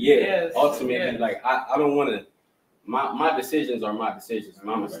 yeah, ultimately, like I don't want to. My decisions are my decisions.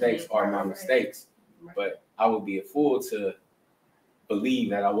 My mistakes are my mistakes. But I would be a fool to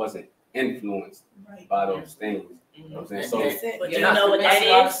believe that I wasn't influenced by those things. You know what I'm saying? So, but you know what that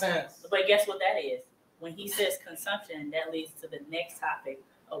is? But guess what that is? When he says consumption, that leads to the next topic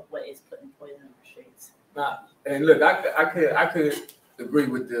of what is putting poison in the streets. Nah, and look, I could agree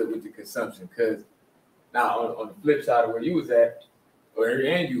with the consumption, because now on the flip side of where you was at, or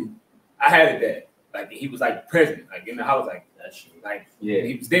and you, I had it that like he was like president, like in the house, like that's like yeah,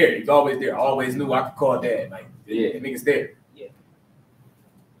 he was there, he was always there. I always knew I could call dad, like yeah, the nigga's there.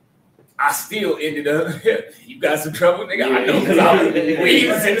 I still ended up, you got some trouble, nigga. Yeah. I know, because we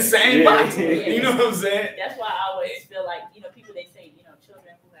was in the same box. You know what I'm saying? That's why I always feel like, people, they say,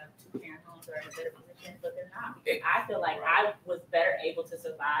 children who have 2-parent homes are in a better position, but they're not. I feel like I was better able to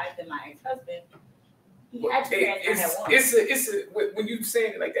survive than my ex-husband. He had 2 parents, I had 1. It's a, when you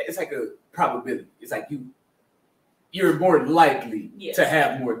saying it like that, it's like a probability. It's like you're more likely to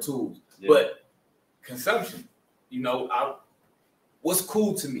have more tools. Yeah. But consumption, what's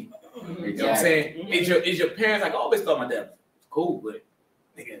cool to me? You know what I'm saying? Is your parents, like, I always thought my dad was cool, but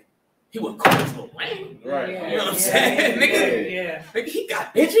nigga, he wasn't cool as Lil Wayne. Right. Yeah. You know what I'm saying? Nigga, he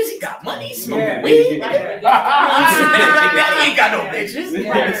got bitches, he got money, he smoking weed. You know what I'm saying? He ain't got no bitches.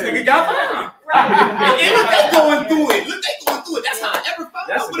 This nigga got money. And look, they going through it. That's how I ever found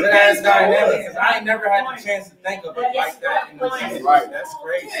out what a bad dynamic, because I ain't never had the chance to think of it like that. Right. That's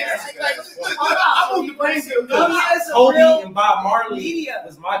crazy. I moved to Brazil. Kobe and Bob Marley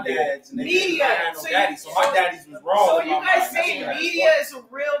was my dad's. Media. I had no daddy, so my daddy's was wrong. So you guys say media is a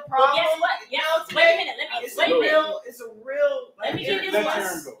real problem? Guess what? Wait a minute. It's a real. Let me give you this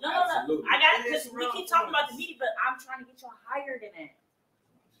one. No. I got it, because we keep talking about the media, but I'm trying to get y'all higher than that.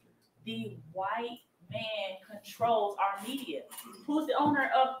 The white man controls our media. Who's the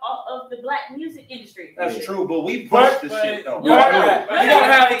owner of the black music industry? That's true, but we push this shit though. You gotta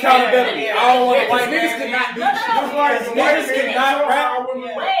have accountability. I don't want white niggas cannot do shit. Niggas cannot rap.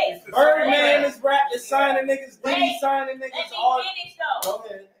 Birdman is signing niggas. Diddy signing niggas. Let me finish though.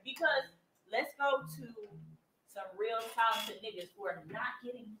 Because let's go to some real talented niggas who are not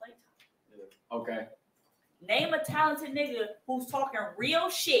getting playtime. Okay. Name a talented nigga who's talking real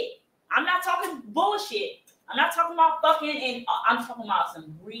shit. I'm not talking bullshit. I'm not talking about fucking, and I'm talking about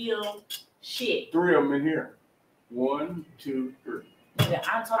some real shit. 3 of them in here. 1, 2, 3. Nigga,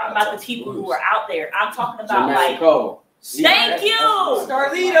 I'm talking about the people who are out there. I'm talking about Mexico. Thank you.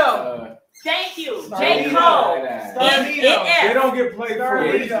 Starlito. Thank you. J. Cole. They don't get played for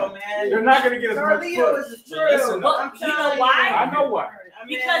Starlito, man. They're not gonna get as much Starlito is true. But you know why? I know why.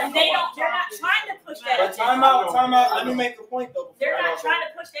 Because they're not trying to push that agenda. Time out. Let me make a point though. They're not trying to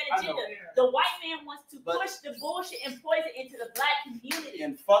push that agenda. The white man wants to push the bullshit and poison into the black community.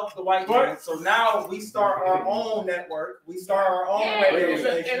 And fuck the white man. So now we start our own network. We start our own radio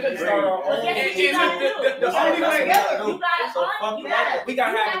station. We start our own. The only way we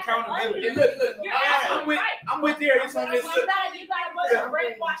gotta have accountability. Look, I'm with Darius on this. You gotta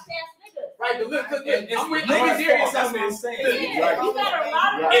brainwash ass niggas. Right, but look, I'm with Darius on this. You got a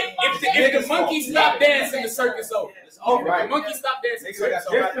lot of if the monkeys stop dancing, the circus over. It's over. If the monkeys stop dancing, the circus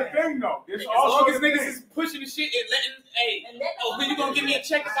over. That's the thing, though. As long as niggas is pushing the shit and letting, when you gonna give me a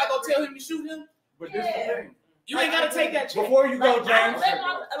check if I go tell him to shoot him? But this is the thing. You ain't gotta take that check. Before you go, James. I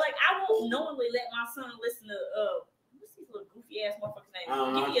won't knowingly let my son listen to what's these little goofy ass motherfuckers names?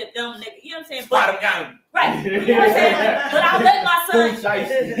 Give me a dumb nigga. You know what I'm saying? Bottom down. Right. You know what I'm saying? But I'll let my son.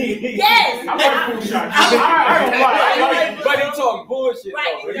 Yes. I don't lie. But he talk bullshit.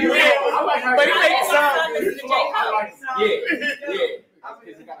 Right. But he makes sound. Yeah.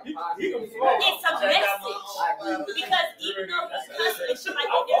 It's a message. Because even though he's cussing and shit like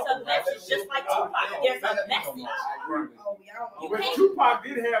that, there's a message. Just like Tupac, there's a message. You can't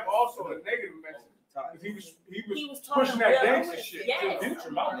talking pushing that real. gangster shit. Yes.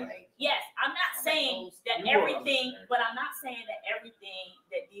 Future, my nigga. Yes, I'm not saying that You are. everything, but I'm not saying that everything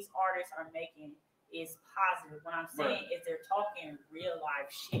that these artists are making is positive. What I'm saying is they're talking real life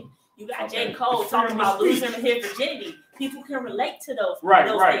shit. You got J. Cole talking about losing his virginity. People can relate to those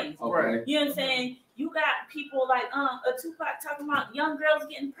things. Okay. You know what I'm saying? You got people like a Tupac talking about young girls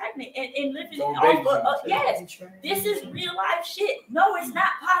getting pregnant and living off yes, this is real life shit. No, it's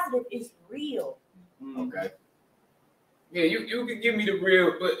not positive, it's real. Okay. Yeah, you can give me the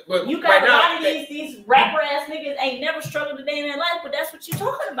real, but you got right a now, lot of these rapper ass niggas ain't never struggled a day in their life, but that's what you're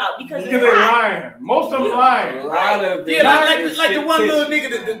talking about because they're lying. Most of them lying. A lot of yeah, like the one little nigga,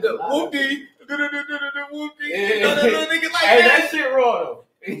 the whoopty, the whoopty, the little nigga like hey, that. that shit raw though.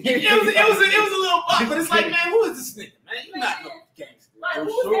 It was a little bop, but it's like, man, who is this nigga, man? You not no gangster. Like, For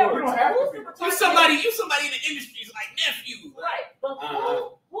who's sure. that? You don't have to be. You somebody in the industry is like nephew. Right, but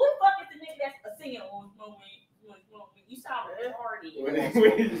who the fuck is the nigga that's singing on you sound retarded? Who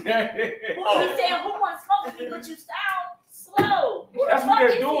saying who wants smoke with you, but you sound slow? That's what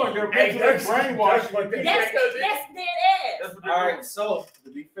they're doing. They're mentally brainwashed. That's dead ass. All right, so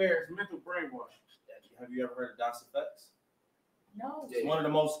to be fair, It's mental brainwash. have you ever heard of Das Effects? No. It's one of the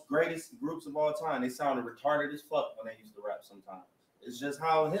most greatest groups of all time. They sounded retarded as fuck when they used to rap sometimes. It's just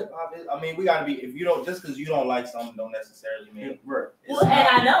how hip hop is. I mean, we gotta be. If you don't, just because you don't like something, don't necessarily mean. Right. Well, and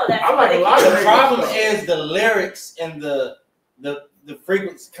I know that's. I like a lot of The problem is the lyrics and the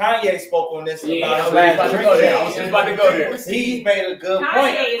frequency. Kanye spoke on this about last Drake. I was just about to go there. He made a good Kanye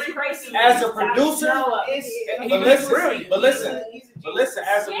point. is crazy. As a producer, but listen,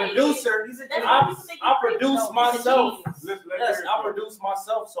 as a Yeah, producer, That's why people think I he's crazy, produce though. myself. He's a genius. Yes, I produce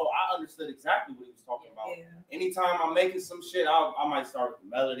myself, so I understood exactly what he was talking about. Anytime I'm making some shit, I might start with the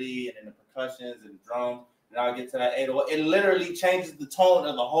melody and then the percussions and the drums, and I'll get to that 808. It literally changes the tone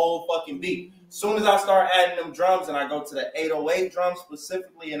of the whole fucking beat. As soon as I start adding them drums and I go to the 808 drum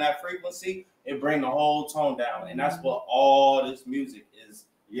specifically in that frequency, it brings the whole tone down. And that's what all this music is.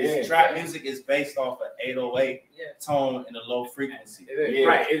 This trap music is based off of 808 tone in a low frequency.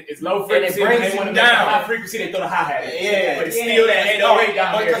 Right, it's low frequency. And it brings they you down. High frequency, they throw the hi hat. Yeah, but it's still that 808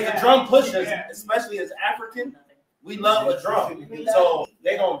 down because there. the drum pushers, especially as African, we love a drum. So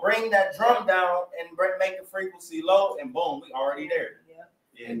they're gonna bring that drum down and make the frequency low, and boom, we already there.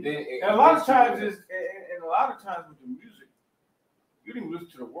 And then And a lot of times with the music, you didn't listen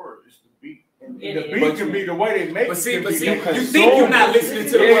to the words, it's the beat. And the beat can be the way they make it. But see, you you think you're not listening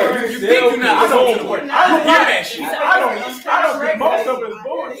to the words. You think you're not listening to the words. I don't hear that shit. I don't think most of it's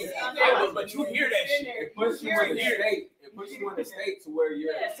bullshit. Yeah, but you hear that shit. it puts you in the state. It puts you in the state to where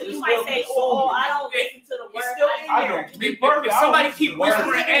you're. So you might say, "Oh, I don't listen to the words." I don't. If somebody keep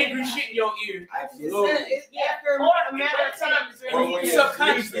whispering angry shit in your ear, It's after a matter of time. you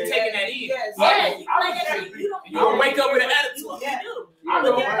subconsciously taking that in. Yes. You don't wake up with an attitude.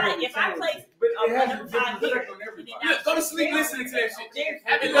 If I play, But it has a different effect on everybody. Look, go to sleep listening to that shit.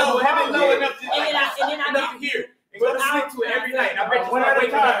 Have it low enough to hear. And go to sleep to it every night. I bet you One at start a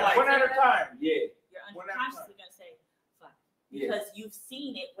waking up time. like One at a time. Yeah. You're unconsciously gonna say, "Fuck," because you've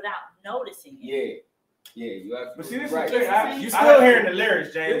seen it without noticing it. Yeah. You have. But see, this right. is the thing. You still hearing the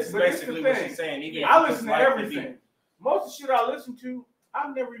lyrics, James. Is But this is basically the what thing. she's saying. Even I listen to everything. Most of the shit I listen to,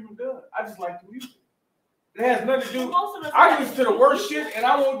 I've never even done. I just like the music. It has nothing to do. Most of us I listen to the worst shit and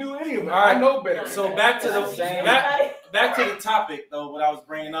I won't do any of it. I know better. So back to the back to the topic though. What I was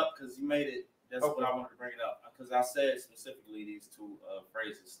bringing up because you made it. That's what I wanted to bring it up because I said specifically these two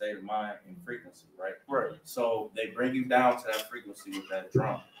phrases: state of mind and frequency. Right. Right. So they bring you down to that frequency with that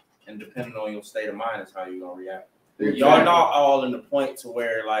drum, and depending on your state of mind is how you're gonna react. Y'all not all in the point to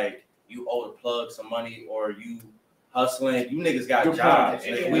where like you owe the plug some money or you hustling. You niggas got jobs.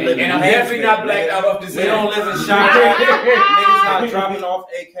 And I'm definitely not blacked out off this. We don't live in Chirac. Niggas not dropping off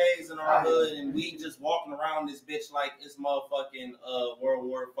AKs in our hood, and we just walking around this bitch like it's motherfucking World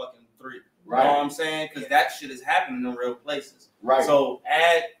War fucking III. Right. You know what I'm saying? Because that shit is happening in real places. Right. So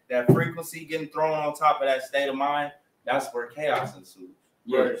add that frequency getting thrown on top of that state of mind. That's where chaos ensues.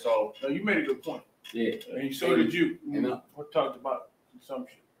 Yeah. Right. So you made a good point. Yeah. And so did you. And We talked about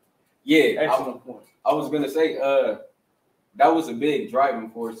consumption. Yeah. Excellent point. I was gonna say, that was a big driving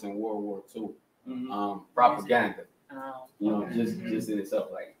force in World War II. Propaganda. You know, just in itself,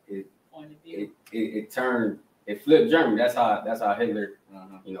 like it turned, it flipped Germany. That's how Hitler,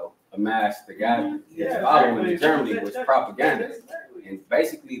 you know, amassed the guy. His following in Germany was propaganda, and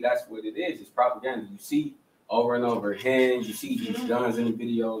basically that's what it is. It's propaganda. You see over and over hands. You see these guns in the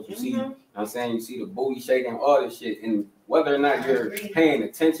videos. You see, you know what I'm saying, you see the booty shaking, all this shit, and whether or not you're paying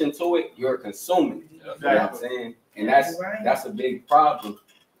attention to it, you're consuming it. You know what I'm saying? And that's a big problem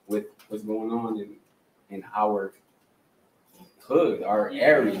with what's going on in our hood, our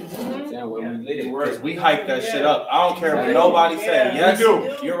area. You know what I'm saying? Where we live. Because we hype that shit up. I don't care what nobody said. Yes,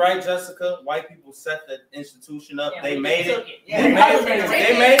 you're right, Jessica. White people set the institution up. They made it. They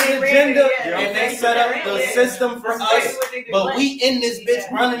made an agenda and they set up the system for us. But we in this bitch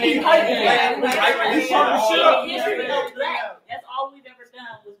running it. That's all we've ever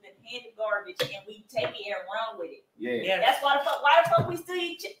done was been handed garbage and we take it and run with it. Yeah. That's why the fuck we still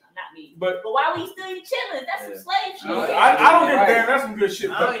eat chitlins? Not me. But why we still eat chitlins? That's some slave shit. I don't give a damn. That's some good shit.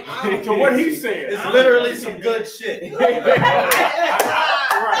 But to what he said, it's literally some good shit. Right.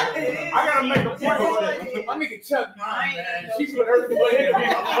 I gotta make a point with it. My nigga Chuck, man. She's with her.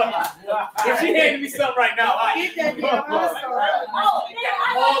 If she handed me something right now, Get that damn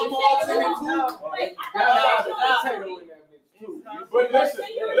But listen.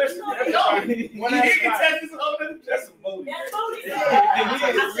 When I can test this over, that's some booty. That's booty. I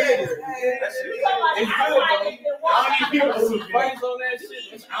don't need people fights on that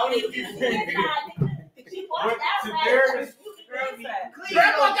shit. I don't need people.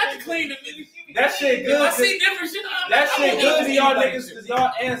 Grandma got to clean the nigga. That shit good. I see different shit. That shit good to y'all niggas because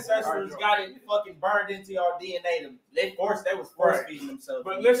y'all ancestors got it fucking burned into y'all DNA. They was force feeding themselves.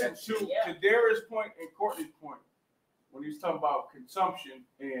 But listen, to Darius' point and Courtney's point, when he's talking about consumption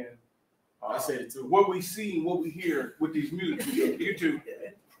and I said it too. What we see and what we hear with these music videos, YouTube.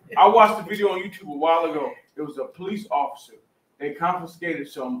 I watched the video on YouTube a while ago. It was a police officer. They confiscated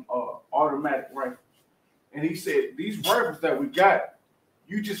some automatic rifles. And he said, these rifles that we got,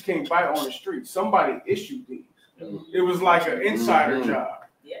 you just can't buy on the street. Somebody issued these. It was like an insider job.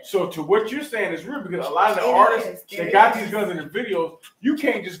 So to what you're saying is real because a lot of the artists that got these guns in the videos, you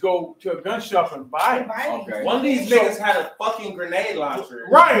can't just go to a gun shop and buy them. Okay. One of these niggas had a fucking grenade launcher.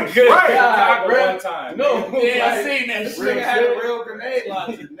 Right. One time. No, I seen that shit. Nigga had a real grenade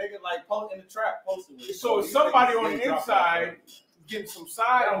launcher. Nigga like in the trap posted with it. So somebody on the inside getting some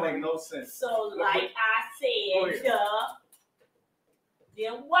side don't make no sense. So like I said,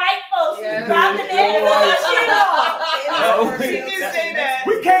 them white folks is dropping that shit off. She did say that.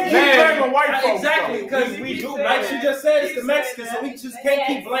 We can't keep blaming white folks. Exactly, because we do. Like she just said, it's the Mexicans, so we just can't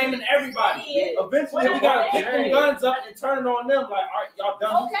keep blaming everybody. Eventually, we gotta pick them guns up and turn it on them. Like, all right, y'all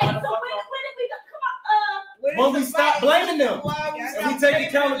done. Okay, so when did we come on? When we stop blaming them and we take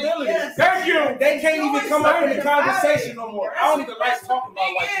accountability. Thank you. They can't even come up in the conversation no more. I don't even like talking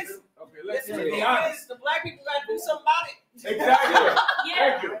about white people. Okay, let's be honest. The black people gotta do something about it. Exactly.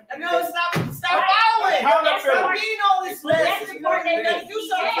 Thank you. No, stop following. Stop being all this mess. That's the part that makes do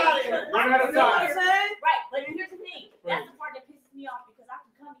something about it. One at a time. Right, but here's the thing. That's the part that pisses me off because I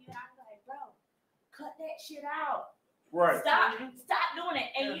can come to you and I can be like, bro, cut that shit out. Right. Stop doing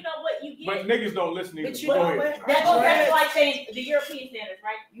it. And you know what you get? But niggas don't listen to you. But you know what? That's like saying the European standards,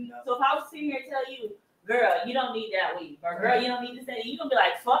 right? So if I was sitting here and tell you, girl, you don't need that weed, or girl, you don't need to say, you're gonna be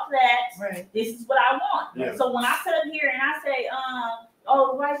like, fuck that. Right. This is what I want. Yeah. So when I sit up here and I say,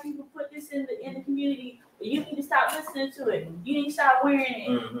 oh, white people put this in the community, you need to stop listening to it. You need to stop wearing it.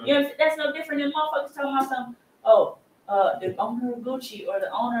 Mm-hmm. You know, that's no different than motherfuckers talking about something. Oh, the owner of Gucci or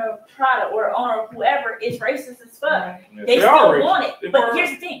the owner of Prada or the owner of whoever is racist as fuck. Right. They still want it. But here's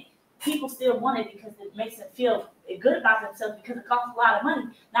the thing. People still want it because it makes them feel good about themselves because it costs a lot of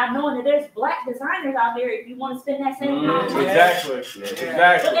money. Not knowing that there's black designers out there if you want to spend that same amount of money. Exactly.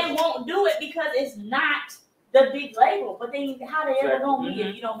 But they won't do it because it's not the big label. But then how they ever gonna be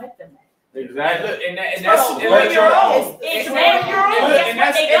if you don't make them that? Exactly. And that's your own. Exactly. And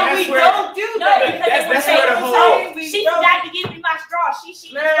that's where don't do that. That's where the whole. She forgot to give me my straw. She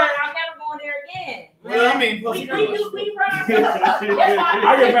I'm never going there again. Well, I mean, We run ourselves.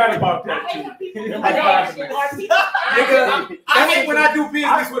 I get mad about that. I hate people who do I that shit. Our people. Nigga, I hate when I do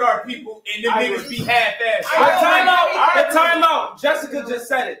business with our people and them niggas be half-assed. The timeout. Jessica just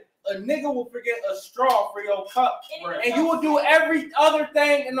said it. A nigga will forget a straw for your cup, and you will do every other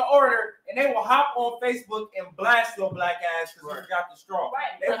thing in the order, and they will hop on Facebook and blast your black ass because you forgot the straw.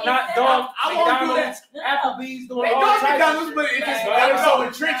 Right. They will not dog I won't do that. Applebee's doing They all don't types McDonald's, of but shit. it just got so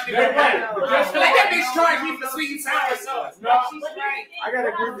entrenched in their brain. Like that bitch charged me for sweet and sour sauce. No, But here's the thing, I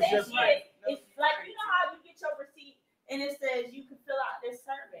gotta what agree with I'm Jessica. saying is, it's like, you know how you get your receipt and it says you can fill out this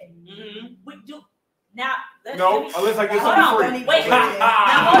survey. We do now. No, unless I get Hold something on, free. wait. Now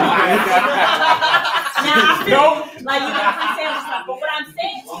hold on. Now I feel like you got free sandwich stuff, but what I'm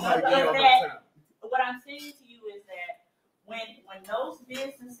saying to you is that when those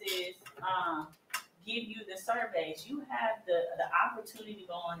businesses give you the surveys, you have the opportunity to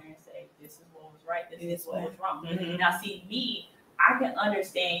go on there and say, this is what was right, this is what was wrong. Now see, me, I can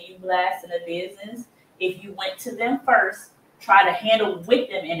understand you blasting a business if you went to them first, try to handle with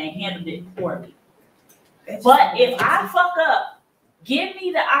them, and they handled it poorly. But if I fuck up give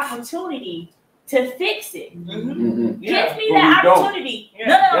me the opportunity to fix it. Mm-hmm. Give me that opportunity. No,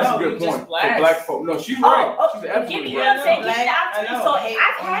 that's a good point. For black folk. No, she's right. She's Give me what I'm saying. Give me the opportunity. So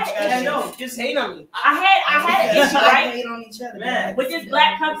I've had I know. Just hate on me. I had an issue, right? Hate on each other, Man. With this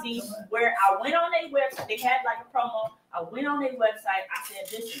black company where I went on their website, they had like a promo. I went on their website. I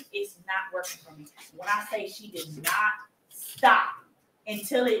said, listen, it's not working for me. When I say she did not stop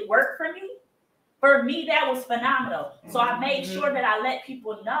until it worked for me, that was phenomenal. So I made sure that I let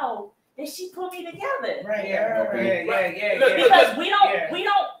people know that she put me together. Right. Yeah. Because we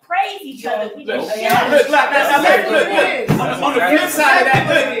don't praise each other. We just look. On the flip side of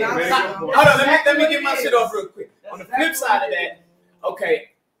that, hold on. Let me get my shit off real quick. On the flip side of that,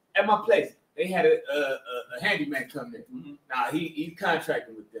 okay, at my place, they had a handyman come in. Mm-hmm. Now he's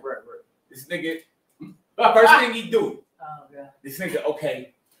contracting with them. Right. This nigga, first thing he do. Oh yeah. This nigga,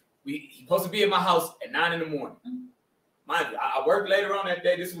 okay, he supposed to be at my house at 9 a.m. Mind you, I work later on that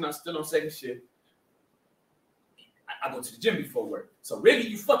day. This is when I'm still on second shift. I go to the gym before work. So really,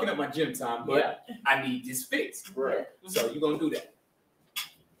 you fucking up my gym time, but I need this fixed. Right. So you gonna do that.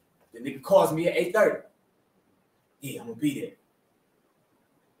 The nigga calls me at 8:30. Yeah, I'm gonna be there.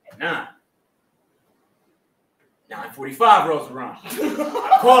 At 9. 9:45 rolls around.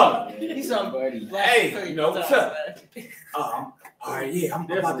 I call him. He's somebody. Hey, you know what's up? All right, yeah, I'm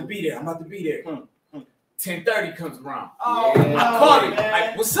about to be there. 10:30 comes around. Oh, I call him.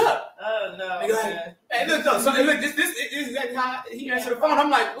 Like, what's up? Oh no. Nigga, like, hey, look, though. So look, this is exactly how he answered the phone. I'm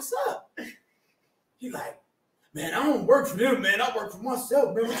like, what's up? He like, man, I don't work for them, man. I work for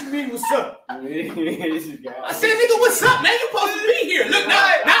myself, man. What you mean, what's up? I said, nigga, what's up, man? You supposed to be here. Look,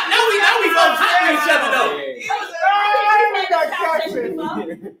 now we both hot with each other though.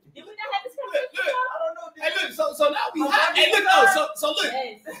 Did we not have this conversation? I don't know. Hey, look, so now we hot. Hey, look, though. So look,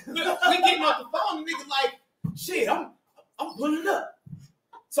 we getting off the phone. The nigga like, shit, I'm pulling up.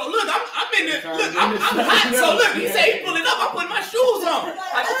 So look, I'm in there. Look, I'm hot. So look, he say he pulling up. I'm putting my shoes on.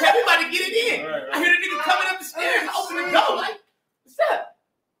 Like, okay, we about to get it in. I hear the nigga coming up the stairs. I open the door. Like, what's up?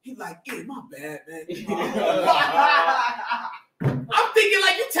 He like, yeah, my bad, man. I'm thinking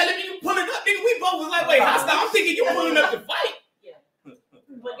like you telling me you pulling up, nigga. We both was like, wait, hostile. I'm thinking you pulling up to fight. Yeah.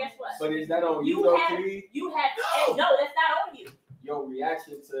 But guess what? But is that on you, though, T? No, that's not on you. Your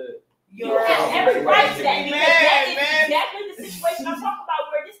reaction to. You have every right to that. That's exactly the situation I'm talking about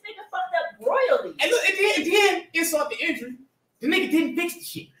where this nigga fucked up royally. And look, at the end, insult the injury. The nigga didn't fix the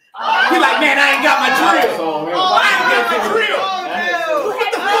shit. He like, man, I ain't got my drill. I ain't got my drill.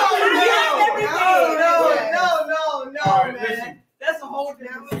 No, man. That's a whole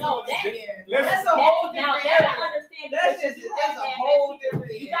different. That's a whole different. That's a whole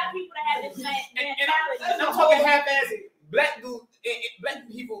different. You got people that have this mentality. And I'm talking half-assed black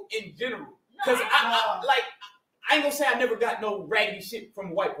people in general. Because I ain't gonna say I never got no raggedy shit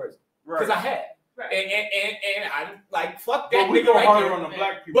from a white person. Because I had. Right. And I like fuck that. But we go harder on the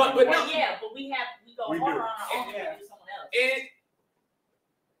black people. But we go harder on our own than someone else. And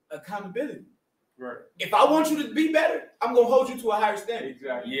accountability. Right. If I want you to be better, I'm gonna hold you to a higher standard.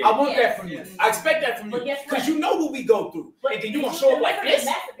 Exactly. Yeah. I want that from you. I expect that from you. Because you know what we go through. And then you gonna show up like this.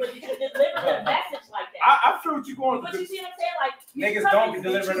 But you deliver the message like that. I feel what you're going through. But you see what I'm saying? Like niggas don't be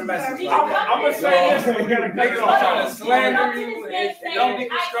delivering the message. I'm gonna say this. Niggas don't try to slander you. Don't be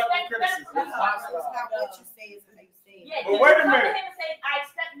constructive criticism. That's not what you say, is how you say it. Yeah, but wait a minute. I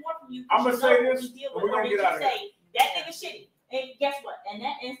expect more from you. I'm gonna say this. We're gonna get out of here. That nigga shitty. And guess what? In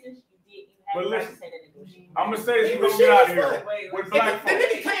that instance, but listen, I'm gonna say this, we're gonna get out of here. With black the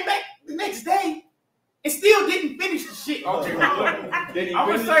nigga came back the next day and still didn't finish the shit. Okay, I'm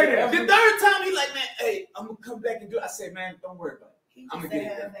gonna say this. The third time he like, man, hey, I'm gonna come back and do it. I said, man, don't worry about it. I'm gonna get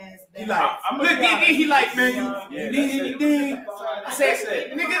it. He like, he like, man, you need anything? I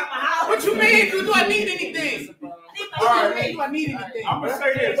said, nigga, what you mean? Do I need anything? All right, do I need anything? I'm gonna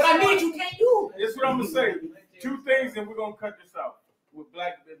say this. What I need you can't do. This is what I'm gonna say. 2 things, and we're gonna cut this out with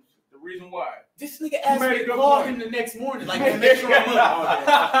black business. The reason why. This nigga asked me to call him the next morning, like, make sure I'm up.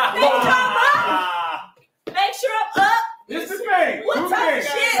 Make sure I'm up. This is the thing. What type of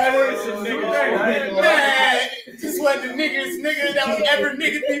shit? Man, this was the nigga that was ever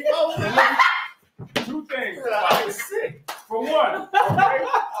nigga before. 2 things. I was sick. For one,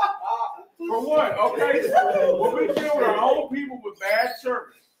 okay? When we deal with our own people with bad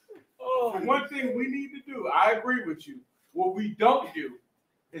service, one thing we need to do, I agree with you, what we don't do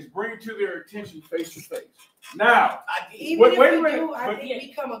is bring it to their attention face to face. Now, wait a minute. I think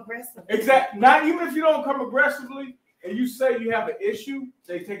become aggressive. Exactly. Not even if you don't come aggressively and you say you have an issue,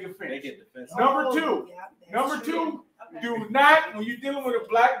 they take offense. They get defensive. Number two, do not, when you're dealing with a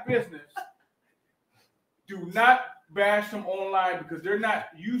black business, do not bash them online because they're not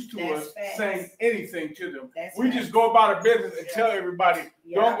used to That's us facts. saying anything to them. That's We facts. just go about our business and Yeah. tell everybody,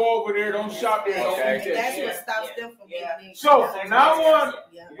 Yeah. don't go over there, don't That's shop there, facts. don't Okay. eat that That's shit. what stops them from Yeah. getting in. So from now on,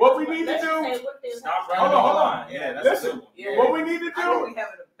 Yeah. what we need to Let's do, just say what they- Stop Hold running on, hold on. online. Yeah, that's Listen. a good one. Yeah. what we need to I know do, we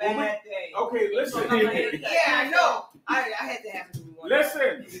having a bad day. okay, listen. Yeah, I know. I had to happen to me one day.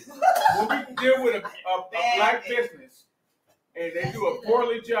 Listen, when we deal with a black business and they do a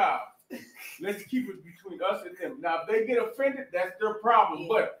poorly job, let's keep it between us and them. Now, if they get offended, that's their problem. Yeah.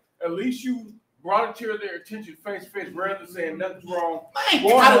 But at least you brought it to their attention face to face rather than saying nothing's wrong. I ain't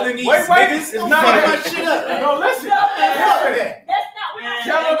Boy, coddling these wait, niggas. it's Don't not fuck that. my shit up. No, listen. No, Listen. That's not what I'm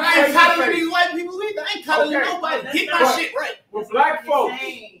Tell saying. them- I ain't coddling these white people either. I ain't coddling Okay. nobody. Get my But- shit right. With black folks,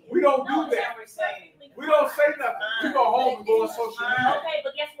 Saying. we don't No, do that. we're saying. We don't say nothing. We go home and go on social media. Okay,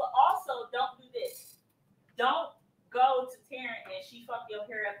 but guess what? Also, don't do this. Don't go to Taryn and she fuck your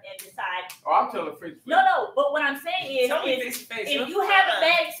hair up and decide. Oh, I'm telling face to face. No. But what I'm saying is, Tell me if face to face. if I'm you have a fine.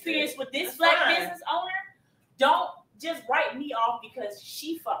 bad experience with this That's black fine. business owner, don't just write me off because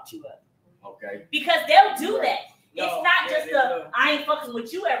she fucked you up. Okay. Because they'll do that. No, It's not yeah, just they a do. I ain't fucking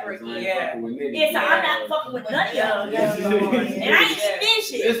with you ever again. Yeah. It's a I'm not fucking with none of y'all. And I ain't eating this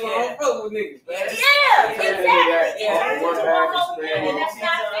shit. This one I don't fuck with niggas. Yeah, Yeah. exactly. Yeah. It turns into a whole thing, Yeah. and that's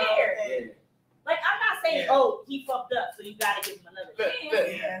not fair. Yeah. Like, I'm not saying, Yeah. oh, he fucked up, so you gotta give him another Look, chance. look.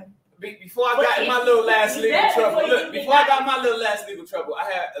 Yeah. Before I got in my little last legal Exactly. trouble, Before you look, get before I got- got in my little last legal trouble, I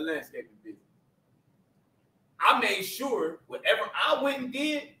had a landscaping business. I made sure whatever I went and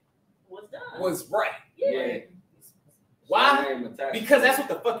did Was done. was right. Yeah. Why? Because that's what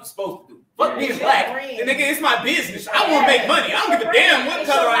the fuck you supposed to do. Fuck being It's your black. brand. And nigga, it's my business. I want to make money. I don't give a damn what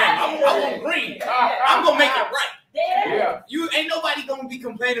color I am. I want green. I'm gonna make it right. Yeah. Yeah. You ain't nobody gonna be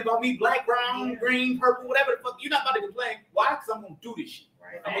complaining about me black, brown, green, purple, whatever the fuck. You're not about to complain. Why? Because I'm gonna do this shit.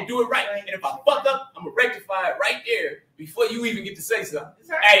 Right. I'm gonna do it right. And if I fuck up, I'm gonna rectify it right there before you even get to say something.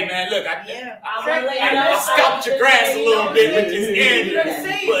 Hey man, look, Yeah. I scalped your grass a little bit with this You're gonna end.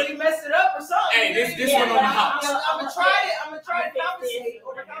 see But you mess it up or something. hey, this Yeah, one on the house. I'm gonna try it. I'm gonna try to I'm gonna fix compensate this.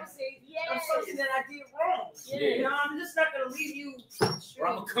 or compensate on Yes. something that I did wrong. Yeah. You know, I'm just not gonna leave you. Or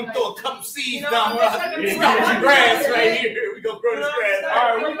I'm gonna come throw a couple seeds You know, down I'm there. just not gonna Scalp your do grass that. right here. We gonna grow this grass.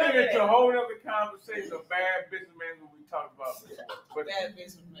 All right, we get into a whole other conversation of bad businessmen when we talk about this. But Bad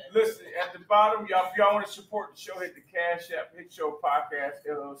businessman. listen, at the bottom, y'all, if y'all want to support the show, hit the Cash App, Hit Show Podcast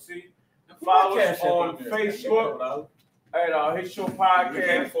LLC. Follow us on Facebook at Hit Show We can't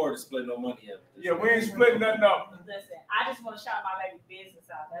Podcast. afford to split no money up. Yeah, we ain't splitting nothing up. Listen, I just want to shout my baby business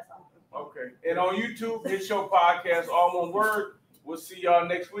out. That's all. Okay. And on YouTube, Hit Show Podcast, all one word. We'll see y'all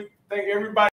next week. Thank everybody.